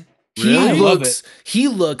it. Really? I love it. He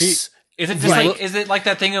looks Is it just is it like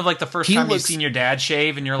that thing of like the first time you've seen your dad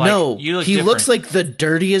shave and you're like, no, you look he different. looks like the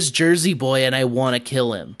dirtiest Jersey boy, and I want to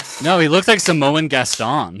kill him. No, he looks like Samoan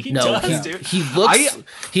Gaston. He No, does, dude. he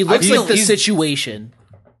looks like the situation.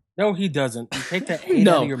 No, he doesn't. You take that hate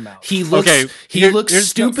out of your mouth. He looks here's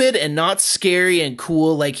stupid and not scary and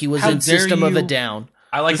cool, like he was in System of a Down.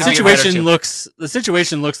 I like the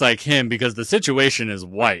situation looks like him because the situation is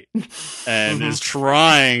white and is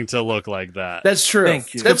trying to look like that. That's true.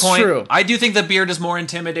 Thank you. That's Good point. true. I do think the beard is more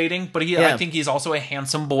intimidating, but I think he's also a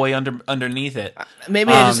handsome boy underneath it.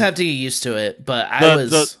 Maybe I just have to get used to it, but I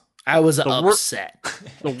was upset.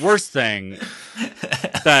 The worst thing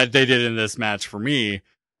that they did in this match for me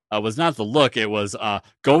was not the look. It was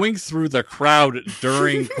going through the crowd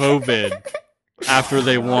during COVID after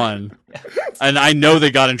they won. And I know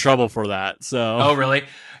they got in trouble for that. So. Oh, really?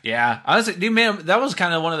 Yeah. Honestly, dude, man, that was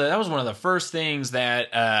kind of one of the first things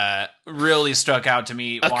that really stuck out to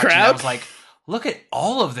me watching. Crowd? I was like, look at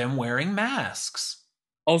all of them wearing masks.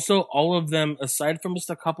 Also, all of them, aside from just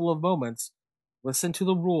a couple of moments, listen to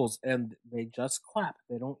the rules and they just clap.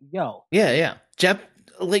 They don't yell. Yeah. They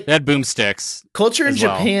had boomsticks. Culture in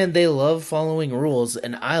Japan, they love following rules,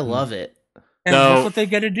 and I love it. And look what they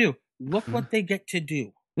get to do. Look what they get to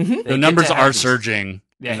do. The numbers are surging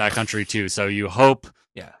in that country too. So you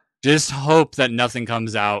just hope that nothing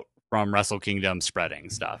comes out from Wrestle Kingdom spreading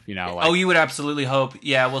stuff. You know. You would absolutely hope.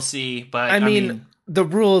 Yeah, we'll see. But I mean, the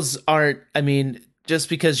rules aren't. I mean, just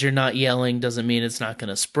because you're not yelling doesn't mean it's not going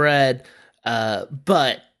to spread.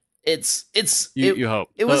 But you hope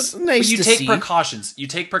it was nice. But you to take see. precautions. You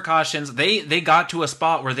take precautions. They got to a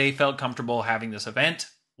spot where they felt comfortable having this event.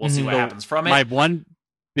 We'll see what happens from it. My one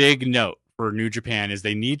big note for New Japan is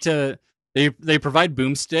they need to they provide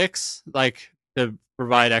boomsticks like to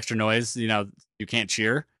provide extra noise. You know, you can't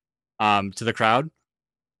cheer to the crowd.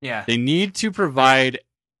 Yeah, they need to provide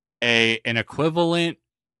an equivalent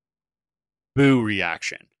boo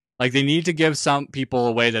reaction. Like they need to give some people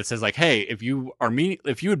a way that says like, hey, if you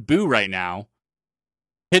would boo right now,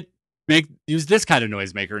 use this kind of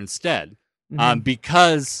noisemaker instead.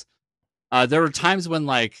 Because there were times when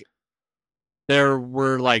like there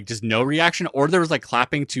were like just no reaction, or there was like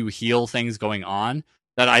clapping to heal things going on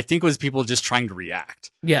that I think was people just trying to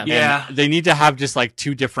react. Yeah. They need to have just like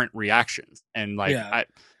two different reactions, and like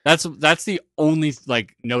that's the only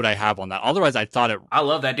like note I have on that. Otherwise, I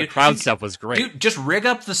love that, dude. The crowd stuff was great. Dude, just rig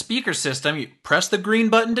up the speaker system. You press the green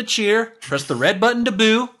button to cheer, press the red button to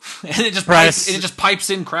boo, and it just pipes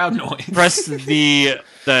in crowd noise. Press the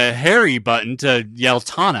hairy button to yell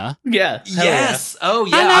Tana. Yeah. Yes. Yeah. Oh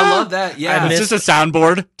yeah, Tana! I love that. Yeah. It's just a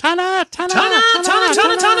soundboard. Tana, Tana, Tana, Tana,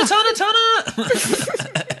 Tana, Tana, Tana,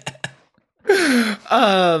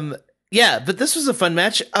 Tana. Yeah, but this was a fun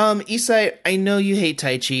match. Isai, I know you hate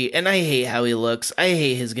Tai Chi, and I hate how he looks. I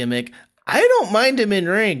hate his gimmick. I don't mind him in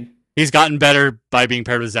ring. He's gotten better by being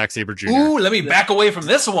paired with Zack Sabre Jr. Ooh, let me back away from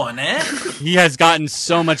this one, eh? He has gotten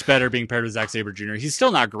so much better being paired with Zack Sabre Jr. He's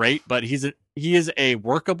still not great, but he is a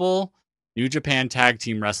workable New Japan tag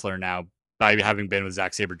team wrestler now by having been with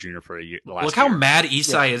Zack Sabre Jr. for the last Look how year. mad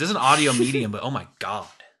Isai is. This is an audio medium, but oh my god.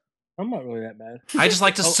 I'm not really that mad. I just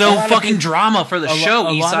like to sow fucking drama for the show,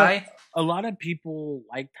 Isai. A lot of people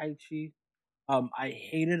like Tai Chi. I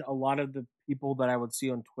hated a lot of the people that I would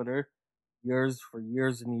see on Twitter for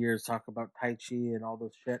years and years talk about Tai Chi and all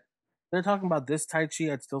this shit. They're talking about this Tai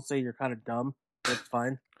Chi. I'd still say you're kind of dumb. That's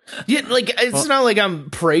fine. Yeah, like it's not like I'm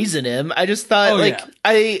praising him. I just thought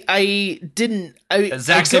I didn't.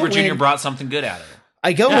 Zack Sabre Jr. brought something good out of it.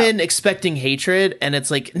 I go in expecting hatred, and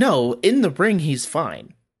it's like, no, in the ring he's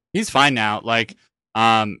fine. He's fine now. Like,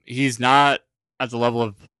 he's not at the level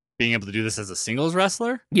of being able to do this as a singles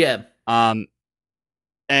wrestler. Yeah. And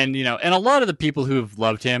a lot of the people who have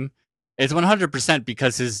loved him, it's 100%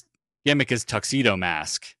 because his gimmick is tuxedo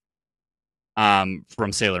mask,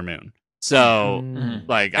 from Sailor Moon. So,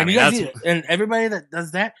 and everybody that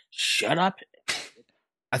does that, shut up.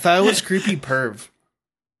 I thought it was creepy perv.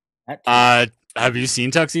 Have you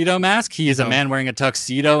seen Tuxedo Mask? He is a man wearing a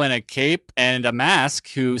tuxedo and a cape and a mask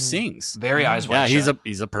who sings. Very eyes wide. Yeah,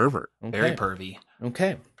 he's a pervert. Okay. Very pervy.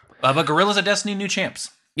 Okay. But Gorillas of Destiny, new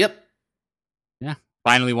champs. Yep. Yeah.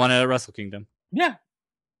 Finally won at Wrestle Kingdom. Yeah.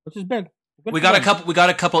 Which is big. We got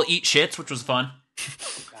a couple eat shits, which was fun.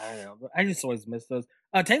 I don't know. But I just always miss those.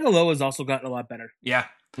 Tangaloa has also gotten a lot better. Yeah.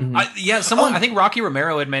 Mm-hmm. I think Rocky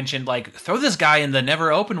Romero had mentioned, like, throw this guy in the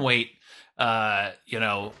never open weight.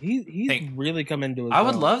 He's really come into his I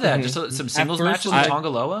would own. love that. Just some singles matches with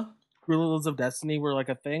Tangaloa. Gorillas of Destiny were like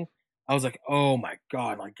a thing. I was like, oh my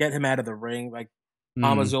god, like get him out of the ring, like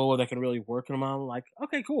Amazola that can really work him on. Like,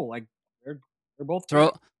 okay, cool. Like they're both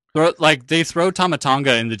throw they throw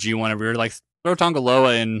Tamatanga in the G1 every year. Like throw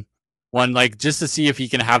Tongaloa in one, like just to see if he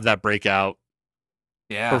can have that breakout.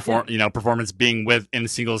 Performance being in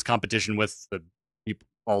singles competition with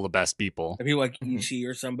all the best people. Maybe like Ishii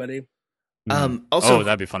or somebody. Also,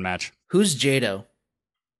 that'd be a fun match. Who's Jado?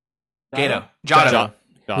 Jado.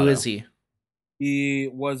 Who is he? He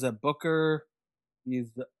was a booker.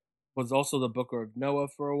 Was also the booker of Noah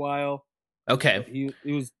for a while. Okay.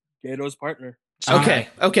 He was Gato's partner. Okay.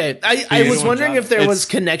 I was wondering if there was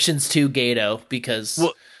connections to Gato because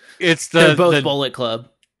they're both Bullet Club.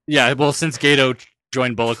 Yeah, well, since Gato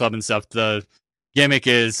joined Bullet Club and stuff, the gimmick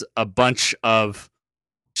is a bunch of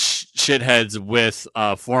shitheads with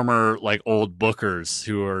former like old bookers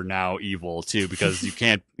who are now evil too, because you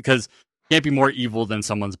can't be more evil than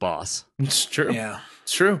someone's boss. It's true. Yeah,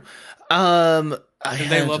 it's true. They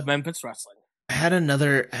love Memphis wrestling. I had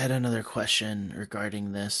another question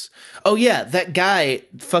regarding this. Oh yeah, that guy,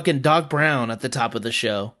 fucking Doc Brown at the top of the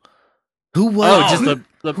show. Who was?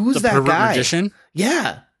 Who's that guy? Magician?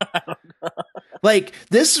 Yeah. Like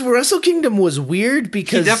this Wrestle Kingdom was weird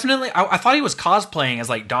because he definitely. I thought he was cosplaying as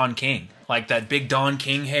like Don King, like that big Don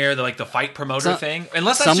King hair, the fight promoter thing.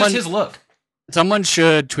 Unless that's just his look. Someone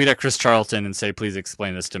should tweet at Chris Charlton and say, "Please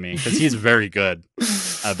explain this to me," because he's very good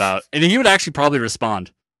about, and he would actually probably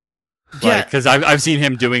respond. Yeah, because I've seen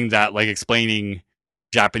him doing that, like explaining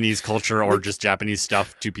Japanese culture or just Japanese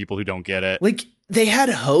stuff to people who don't get it. Like they had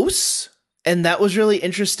hosts. And that was really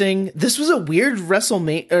interesting. This was a weird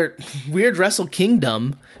weird Wrestle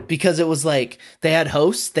Kingdom because it was like they had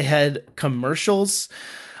hosts, they had commercials.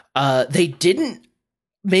 They didn't.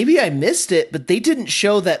 Maybe I missed it, but they didn't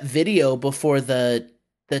show that video before the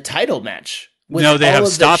title match. No, they have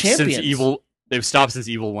stopped since Evil. They've stopped since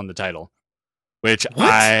Evil won the title, which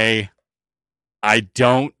I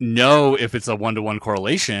don't know if it's a 1-to-1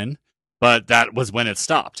 correlation, but that was when it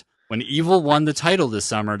stopped. When Evil won the title this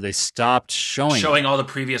summer, they stopped showing all the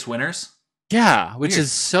previous winners. Yeah, which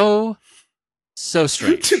is so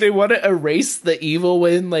strange. Do they want to erase the Evil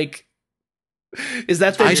win? Like, is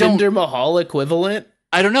that the Jinder Mahal equivalent?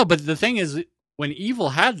 I don't know, but the thing is, when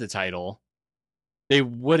Evil had the title, they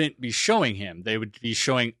wouldn't be showing him. They would be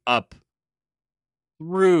showing up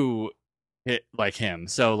through it, like him.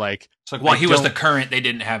 So while he was the current, they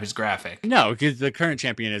didn't have his graphic. No, because the current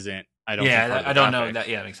champion isn't. I don't know that.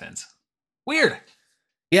 Yeah, that makes sense. Weird.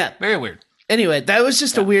 Yeah, very weird. Anyway, that was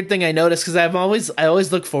just a weird thing I noticed because I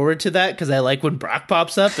always look forward to that because I like when Brock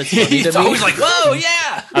pops up. It's funny to me. He's always like, whoa,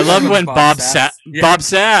 yeah. I love when Bob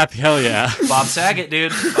Sapp, hell yeah. Bob Saget,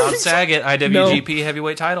 dude. Bob Saget, IWGP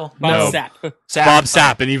heavyweight title. Bob Sapp. Bob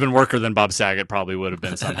Sapp, an even worker than Bob Saget probably would have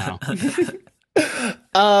been somehow.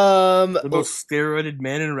 The most steroided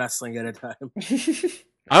man in wrestling at a time.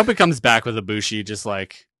 I hope it comes back with Ibushi, just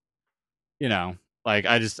like, like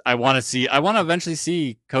I want to eventually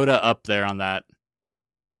see Kota up there on that.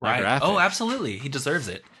 Right. Graphic. Oh, absolutely. He deserves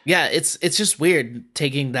it. Yeah, it's just weird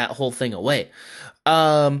taking that whole thing away.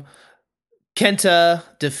 Kenta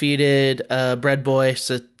defeated Bread Boy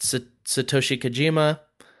Satoshi Kojima.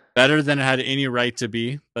 Better than it had any right to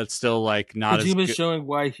be, but still like not as good. Kojima's showing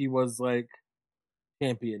why he was like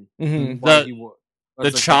champion. Mm-hmm.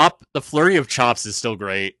 The flurry of chops is still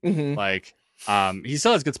great. Mm-hmm. Like, he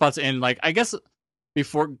still has good spots, and like I guess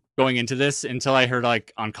before going into this, until I heard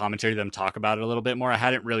like on commentary them talk about it a little bit more, I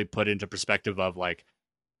hadn't really put into perspective of like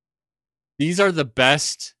these are the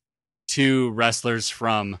best two wrestlers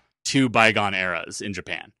from two bygone eras in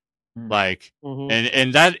Japan. Like,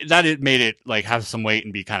 and that it made it like have some weight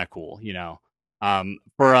and be kind of cool,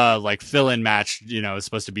 for a like fill-in match, it's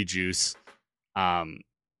supposed to be Juice,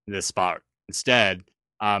 this spot instead.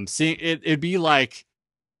 Seeing it'd be like,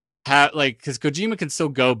 because Kojima can still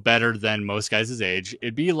go better than most guys his age.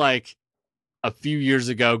 It'd be like a few years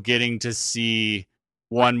ago getting to see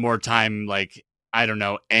one more time, like, I don't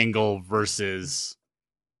know, Angle versus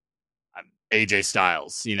AJ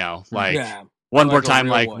Styles, one more time,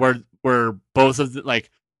 like where both of the, like,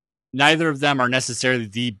 neither of them are necessarily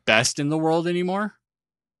the best in the world anymore,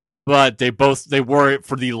 but they were it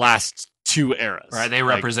for the last two eras. Right, they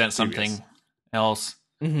represent something else.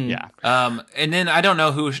 Mm-hmm. Yeah. And then I don't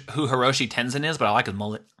know who Hiroshi Tenzan is, but I like his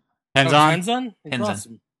mullet. Tenzan? Tenzan.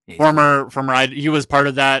 Awesome. Yeah, he was part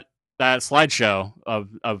of that slideshow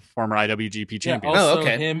of former IWGP champions. Also,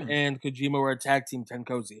 okay. Him and Kojima were a tag team,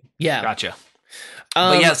 Tenkozi. Yeah. Gotcha.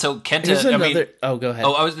 But yeah, so Kenta. Go ahead.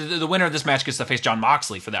 Oh, the winner of this match gets to face John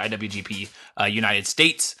Moxley for the IWGP United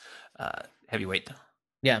States heavyweight.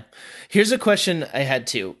 Yeah. Here's a question I had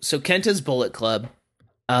too. So Kenta's Bullet Club.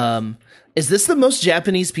 Is this the most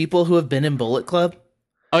Japanese people who have been in Bullet Club?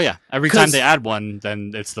 Oh yeah, every time they add one,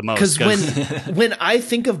 then it's the most. Because when I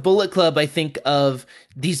think of Bullet Club, I think of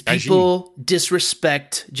these people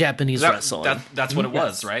disrespect Japanese wrestling. That's what it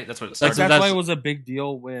was, right? That's what it Like, started. that's why it was a big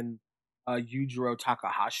deal when Yujiro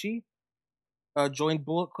Takahashi joined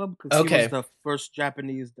Bullet Club, because he was the first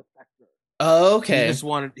Japanese defector. Oh, okay.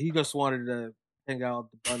 He just wanted to hang out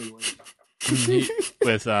with the bunny wing.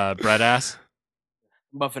 With bread ass,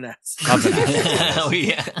 muffin ass. Oh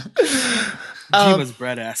yeah, Jima's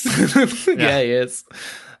bread ass. Yeah, he is.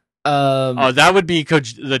 That would be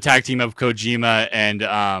the tag team of Kojima and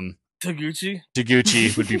Taguchi.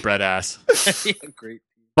 Taguchi would be bread ass. Yeah, great.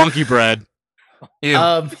 Monkey bread. Ew.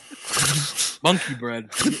 Monkey bread.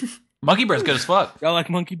 Monkey bread's good as fuck. Y'all like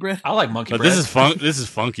monkey bread? I like monkey bread. This is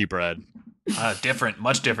funky bread. Different,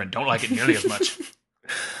 much different. Don't like it nearly as much.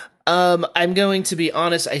 I'm going to be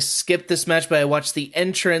honest. I skipped this match, but I watched the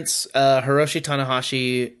entrance. Hiroshi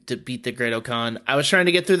Tanahashi to beat the Great Okan. I was trying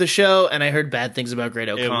to get through the show, and I heard bad things about Great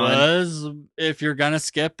Okan. It was. If you're gonna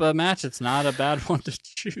skip a match, it's not a bad one to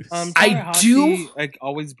choose. I do like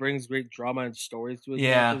always brings great drama and stories to his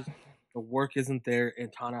matches. The work isn't there, and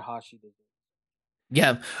Tanahashi doesn't.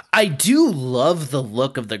 Yeah, I do love the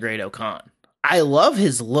look of the Great Okan. I love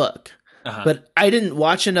his look. But I didn't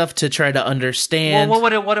watch enough to try to understand. Well,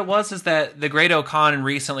 what it was is that the Great Okan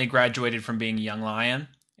recently graduated from being a young lion,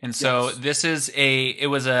 and so it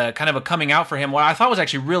was a kind of a coming out for him. What I thought was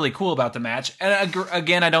actually really cool about the match, and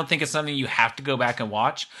again, I don't think it's something you have to go back and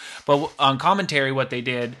watch, but on commentary, what they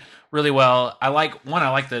did really well. I really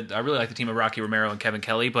like the team of Rocky Romero and Kevin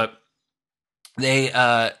Kelly, but they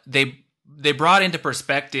brought into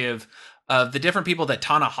perspective of the different people that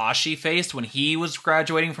Tanahashi faced when he was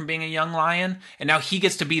graduating from being a young lion, and now he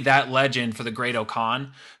gets to be that legend for the Great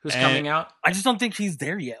Okan who's coming out. I just don't think he's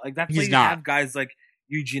there yet. Like, that's why you have guys like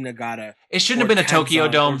Yuji Nagata. It shouldn't have been a Tokyo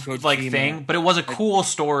Dome thing, but it was a cool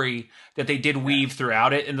story that they did weave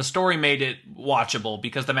throughout it, and the story made it watchable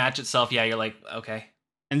because the match itself, you're like, okay.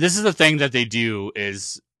 And this is the thing that they do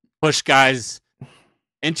is push guys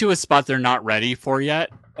into a spot they're not ready for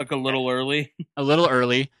yet. Like a little early.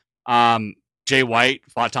 Jay White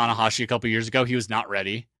fought Tanahashi a couple years ago. He was not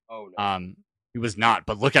ready. Oh no. He was not,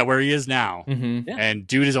 but look at where he is now. Mm-hmm. Yeah. And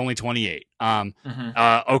dude is only 28.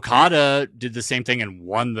 Okada did the same thing and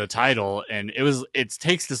won the title. And it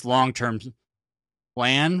takes this long-term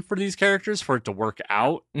plan for these characters for it to work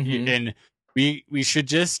out. Mm-hmm. And we should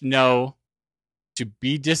just know to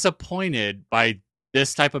be disappointed by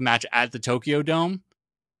this type of match at the Tokyo Dome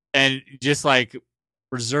and just like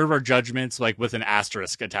reserve our judgments like with an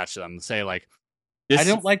asterisk attached to them. Say like, I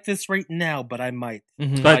don't like this right now, but I might.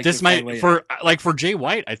 Mm-hmm. But like this might for Jay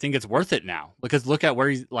White, I think it's worth it now because look at where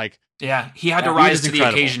he's like. Yeah, he had to rise to the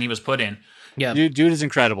occasion he was put in. Yeah, dude is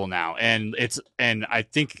incredible now, and I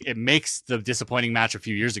think it makes the disappointing match a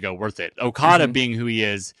few years ago worth it. Okada being who he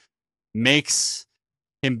is makes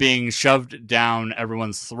him being shoved down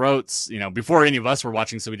everyone's throats. You know, before any of us were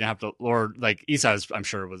watching, so we didn't have to. Or like Isai, I'm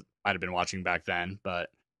sure might have been watching back then, but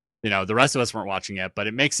you know, the rest of us weren't watching it. But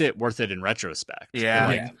it makes it worth it in retrospect.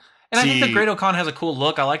 Yeah. And I think the Great Okan has a cool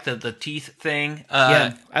look. I like the teeth thing.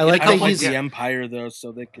 I like that he's the Empire though,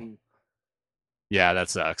 so they can. Yeah, that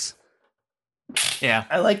sucks. Yeah,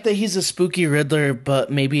 I like that he's a spooky Riddler,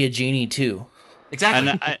 but maybe a genie too.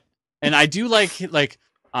 Exactly. And I do like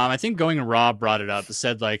I think Going and Raw brought it up.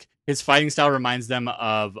 Said like his fighting style reminds them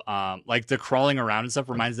of like the crawling around and stuff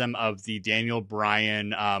reminds them of the Daniel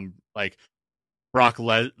Bryan like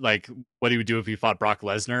like what he would do if he fought Brock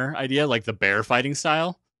Lesnar idea, like the bear fighting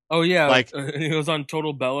style. Oh yeah, like he was on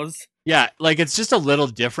Total Bellas. Yeah, like it's just a little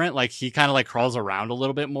different. Like he kind of like crawls around a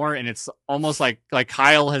little bit more, and it's almost like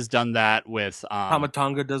Kyle has done that with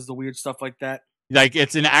Tamatanga does the weird stuff like that. Like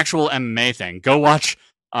it's an actual MMA thing. Go watch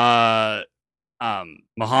Muhammad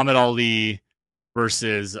Ali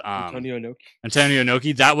versus Antonio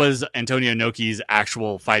Inoki. That was Antonio Inoki's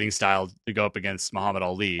actual fighting style to go up against Muhammad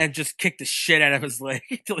Ali, and just kick the shit out of his leg.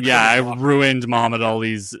 I ruined Muhammad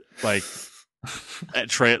Ali's like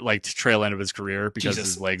trail end of his career because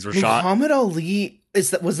his legs were shot. Muhammad Ali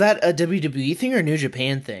was that a WWE thing or New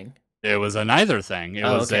Japan thing? It was a neither thing. It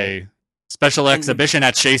was a special exhibition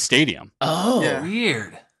at Shea Stadium. Oh, yeah.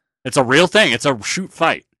 Weird. It's a real thing. It's a shoot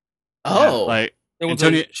fight. Oh, like it was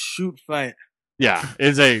a shoot fight. Yeah,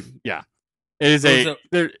 it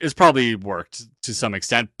is probably worked to some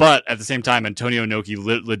extent, but at the same time, Antonio Inoki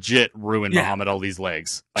legit ruined Muhammad Ali's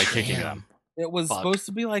legs by kicking him. It was supposed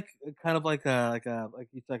to be like kind of like an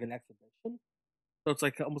exhibition, so it's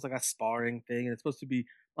like almost like a sparring thing, and it's supposed to be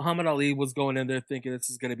Muhammad Ali was going in there thinking this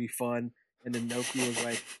is going to be fun, and then Inoki was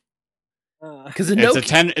like, because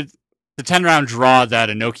the 10-round draw that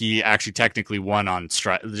Inoki actually technically won on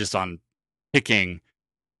just on picking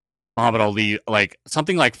Muhammad Ali like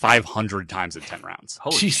something like 500 times in 10 rounds.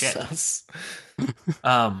 Holy Jesus. shit.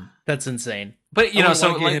 That's insane. But you know,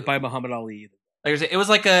 so get hit by Muhammad Ali. Like I said,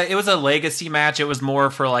 it was a legacy match. It was more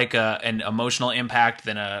for like an emotional impact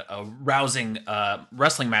than a rousing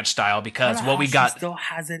wrestling match style, because what we got still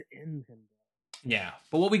has it in him. Yeah,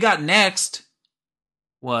 but what we got next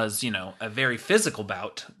was, a very physical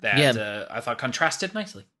bout that I thought contrasted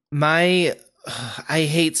nicely. I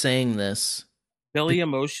hate saying this. Billy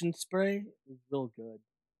Emotion Spray is real good.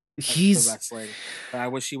 He's wrestling. But I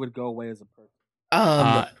wish he would go away as a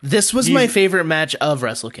person. This was my favorite match of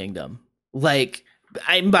Wrestle Kingdom. Like,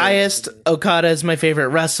 I'm biased. Okada is my favorite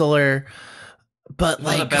wrestler, but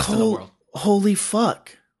like, the best in the world. Holy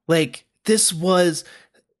fuck! Like, this was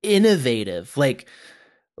innovative. Like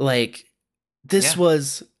this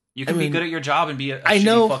was. You can be good at your job and be a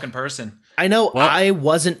shitty fucking person. I know I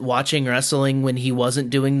wasn't watching wrestling when he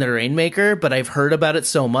wasn't doing the Rainmaker, but I've heard about it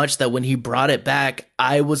so much that when he brought it back,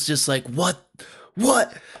 I was just like, what?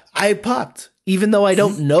 I popped. Even though I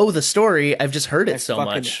don't know the story, I've just heard it so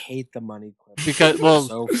much. I hate the money clip. Because,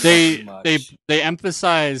 they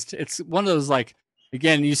emphasized, it's one of those, like,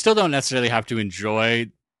 again, you still don't necessarily have to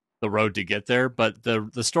enjoy the road to get there, but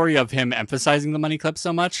the story of him emphasizing the money clip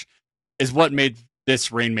so much is what made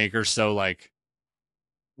this Rainmaker so, like,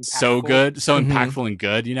 so good, so impactful and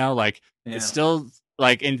good, it's still,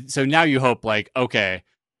 like, and so now you hope, like, okay,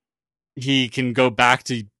 he can go back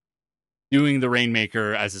to doing the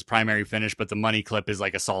Rainmaker as his primary finish, but the money clip is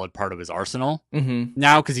like a solid part of his arsenal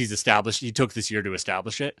now, because he took this year to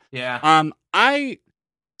establish it. Yeah. I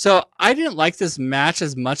didn't like this match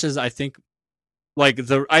as much as I think, like,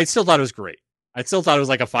 I still thought it was great. I still thought it was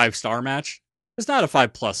like a 5-star match. It's not a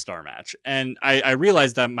 5+ star match. And I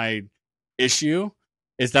realized that my issue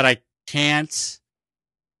is that I can't,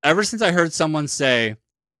 ever since I heard someone say,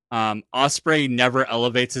 Ospreay never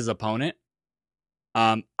elevates his opponent,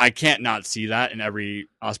 I can't not see that in every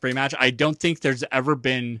Ospreay match. I don't think there's ever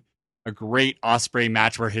been a great Ospreay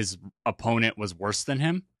match where his opponent was worse than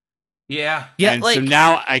him. Yeah. And so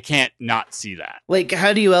now I can't not see that. Like,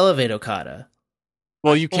 how do you elevate Okada?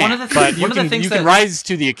 Well, you can't, but you can rise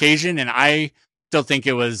to the occasion, and I still think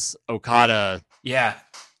it was Okada. Yeah.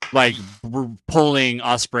 Like, pulling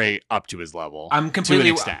Ospreay up to his level. I'm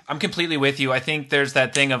completely with you. I think there's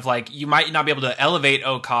that thing of, like, you might not be able to elevate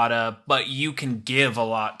Okada, but you can give a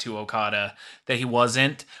lot to Okada that he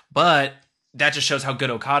wasn't. But that just shows how good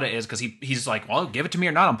Okada is, because he's like, well, give it to me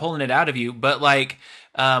or not, I'm pulling it out of you. But, like,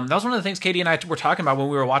 that was one of the things Katie and I were talking about when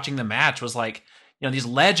we were watching the match, was like, these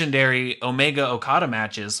legendary Omega Okada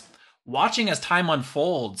matches, watching as time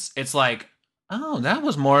unfolds, it's like, oh, that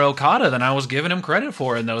was more Okada than I was giving him credit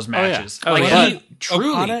for in those matches. He truly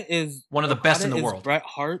Okada is one of the best in the world. Bret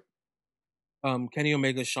Hart, Kenny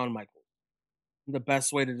Omega, Shawn Michaels. The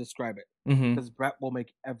best way to describe it. Because Bret will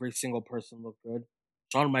make every single person look good.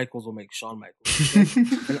 Shawn Michaels will make Shawn Michaels look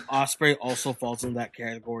good. And Ospreay also falls in that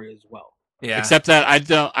category as well. Yeah. Except that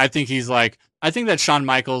I think he's like, I think that Shawn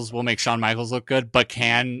Michaels will make Shawn Michaels look good, but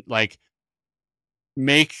can, like,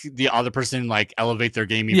 make the other person, like, elevate their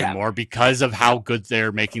game even more because of how good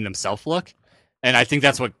they're making themselves look. And I think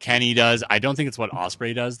that's what Kenny does. I don't think it's what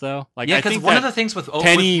Ospreay does, though. Like, yeah, because one of the things with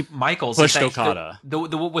Michaels pushed Okada.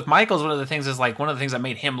 With Michaels, one of the things is, like, one of the things that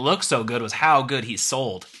made him look so good was how good he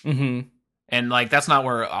sold. And, like, that's not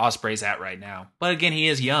where Ospreay's at right now. But again, he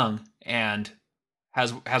is young and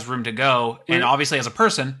has room to go, and obviously as a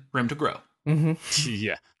person, room to grow.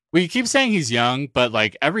 Yeah. We keep saying he's young, but,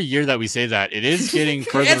 like, every year that we say that, it is getting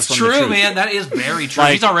further it's from true, the truth. Man. That is very true.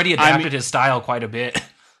 Like, he's already adapted his style quite a bit.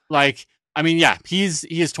 Like, I mean, yeah, he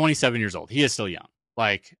is 27 years old. He is still young.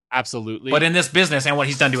 Like, absolutely. But in this business and what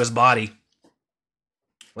he's done to his body,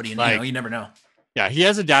 what do you know? You never know. Yeah, he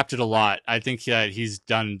has adapted a lot. I think that he's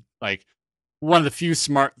done, like, one of the few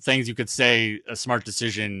smart things you could say, a smart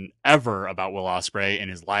decision ever about Will Ospreay in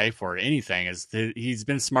his life or anything, is he's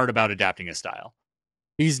been smart about adapting his style.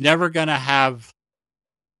 He's never going to have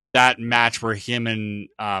that match where him and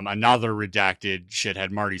another redacted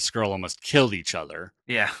shithead, Marty Scurll, almost killed each other.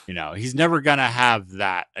 Yeah. He's never going to have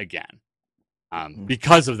that again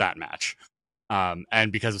because of that match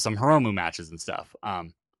and because of some Hiromu matches and stuff.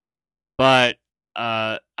 But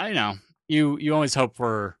I know you always hope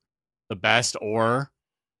for the best or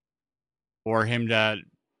him to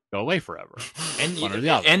go away forever. And one or the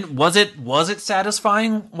other. And was it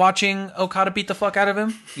satisfying watching Okada beat the fuck out of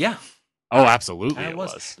him? Yeah. Oh, absolutely. It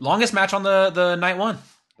was. Longest match on the night one.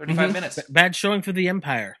 35 minutes. Bad showing for the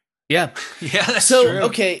Empire. Yeah. Yeah, that's true.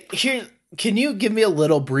 Okay, here, can you give me a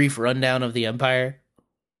little brief rundown of the Empire?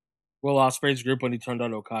 Will Ospreay's group when he turned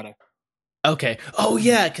on Okada. Okay. Oh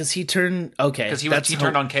yeah, because he turned. Okay, Because he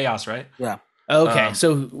turned on Chaos, right? Yeah. Okay,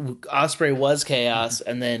 so Osprey was Chaos,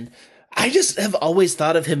 and then I just have always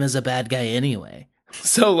thought of him as a bad guy anyway.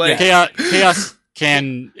 So like, Chaos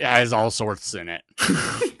has all sorts in it.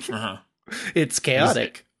 It's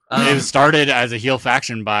chaotic. It was started as a heel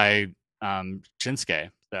faction by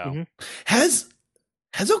Shinsuke. So Has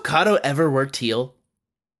Okada ever worked heel?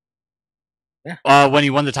 Yeah. When he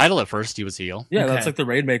won the title at first, he was heel. Yeah, Okay. that's like the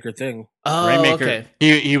Rainmaker thing. Oh, Rainmaker, okay.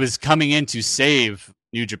 he was coming in to save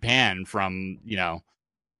New Japan from,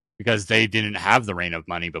 because they didn't have the reign of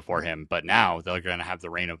money before him, but now they're going to have the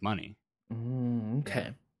reign of money.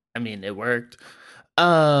 Okay. I mean, it worked.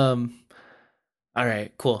 All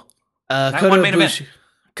right, cool.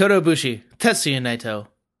 Kota Ibushi, Tetsuya Naito.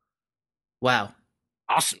 Wow.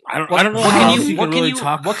 Awesome. I don't know What how can you can really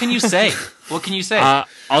talk. What can you say? What can you say?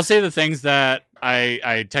 I'll say the things that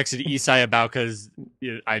I texted Isai about because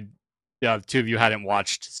two of you hadn't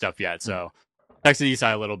watched stuff yet. So texted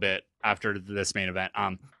Isai a little bit after this main event.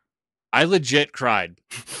 I legit cried.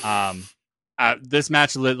 This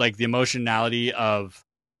match, like the emotionality of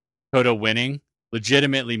Kota winning,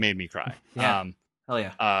 legitimately made me cry. Yeah. Hell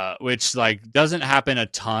yeah. Which like doesn't happen a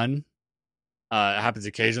ton. It happens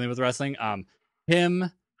occasionally with wrestling.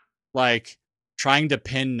 Him like trying to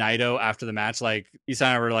pin Naito after the match, like Isai and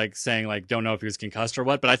I were like saying like don't know if he was concussed or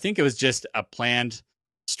what, but I think it was just a planned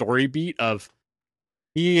story beat of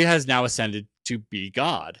he has now ascended to be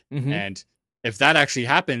God. And if that actually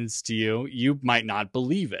happens to you, you might not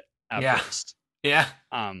believe it at first. Yeah.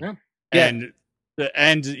 And the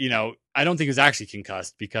end, I don't think he was actually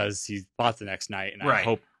concussed because he fought the next night, and I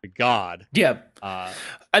hope to God. Yeah.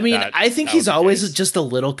 I mean, I think he's always just a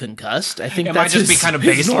little concussed. I think it that's might just be kind of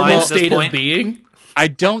his baseline normal at this state point. of being. I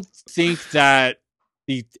don't think that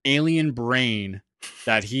the alien brain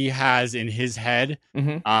that he has in his head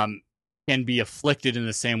can be afflicted in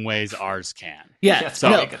the same ways ours can. Yeah.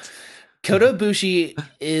 So Kota Ibushi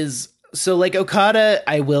is so like Okada,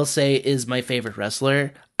 I will say, is my favorite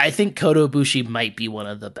wrestler. I think Kota Ibushi might be one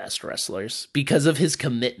of the best wrestlers because of his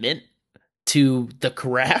commitment to the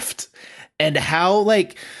craft and how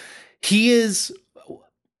like he is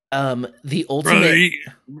the ultimate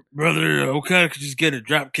Brother Okada could just get a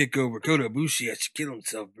drop kick over Kota Ibushi. I should kill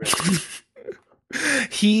himself, bro.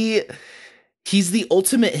 He's the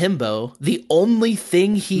ultimate himbo. The only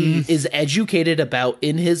thing he is educated about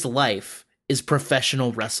in his life is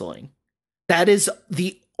professional wrestling. That is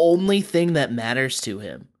the only thing that matters to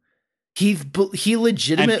him. He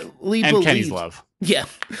legitimately believes Kenny's love. Yeah.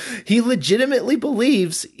 He legitimately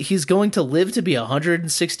believes he's going to live to be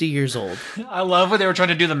 160 years old. I love when they were trying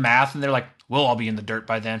to do the math and they're like, we'll all be in the dirt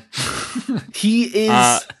by then. He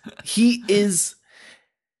is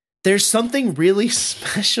there's something really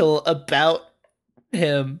special about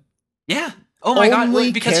him. Yeah. Oh my God.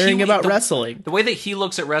 Only Because caring about wrestling. The way that he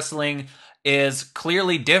looks at wrestling is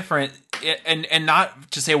clearly different, and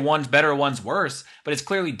not to say one's better or one's worse, but it's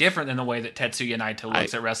clearly different than the way that Tetsuya Naito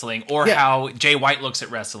looks at wrestling, or how Jay White looks at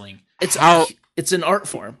wrestling. It's an art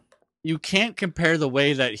form. You can't compare the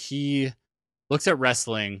way that he looks at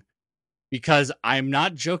wrestling, because I'm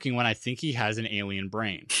not joking when I think he has an alien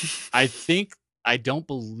brain. I don't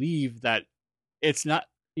believe that it's not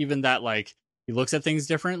even that like he looks at things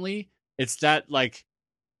differently. It's that like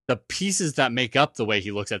the pieces that make up the way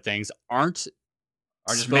he looks at things are just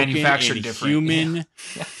manufactured in different. Human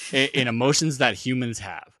in emotions that humans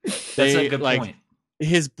have. That's a good point.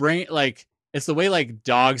 His brain, like it's the way like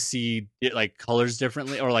dogs see like colors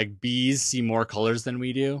differently, or like bees see more colors than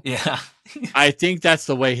we do. Yeah, I think that's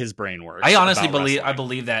the way his brain works. I honestly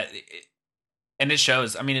believe that, and it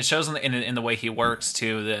shows. I mean, it shows in the way he works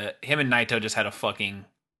too. Him and Naito just had a fucking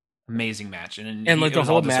amazing match, and like the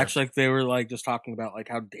whole match, like they were like just talking about like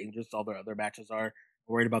how dangerous all their other matches are,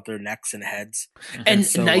 worried about their necks and heads, and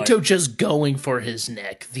so, Naito like, just going for his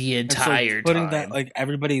neck the entire putting time. That like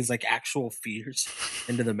everybody's like actual fears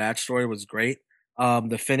into the match story was great.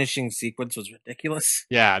 The finishing sequence was ridiculous.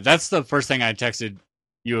 Yeah, that's the first thing I texted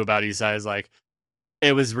you about, Isai, is like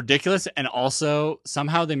it was ridiculous, and also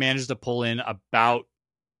somehow they managed to pull in about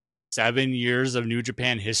 7 years of New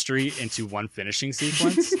Japan history into one finishing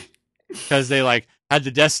sequence. Because they like had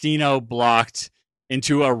the Destino blocked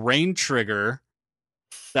into a rain trigger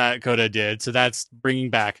that Kota did. So that's bringing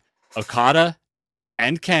back Okada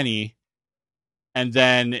and Kenny, and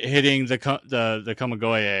then hitting the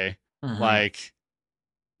Komagoye. Like,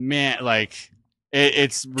 man, like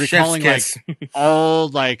it's recalling like all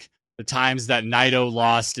like the times that Naito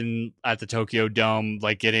lost at the Tokyo Dome,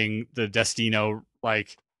 like getting the Destino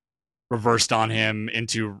like reversed on him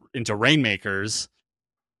into Rainmakers.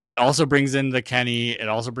 also brings in the Kenny. It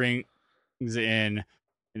also brings in,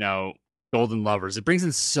 Golden Lovers. It brings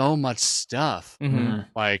in so much stuff,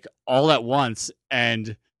 like all at once.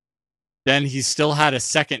 And then he still had a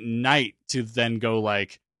second night to then go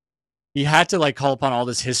he had to call upon all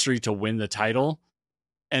this history to win the title.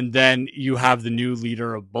 And then you have the new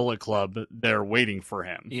leader of Bullet Club there waiting for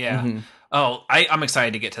him. Yeah. Oh, I'm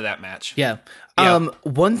excited to get to that match. Yeah.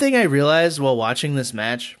 One thing I realized while watching this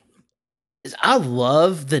match is I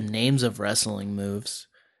love the names of wrestling moves.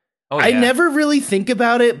 Oh, yeah. I never really think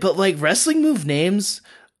about it, but wrestling move names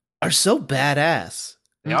are so badass.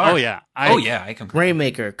 They are. Oh yeah. I completely.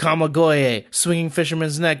 Rainmaker, Kamagoye, Swinging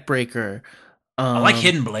Fisherman's Neck Breaker. I like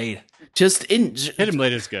Hidden Blade. Hidden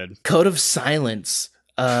Blade is good. Code of Silence.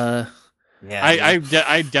 Yeah.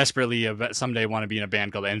 I desperately someday want to be in a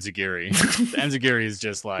band called Enziguri. Enziguri is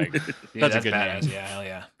just such a good badass. name. Yeah, hell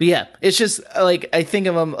yeah. But yeah, it's just I think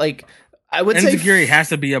of them I would say Enziguri has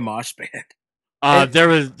to be a mosh band. There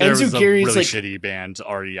was a really Enziguri's shitty band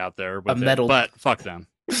already out there with metal, but fuck them.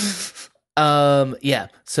 Yeah.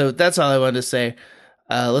 So that's all I wanted to say.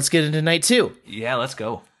 Let's get into night 2. Yeah, let's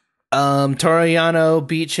go. Toru Yano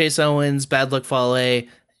beat Chase Owens, Bad Luck Fale,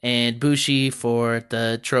 and Bushi for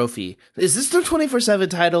the trophy. Is this their 24/7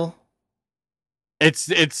 title?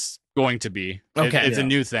 It's going to be. Okay. It's a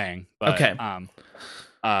new thing. But, Okay.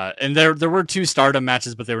 And there were 2 Stardom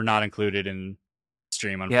matches, but they were not included in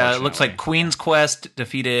stream. Yeah, it looks like Queen's Quest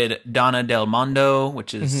defeated Donna Del Mondo,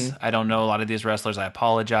 which is I don't know a lot of these wrestlers. I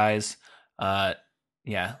apologize.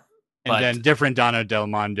 Yeah, and then different Donna Del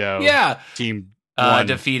Mondo. Team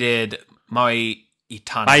defeated Mayu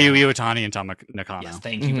Itano. Mayu Iwatani and Tom Nakano. Yes,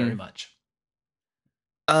 thank you very much.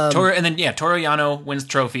 Toru Yano wins the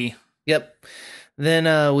trophy. Yep.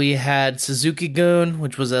 Then we had Suzuki-gun,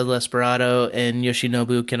 which was El Desperado, and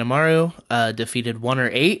Yoshinobu Kanemaru defeated 1 or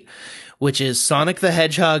 8, which is Sonic the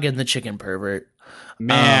Hedgehog and the Chicken Pervert.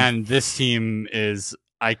 Man, this team is.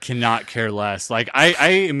 I cannot care less. I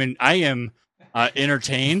am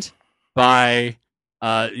entertained by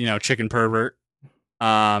Chicken Pervert,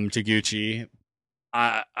 Taguchi.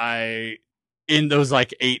 I in those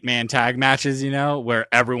 8-man tag matches, where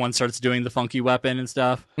everyone starts doing the funky weapon and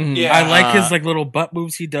stuff. Yeah, I like his little butt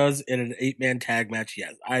moves he does in an 8-man tag match.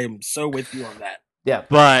 Yes, I am so with you on that. Yeah,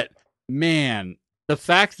 but man, the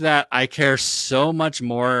fact that I care so much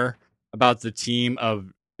more about the team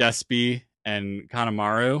of Despi and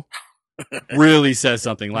Kanemaru really says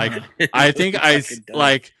something. I think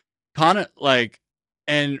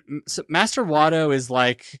and Master Wado is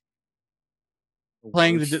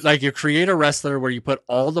playing you create a wrestler where you put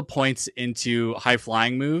all the points into high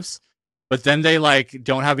flying moves, but then they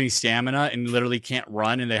don't have any stamina and literally can't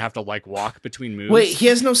run and they have to walk between moves. Wait, he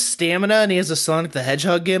has no stamina and he has a Sonic the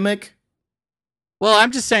Hedgehog gimmick? Well,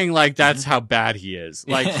 I'm just saying that's how bad he is.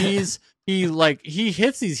 He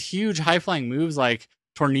hits these huge high flying moves like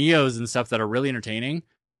tornillos and stuff that are really entertaining.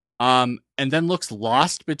 And then looks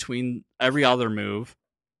lost between every other move.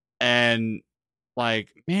 And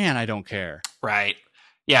man, I don't care. Right.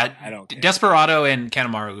 Yeah, I don't care. Desperado and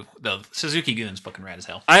Kanemaru, the Suzuki-gun's fucking rad as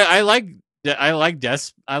hell. I like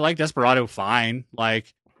Desperado fine.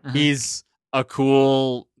 He's a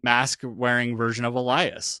cool mask wearing version of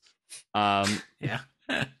Elias. Yeah.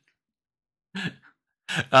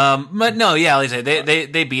 But no, yeah, like I say,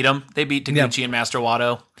 they beat him. They beat Taguchi and Master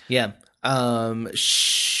Wado. Yeah.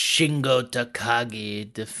 Shingo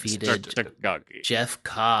Takagi defeated Jeff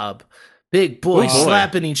Cobb. Big boys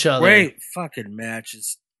slapping each other. Great fucking match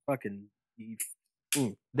is fucking.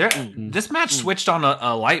 This match switched on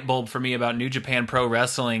a light bulb for me about New Japan Pro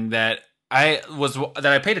Wrestling that I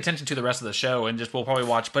paid attention to the rest of the show and just will probably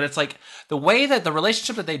watch. But it's the way that the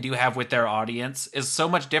relationship that they do have with their audience is so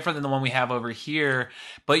much different than the one we have over here.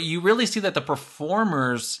 But you really see that the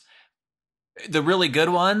performers, the really good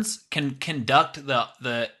ones, can conduct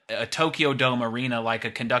the Tokyo Dome arena like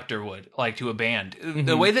a conductor would, to a band. Mm-hmm.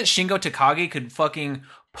 The way that Shingo Takagi could fucking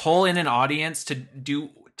pull in an audience to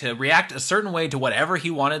react a certain way to whatever he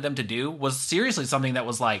wanted them to do was seriously something that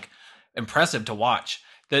was impressive to watch.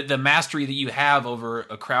 The mastery that you have over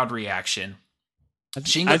a crowd reaction.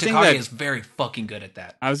 Shingo Takagi is very fucking good at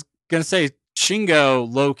that. I was gonna say Shingo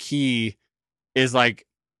low key is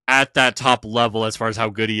at that top level as far as how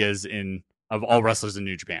good he is of all wrestlers in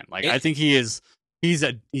New Japan. I think he's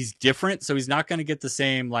different, so he's not gonna get the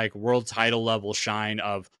same world title level shine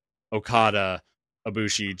of Okada,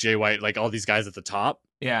 Ibushi, Jay White, all these guys at the top.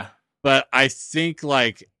 Yeah. But I think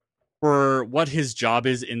for what his job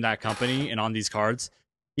is in that company and on these cards,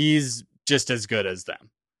 he's just as good as them.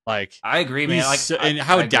 I agree, man. And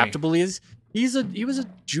how adaptable he is. He was a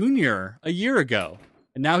junior a year ago.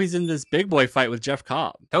 and now he's in this big boy fight with Jeff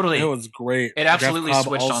Cobb. Totally. It was great. It absolutely Jeff Cobb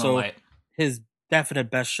switched on a also light. His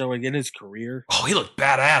definite best showing in his career. Oh, he looked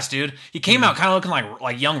badass, dude. He came out kind of looking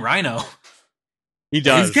like young Rhino. He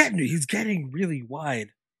does. He's getting really wide.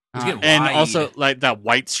 He's getting and wide. also like that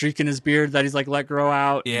white streak in his beard that he's like let grow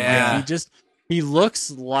out. Yeah. Like, he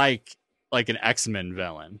looks like an X-Men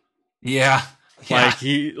villain. Yeah. Like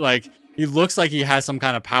he looks like he has some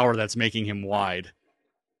kind of power that's making him wide.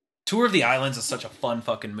 Tour of the Islands is such a fun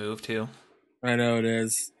fucking move too. I know it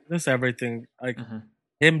is. Just everything. Like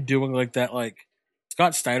him doing like that, like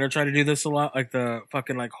Scott Steiner tried to do this a lot, like the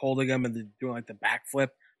fucking like holding him and then doing like the backflip.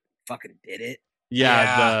 Fucking did it.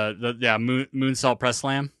 Yeah, the moonsault press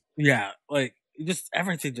slam. Yeah, like just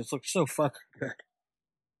everything just looks so fucking good.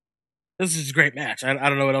 This is a great match. I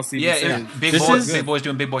don't know what else to even say. Big boys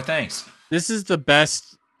doing big boy things. This is the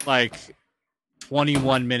best like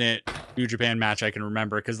 21-minute New Japan match I can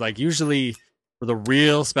remember, because like usually for the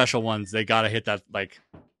real special ones they gotta hit that like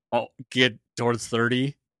get towards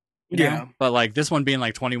 30. Yeah, but like this one being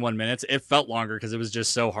like 21 minutes, it felt longer because it was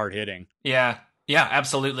just so hard hitting. Yeah,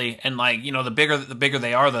 absolutely. And like the bigger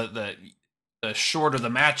they are, the shorter the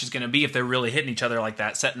match is going to be if they're really hitting each other like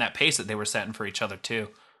that, setting that pace that they were setting for each other too.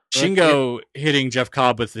 Shingo hitting Jeff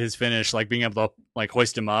Cobb with his finish, like being able to like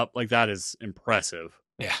hoist him up, like that is impressive.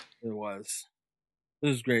 Yeah, it was. It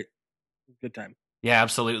was great. Good time. Yeah,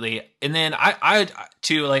 absolutely. And then I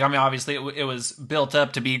too, like, I mean, obviously it was built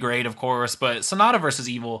up to be great, of course, but Sonata versus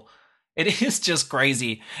Evil, it is just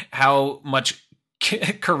crazy how much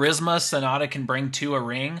charisma Sonata can bring to a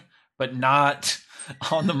ring, but not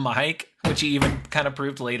on the mic, which he even kind of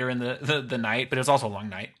proved later in the night, but it was also a long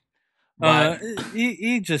night. But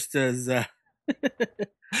he just does.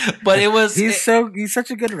 But it was he's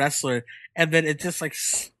such a good wrestler, and then it just like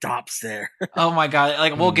stops there. Oh my god!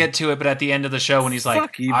 Like we'll get to it, but at the end of the show, when he's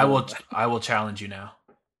like, "I will challenge you now."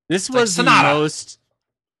 This was the most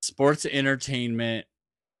sports entertainment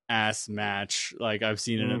ass match like I've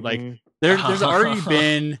seen in it. Like there's already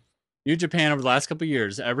been New Japan over the last couple of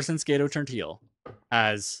years, ever since Gato turned heel,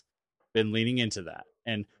 has been leaning into that.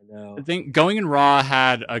 And I think Going in Raw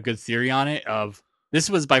had a good theory on it of this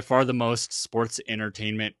was by far the most sports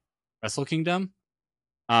entertainment Wrestle Kingdom.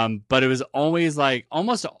 But it was always like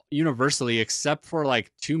almost universally, except for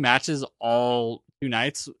like 2 matches all 2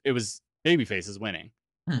 nights, it was baby faces winning.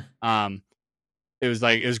 It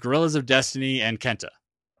was Gorillas of Destiny and Kenta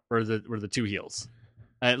were the 2 heels.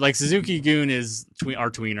 Like Suzuki Gun is our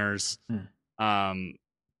tweeners.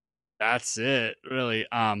 That's it, really.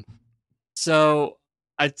 So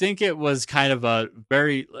I think it was kind of a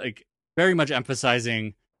very much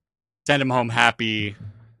emphasizing send him home happy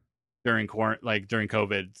during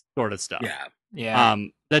COVID sort of stuff. Yeah.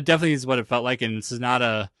 That definitely is what it felt like, and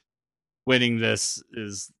Sonata winning this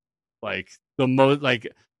is like the most like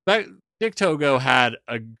Dick Togo had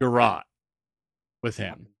a garrote with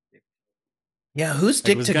him. Yeah, who's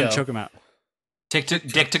Dick Togo? Gonna choke him out. Dick to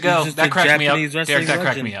go. That cracked me up. Derek, that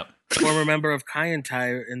cracked me up. Former member of Kai and Tai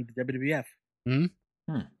in the WWF.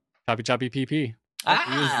 Choppy PP.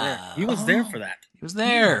 He was there for that. He was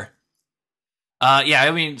there. Yeah,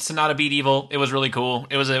 I mean, Sonata beat Evil. It was really cool.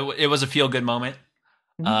 It was a feel good moment.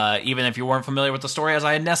 Even if you weren't familiar with the story, as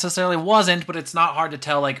I necessarily wasn't, but it's not hard to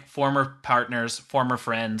tell. Like former partners, former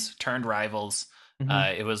friends, turned rivals.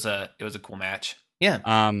 It was a cool match. Yeah.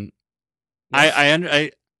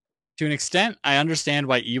 I to an extent I understand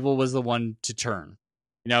why Evil was the one to turn.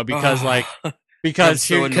 Because because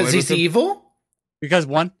he's evil. Because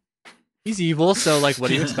 1, he's evil. So like, what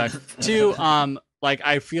do you expect? 2, like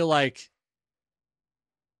I feel like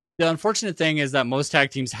the unfortunate thing is that most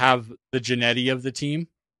tag teams have the Genetti of the team.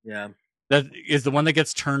 Yeah. That is the one that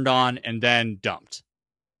gets turned on and then dumped.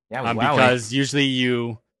 Yeah, because usually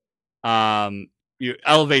you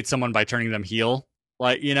elevate someone by turning them heel.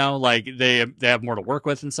 Like, like they have more to work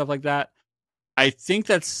with and stuff like that. I think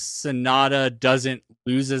that Sonata doesn't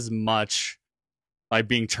lose as much by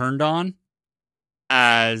being turned on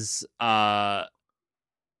as I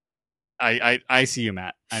see you,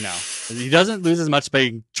 Matt. I know he doesn't lose as much by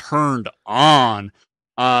being turned on,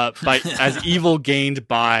 as Evil gained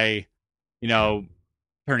by,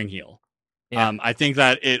 turning heel. Yeah. I think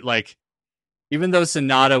that it like, even though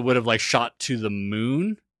Sonata would have like shot to the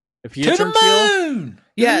moon if he had turned heel.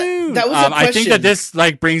 Yeah, that was a question. I think that this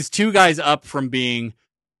like brings 2 guys up from being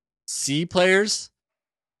C players.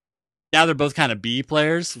 Now they're both kind of B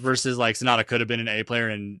players versus like Sonata could have been an A player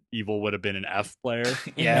and Evil would have been an F player.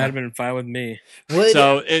 Yeah, that'd have been fine with me.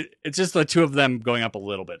 So it's just the 2 of them going up a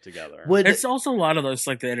little bit together. It's also a lot of those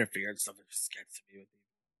like the interference stuff that just gets to me with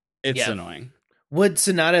It's annoying. Would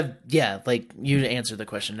Sonata? Yeah, like you answered the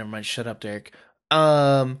question. Never mind. Shut up, Derek.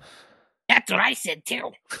 Um, That's what I said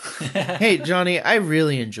too. hey Johnny, I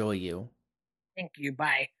really enjoy you. Thank you.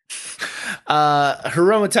 Bye.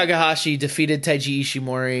 Hiromu Takahashi defeated Taiji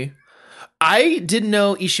Ishimori. I didn't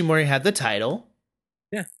know Ishimori had the title.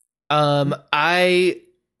 Yeah. I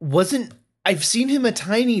wasn't. I've seen him a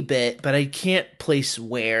tiny bit, but I can't place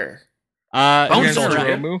where. Bone Against Soldier.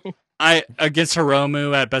 Hiromu. Against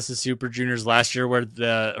Hiromu at Best of Super Juniors last year, where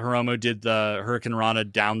the Hiromu did the Hurricane Rana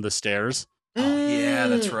down the stairs, Oh, yeah,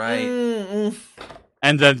 that's right.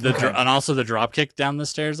 and then Okay. and also the drop kick down the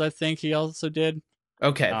stairs. I think he also did.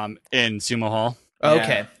 Okay. In Sumo Hall.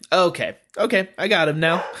 Okay. Okay. I got him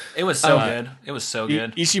now. It was so good. It was so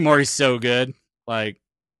good. Ishimori's so good. Like,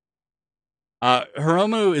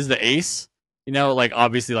 Hiromu is the ace. You know, like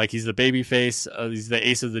obviously, like he's the baby face. He's the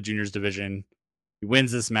ace of the juniors division. He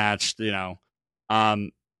wins this match. You know,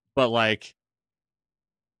 but like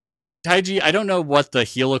Taiji, I don't know what the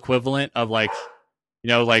heel equivalent of like, you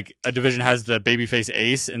know, like a division has the babyface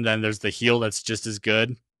ace, and then there's the heel that's just as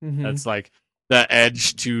good. Mhm. That's like the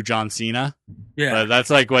edge to John Cena. Yeah.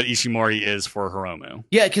 That's like what Ishimori is for Hiromu.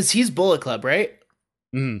 Yeah, because he's Bullet Club, right?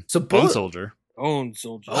 So Bone Bullet Soldier. Bone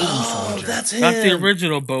Soldier. Oh, that's him. Not the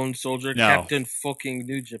original Bone Soldier, No. Captain fucking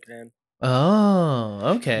New Japan.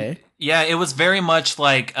 Oh, okay. Yeah, it was very much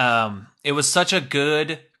like it was such a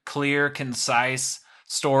good, clear, concise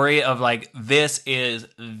story of like, this is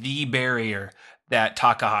the barrier that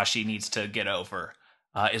Takahashi needs to get over,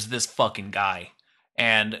 is this fucking guy.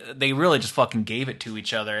 And they really just fucking gave it to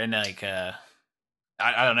each other. And like,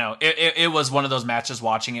 I don't know. It was one of those matches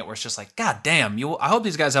watching it where it's just like, God damn, I hope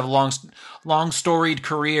these guys have long storied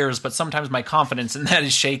careers, but sometimes my confidence in that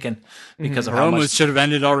is shaken because of how much Hiromu should have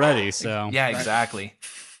ended already. So yeah, exactly.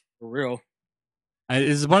 For real.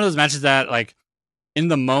 It's one of those matches that, like, in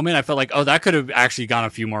the moment, I felt like, oh, that could have actually gone a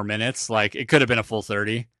few more minutes. Like, it could have been a full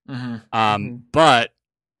 30. But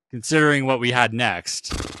considering what we had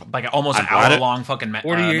next, Like almost an I'm glad hour long fucking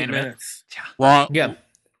 48 main event. minutes. long, Yeah.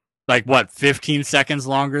 like what, 15 seconds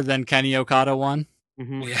longer than Kenny Okada won?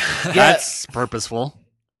 Mm-hmm. Yeah. That's purposeful.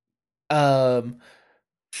 Kota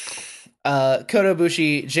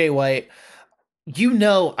Ibushi, Jay White. You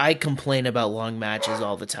know I complain about long matches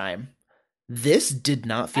all the time. This did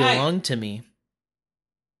not feel long to me.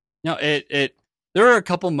 No, it there were a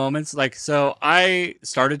couple moments, like, so I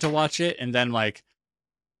started to watch it and then like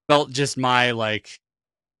felt just my like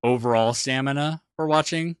overall stamina for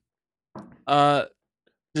watching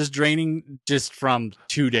just draining just from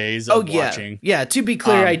 2 days of watching. Yeah, to be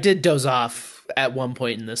clear, I did doze off at one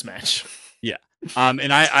point in this match. Yeah.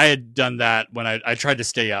 And I had done that when I tried to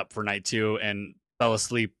stay up for night 2 and fell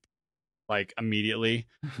asleep like immediately.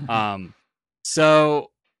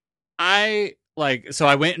 So I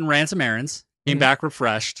went and ran some errands, came back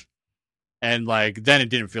refreshed, and like then it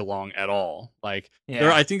didn't feel long at all. Like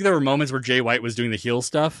I think there were moments where Jay White was doing the heel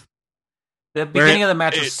stuff. The beginning of the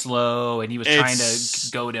match was slow, and he was trying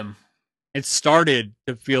to goad him. It started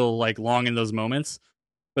to feel like long in those moments,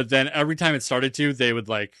 but then every time it started to, they would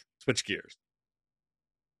like switch gears.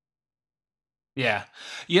 Yeah.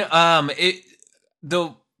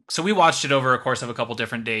 So we watched it over a course of a couple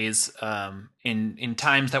different days, in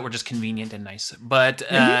times that were just convenient and nice. But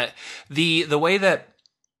the way that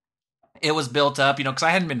it was built up, because I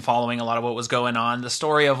hadn't been following a lot of what was going on. The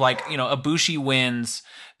story of like, Ibushi wins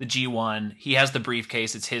the G1. He has the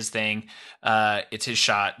briefcase. It's his thing. It's his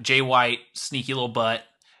shot. Jay White, sneaky little butt,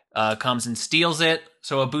 comes and steals it.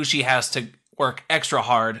 So Ibushi has to work extra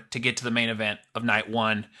hard to get to the main event of night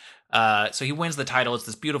 1. So he wins the title. It's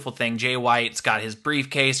this beautiful thing. Jay White's got his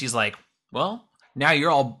briefcase. He's like, well, now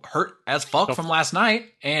you're all hurt as fuck from last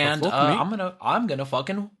night, and I'm gonna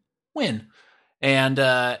fucking win. And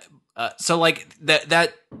so like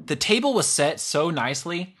that the table was set so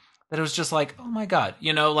nicely that it was just like, oh my god,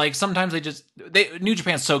 like sometimes New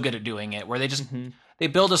Japan's so good at doing it, where they just they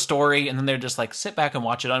build a story and then they're just like, sit back and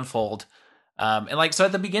watch it unfold. And like, so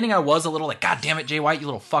at the beginning I was a little like, God damn it, Jay White, you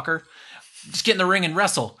little fucker, just get in the ring and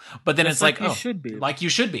wrestle. But then it's like you should be. Like you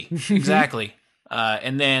should be. Exactly.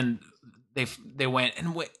 And then they went,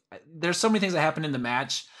 and there's so many things that happened in the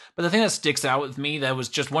match. But the thing that sticks out with me, that was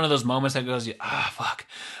just one of those moments that goes, fuck,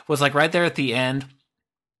 was like right there at the end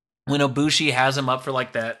when Ibushi has him up for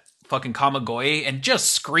like that fucking Kamigoye and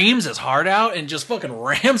just screams his heart out and just fucking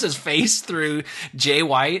rams his face through Jay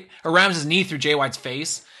White, or rams his knee through Jay White's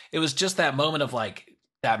face. It was just that moment of like,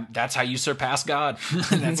 that's how you surpass God.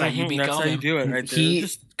 That's how you become That's how you do it right there.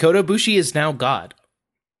 Kota Ibushi is now God.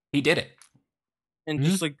 He did it. And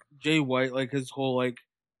just like Jay White, like his whole like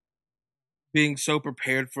being so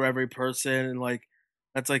prepared for every person, and like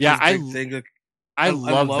that's like his big thing. Like, I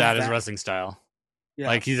love that as wrestling style. Yeah.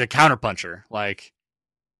 Like he's a counterpuncher. Like,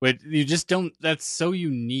 but you just don't. That's so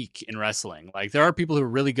unique in wrestling. Like there are people who are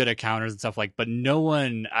really good at counters and stuff like, but no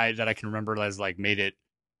one that I can remember has like made it.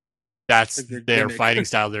 That's Like their gimmick. fighting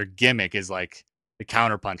style. Their gimmick is like the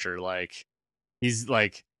counterpuncher. Like he's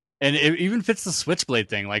like, and it even fits the Switchblade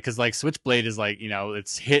thing. Like because like Switchblade is like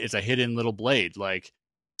it's a hidden little blade. Like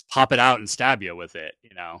pop it out and stab you with it.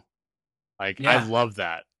 Like I Yeah. love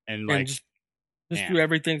that. And like just man. do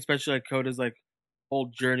everything, especially like Koda's like whole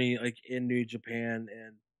journey like in New Japan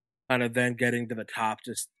and kind of then getting to the top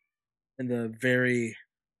just in the very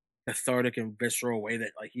cathartic and visceral way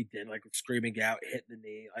that like he did, like screaming out, hit the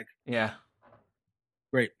knee, like Yeah.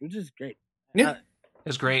 great, which is great. Yeah. It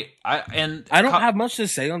was great. I don't have much to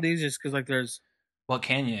say on these just because like there's what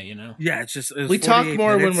can you yeah, it's just We talk 48 more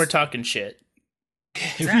when minutes. we're talking shit.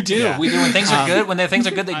 We do. Yeah. We do when things are good. When things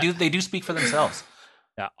are good, they do speak for themselves.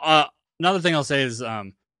 Yeah. Another thing I'll say is,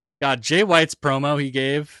 God, Jay White's promo he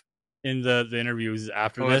gave in the interviews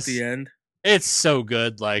after this, at the end. it's so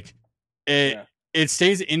good. Like it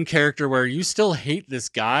stays in character where you still hate this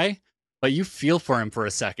guy, but you feel for him for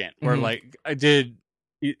a second. Where like I did,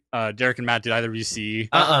 Derek and Matt, did either of you see?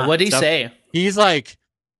 What'd he say? He's like,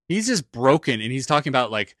 he's just broken, and he's talking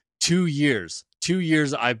about like 2 years. 2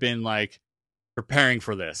 years I've been like preparing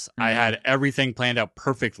for this. I had everything planned out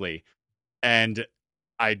perfectly, and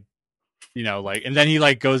I, like, and then he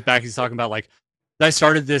like goes back. He's talking about like, I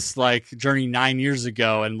started this like journey 9 years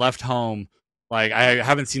ago and left home. Like I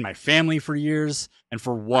haven't seen my family for years, and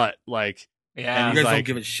for what? Like, Yeah, You he's guys like, don't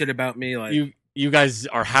give a shit about me. Like you guys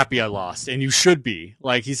are happy I lost, and you should be.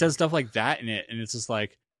 Like he says stuff like that in it, and it's just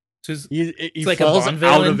like he like a falls Bond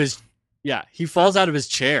out villain? of his he falls out of his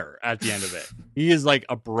chair at the end of it. He is like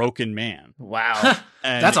a broken man. Wow.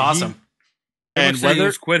 And that's awesome. and and whether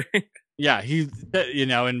was quitting. yeah,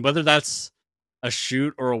 and whether that's a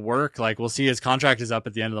shoot or a work, like we'll see. His contract is up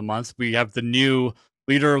at the end of the month. We have the new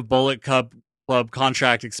leader of Bullet Club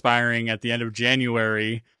contract expiring at the end of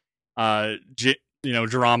January.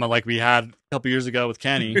 Drama like we had a couple years ago with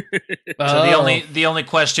Kenny. So the only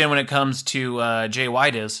question when it comes to Jay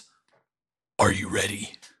White is, Are you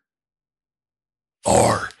ready?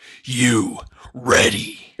 Are you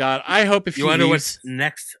ready? God, I hope if You he wonder leaves, what's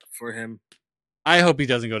next for him. I hope he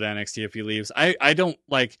doesn't go to NXT if he leaves. I don't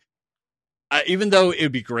like, even though it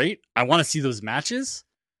would be great, I want to see those matches,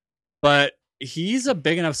 but he's a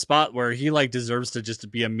big enough spot where he like deserves to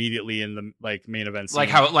just be immediately in the like main event scene. like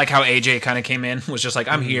how AJ kind of came in, was just like,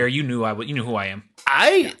 I'm here. You knew who I am.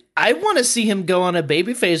 I want to see him go on a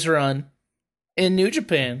babyface run in New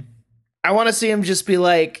Japan. I want to see him just be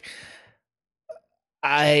like,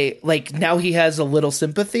 now he has a little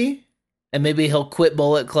sympathy, and maybe he'll quit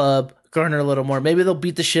Bullet Club, garner a little more. Maybe they'll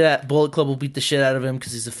beat the shit out. Bullet Club will beat the shit out of him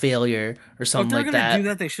because he's a failure or something like If they're that. gonna do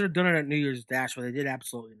that, they should have done it at New Year's Dash, where they did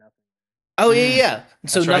absolutely nothing. Oh yeah.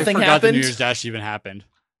 So That's right. nothing I forgot happened. The New Year's Dash even happened.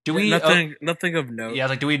 Do we Nothing of note. Yeah,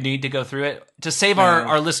 like do we need to go through it to save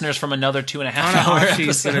our listeners from another 2.5 hour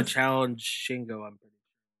Tanahashi's gonna episode? challenge Shingo. I'm pretty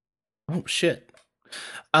Oh shit.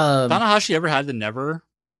 Tanahashi ever had the Never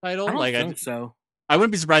title? sure. I don't think so. I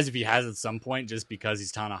wouldn't be surprised if he has at some point, just because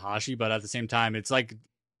he's Tanahashi. But at the same time, it's like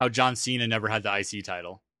how John Cena never had the IC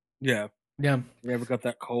title. Yeah, Yeah. never got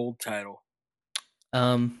that cold title.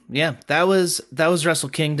 Yeah, that was Wrestle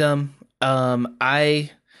Kingdom. I'm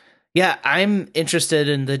interested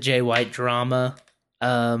in the Jay White drama.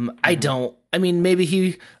 I mean, maybe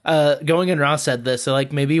he Going in Raw said this, so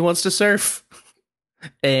like maybe he wants to surf.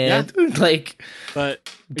 And like, but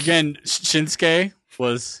again, Shinsuke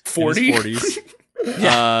was 40. in his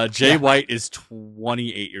 40s. Jay White is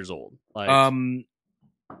 28 years old. Like,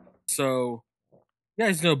 So you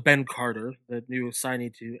guys know Ben Carter, the new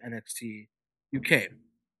signee to NXT UK.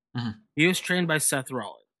 Mhm. He was trained by Seth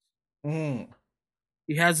Rollins.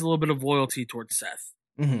 He has a little bit of loyalty towards Seth.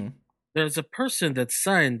 There's a person that's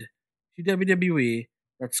signed to WWE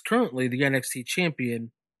that's currently the NXT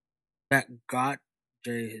champion that got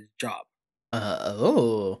Jay his job.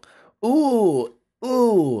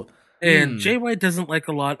 And Jay White doesn't like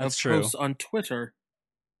a lot of posts on Twitter.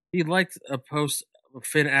 He liked a post of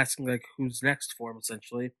Finn asking like who's next for him,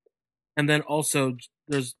 essentially. And then also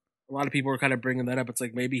there's a lot of people are kind of bringing that up. It's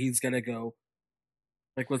like maybe he's gonna go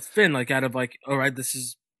like with Finn, like out of like, all right, this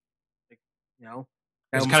is like,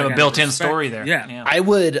 there's kind of a built-in story there. Yeah. I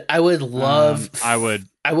would love I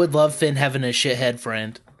would love Finn having a shithead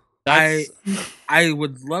friend. I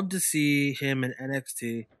would love to see him in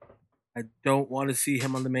NXT. I don't want to see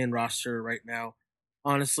him on the main roster right now.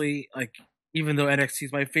 Honestly, like even though NXT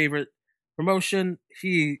is my favorite promotion,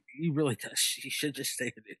 he really does. He should just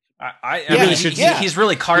stay in it. He's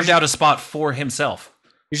really carved out a spot for himself.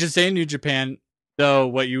 He should stay in New Japan. though,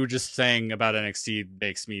 what you were just saying about NXT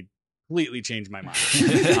makes me completely change my mind.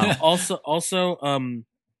 Also,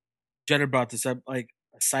 Jenna brought this up. Like,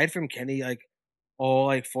 aside from Kenny, like all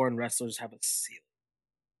like foreign wrestlers have a ceiling,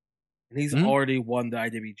 and he's already won the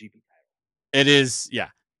IWGP title. It is, yeah.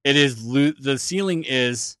 It is. The ceiling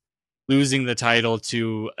is losing the title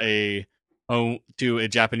to a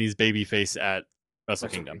Japanese babyface at Wrestle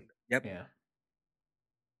Kingdom. Yep. Yeah.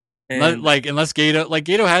 And Unless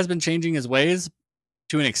Gato has been changing his ways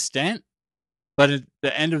to an extent, but at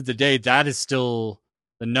the end of the day, that is still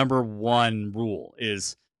the number one rule: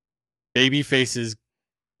 is baby faces.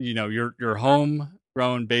 Your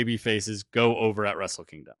homegrown baby faces go over at Wrestle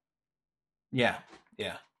Kingdom. Yeah.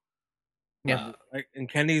 and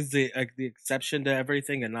Kenny's the exception to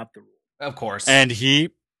everything and not the rule. Of course. And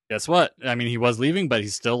guess what? I mean, he was leaving, but he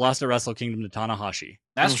still lost at Wrestle Kingdom to Tanahashi.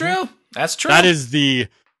 That's true. That's true. That is the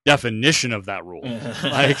definition of that rule.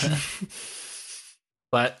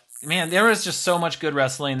 But man, there was just so much good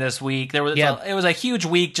wrestling this week. It was a huge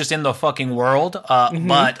week just in the fucking world.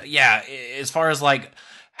 But yeah, as far as like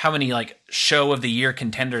how many like show of the year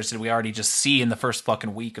contenders did we already just see in the first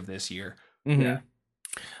fucking week of this year? Mm-hmm.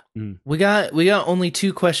 Yeah. We got only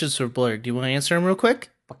 2 questions for Blurg. Do you want to answer them real quick?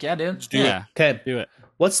 Fuck yeah, dude. Yeah. Okay. Do it.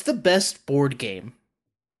 What's the best board game?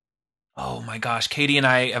 Oh my gosh, Katie and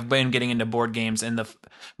I have been getting into board games, and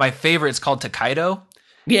my favorite is called Takedo.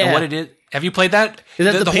 Yeah. And what it is? Have you played that? Is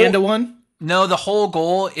that the panda one? No, the whole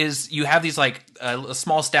goal is you have these like a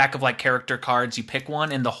small stack of like character cards. You pick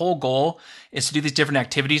one, and the whole goal is to do these different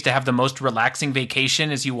activities to have the most relaxing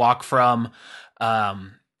vacation as you walk from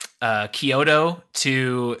Kyoto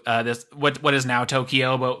to this what is now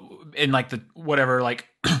Tokyo, but in like the whatever like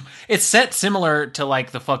it's set similar to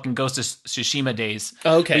like the fucking Ghost of Tsushima days.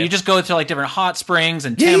 Okay, but you just go to like different hot springs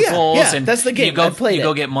and temples, and that's the game. You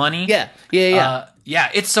go get money. Yeah.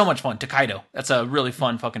 It's so much fun. Takedo. That's a really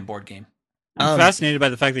fun fucking board game. I'm fascinated by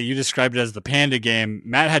the fact that you described it as the panda game.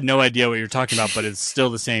 Matt had no idea what you're talking about, but it's still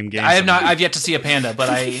the same game. I've yet to see a panda, but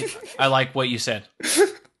I like what you said.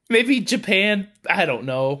 Maybe Japan. I don't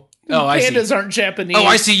know. Oh, Pandas aren't Japanese. Oh,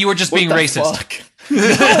 I see. You were just being racist. Fuck? No,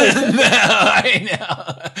 I know.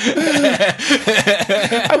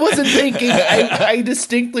 I wasn't thinking. I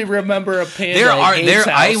distinctly remember a panda.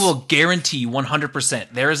 I will guarantee you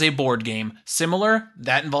 100%. There is a board game similar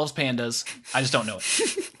that involves pandas. I just don't know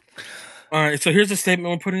it. All right, so here's a statement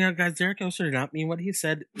we're putting out, guys. Derek Oster did not mean what he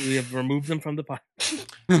said. We have removed them from the pod.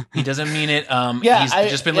 He doesn't mean it. He's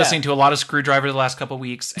just been listening to a lot of Screwdriver the last couple of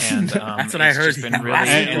weeks, and that's what I heard. Just been really,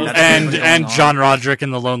 and John Roderick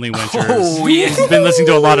in the Lonely Winters. Oh, yeah. He's been listening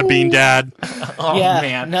to a lot of Bean Dad. Oh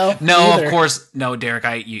man, no, neither. of course, no, Derek.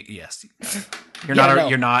 Yes, you're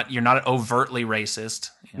not overtly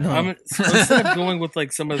racist. No. So instead of going with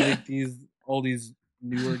like some of all these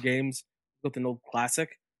newer games with an old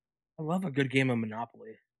classic, I love a good game of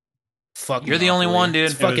Monopoly. Fuck, you're the only one, dude.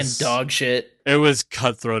 It's fucking dog shit. It was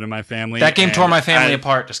cutthroat in my family. That game tore my family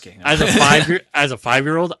apart. Just kidding. As a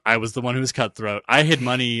 5-year-old, I was the one who was cutthroat. I hid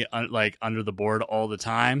money like under the board all the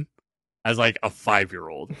time. As like a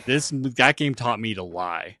 5-year-old, that game taught me to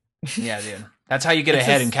lie. Yeah, dude. That's how you get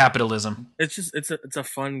ahead in capitalism. It's a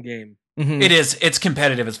fun game. Mm-hmm. It is. It's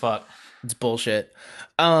competitive as fuck. It's bullshit.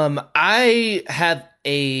 I have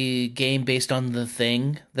a game based on The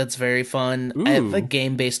Thing that's very fun. Ooh. I have a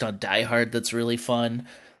game based on Die Hard that's really fun.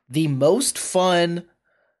 The most fun,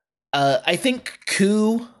 I think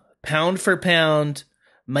Coup, pound for pound,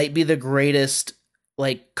 might be the greatest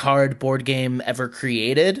like card board game ever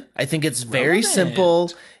created. I think it's very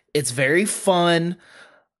simple. It's very fun.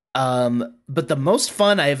 But the most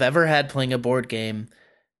fun I've ever had playing a board game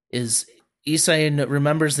is Isai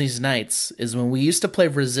remembers these nights is when we used to play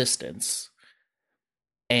Resistance.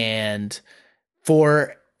 And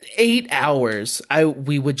for 8 hours,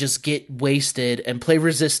 we would just get wasted and play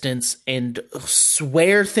Resistance and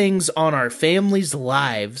swear things on our families'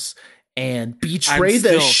 lives and betray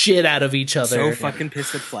the shit out of each other. So fucking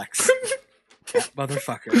pissed at Flex.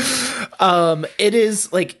 Motherfucker. It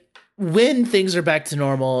is like when things are back to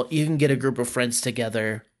normal, you can get a group of friends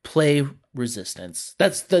together, play Resistance.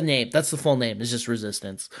 That's the name. That's the full name. It's just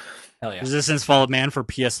Resistance. Hell yeah. Resistance Fall of Man for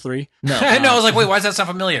PS3. No. I was like, wait, why does that sound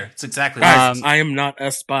familiar? It's exactly that. I am not a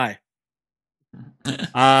spy.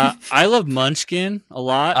 I love Munchkin a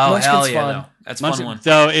lot. Oh, Munchkin's hell yeah. fun. No. That's Munchkin, fun one.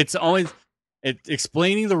 So it's always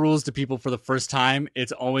explaining the rules to people for the first time.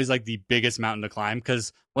 It's always like the biggest mountain to climb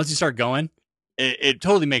because once you start going, it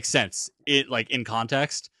totally makes sense. It like in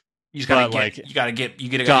context. You just gotta get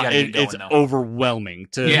going. It's overwhelming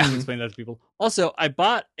to explain that to people. Also, I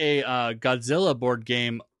bought a Godzilla board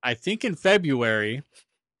game. I think in February.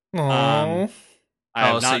 Aww.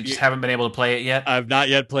 So you just haven't been able to play it yet? I've not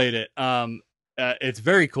yet played it. It's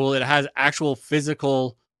very cool. It has actual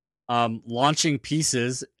physical launching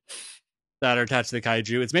pieces that are attached to the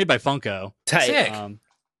kaiju. It's made by Funko. Sick.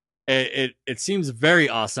 It seems very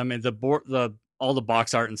awesome, and all the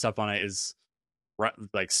box art and stuff on it is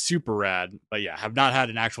like super rad. But yeah, have not had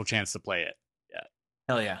an actual chance to play it yet.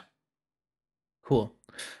 Hell yeah. Cool.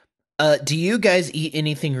 Do you guys eat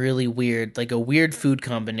anything really weird, like a weird food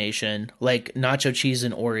combination, like nacho cheese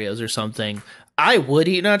and Oreos or something? I would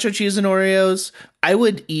eat nacho cheese and Oreos. I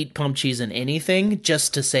would eat pump cheese and anything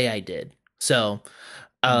just to say I did. So,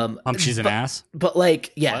 pump cheese and ass. But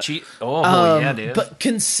like, yeah. Yeah, dude. But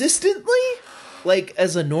consistently, like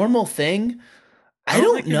as a normal thing, I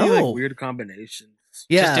don't know. Like weird combinations.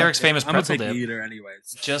 Yeah, just Derek's famous pretzel I'm a big dip. eater,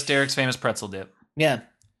 anyways. Just Derek's famous pretzel dip. Yeah.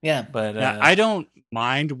 But I don't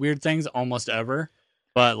mind weird things almost ever,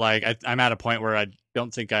 but like I'm at a point where I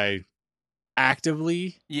don't think I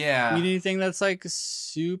actively eat anything that's like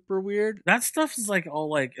super weird. That stuff is like all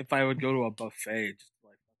like if I would go to a buffet,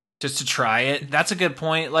 just to try it. That's a good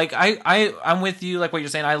point. Like I'm with you. Like what you're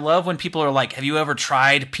saying. I love when people are like, "Have you ever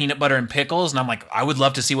tried peanut butter and pickles?" And I'm like, I would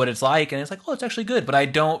love to see what it's like. And it's like, oh, it's actually good. But I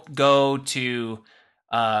don't go to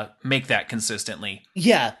make that consistently.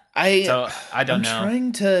 Yeah, I don't know. I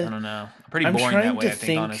don't know. I'm pretty boring that way. I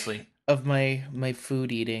think honestly. Of my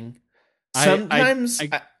food eating. Sometimes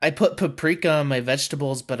I put paprika on my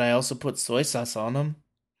vegetables, but I also put soy sauce on them.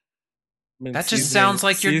 I mean, that just sounds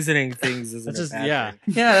like you're seasoning things. Isn't just thing. That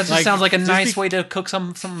just sounds like a nice way to cook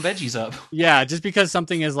some veggies up. Yeah, just because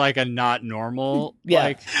something is like a not normal.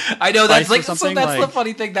 Like I know that's like so that's the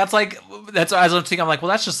funny thing. That's as I'm thinking. I'm like, well,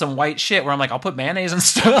 that's just some white shit. Where I'm like, I'll put mayonnaise and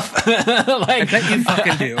stuff. Like, I bet you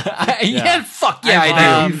fucking do. Fuck yeah,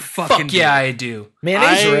 I do. Fuck yeah, I do.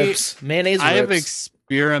 Mayonnaise rips. Mayonnaise rips. I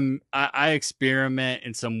have I experiment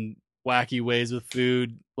in some wacky ways with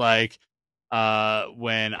food, like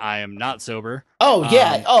when I am not sober. Oh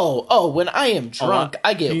yeah. When I am drunk,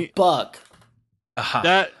 I get buck.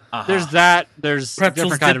 There's there's pretzels,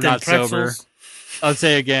 different kind of not pretzels. sober. I'll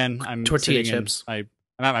say again, I'm tortilla chips. I'm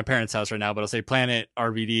at my parents' house right now, but I'll say Planet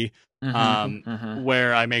RVD,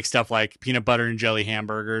 where I make stuff like peanut butter and jelly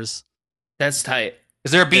hamburgers. That's tight.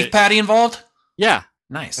 Is there a beef patty involved? Yeah.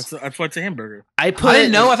 Nice. That's what's a hamburger. I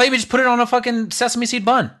didn't know. I thought you just put it on a fucking sesame seed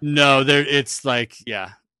bun. No, it's like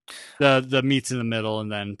the meat's in the middle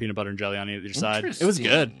and then peanut butter and jelly on either side. It was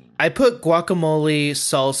good. I put guacamole,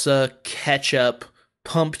 salsa, ketchup,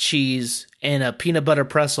 pump cheese, and a peanut butter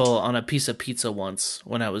pretzel on a piece of pizza once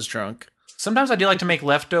when I was drunk. Sometimes I do like to make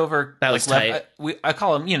leftover. That was tight. I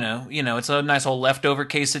call them, it's a nice old leftover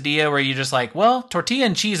quesadilla where you just like, well, tortilla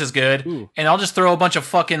and cheese is good, and I'll just throw a bunch of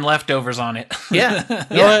fucking leftovers on it. Yeah,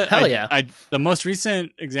 hell yeah. The most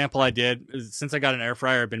recent example I did is since I got an air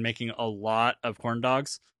fryer, I've been making a lot of corn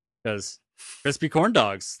dogs because crispy corn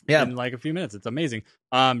dogs in like a few minutes. It's amazing.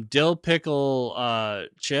 Dill pickle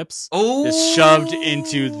chips is shoved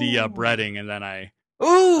into the breading, and then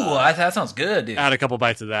that sounds good, dude. Add a couple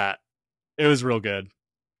bites of that. It was real good.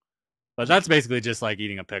 But that's basically just like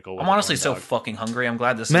eating a pickle. I'm honestly so fucking hungry. I'm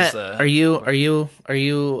glad this Matt, is. Are you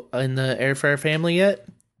in the air fryer family yet?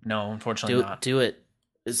 No, unfortunately not. Do it.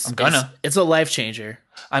 I'm gonna. It's a life changer.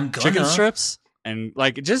 I'm gonna. Chicken strips and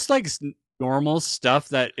just normal stuff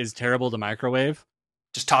that is terrible to microwave.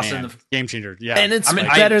 Just toss it in the game changer. Yeah, and it's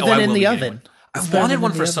better than in the oven. I've wanted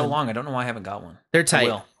one for so long. I don't know why I haven't got one. They're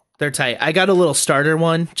tight. They're tight. I got a little starter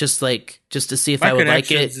one just to see if I would like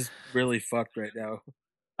it. Is really fucked right now.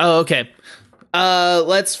 Oh, okay.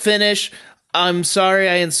 Let's finish. I'm sorry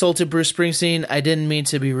I insulted Bruce Springsteen. I didn't mean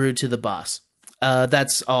to be rude to the boss.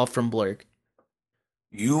 That's all from Blurg.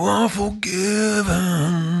 You are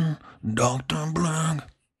forgiven, Dr. Blank.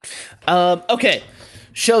 Okay.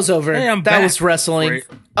 Show's over. Hey, I'm that back. was wrestling. Great.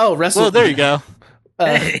 Oh, wrestle. Well, there you go.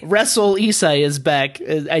 Wrestle Isai is back.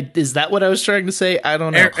 Is that what I was trying to say? I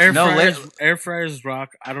don't know. Air fryers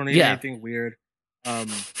rock. I don't eat anything weird.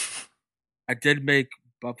 I did make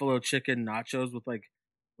buffalo chicken nachos with like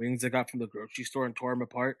wings I got from the grocery store and tore them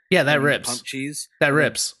apart. Yeah, that rips. Pump cheese. That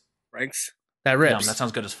rips. Franks. That rips. That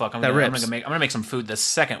sounds good as fuck. I'm rips. gonna make some food the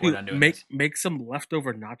second we're done doing this. Make some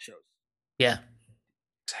leftover nachos. Yeah.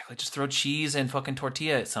 Exactly. Just throw cheese and fucking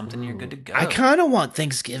tortilla at something. You're good to go. I kind of want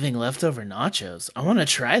Thanksgiving leftover nachos. I want to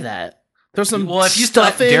try that. Throw some if you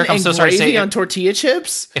stuffing Derek, I'm and so sorry to gravy say, on tortilla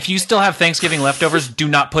chips. If you still have Thanksgiving leftovers, do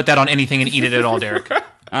not put that on anything and eat it at all, Derek.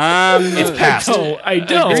 It's past. I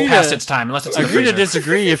don't. It's past its time. Unless it's in the Agree to freezer.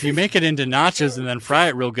 disagree. If you make it into nachos and then fry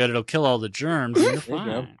it real good, it'll kill all the germs. And you're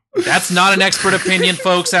fine. That's not an expert opinion,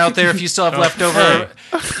 folks out there. If you still have leftover,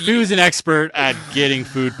 Who's an expert at getting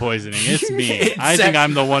food poisoning? It's me. Exactly. I think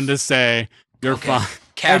I'm the one to say You're fine.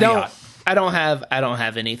 Caveat. I don't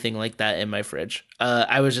have anything like that in my fridge.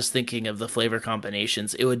 I was just thinking of the flavor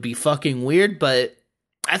combinations. It would be fucking weird, but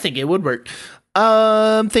I think it would work.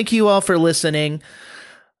 Thank you all for listening.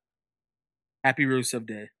 Happy Rusev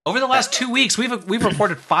Day. Over the last 2 weeks, we've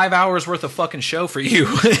reported 5 hours worth of fucking show for you.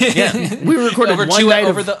 Yeah, we recorded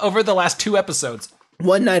over the last 2 episodes.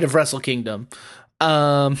 One night of Wrestle Kingdom.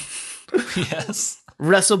 Yes.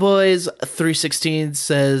 WrestleBoys 316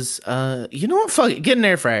 says, you know what? Fuck it. Get an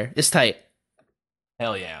air fryer. It's tight.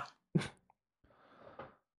 Hell yeah.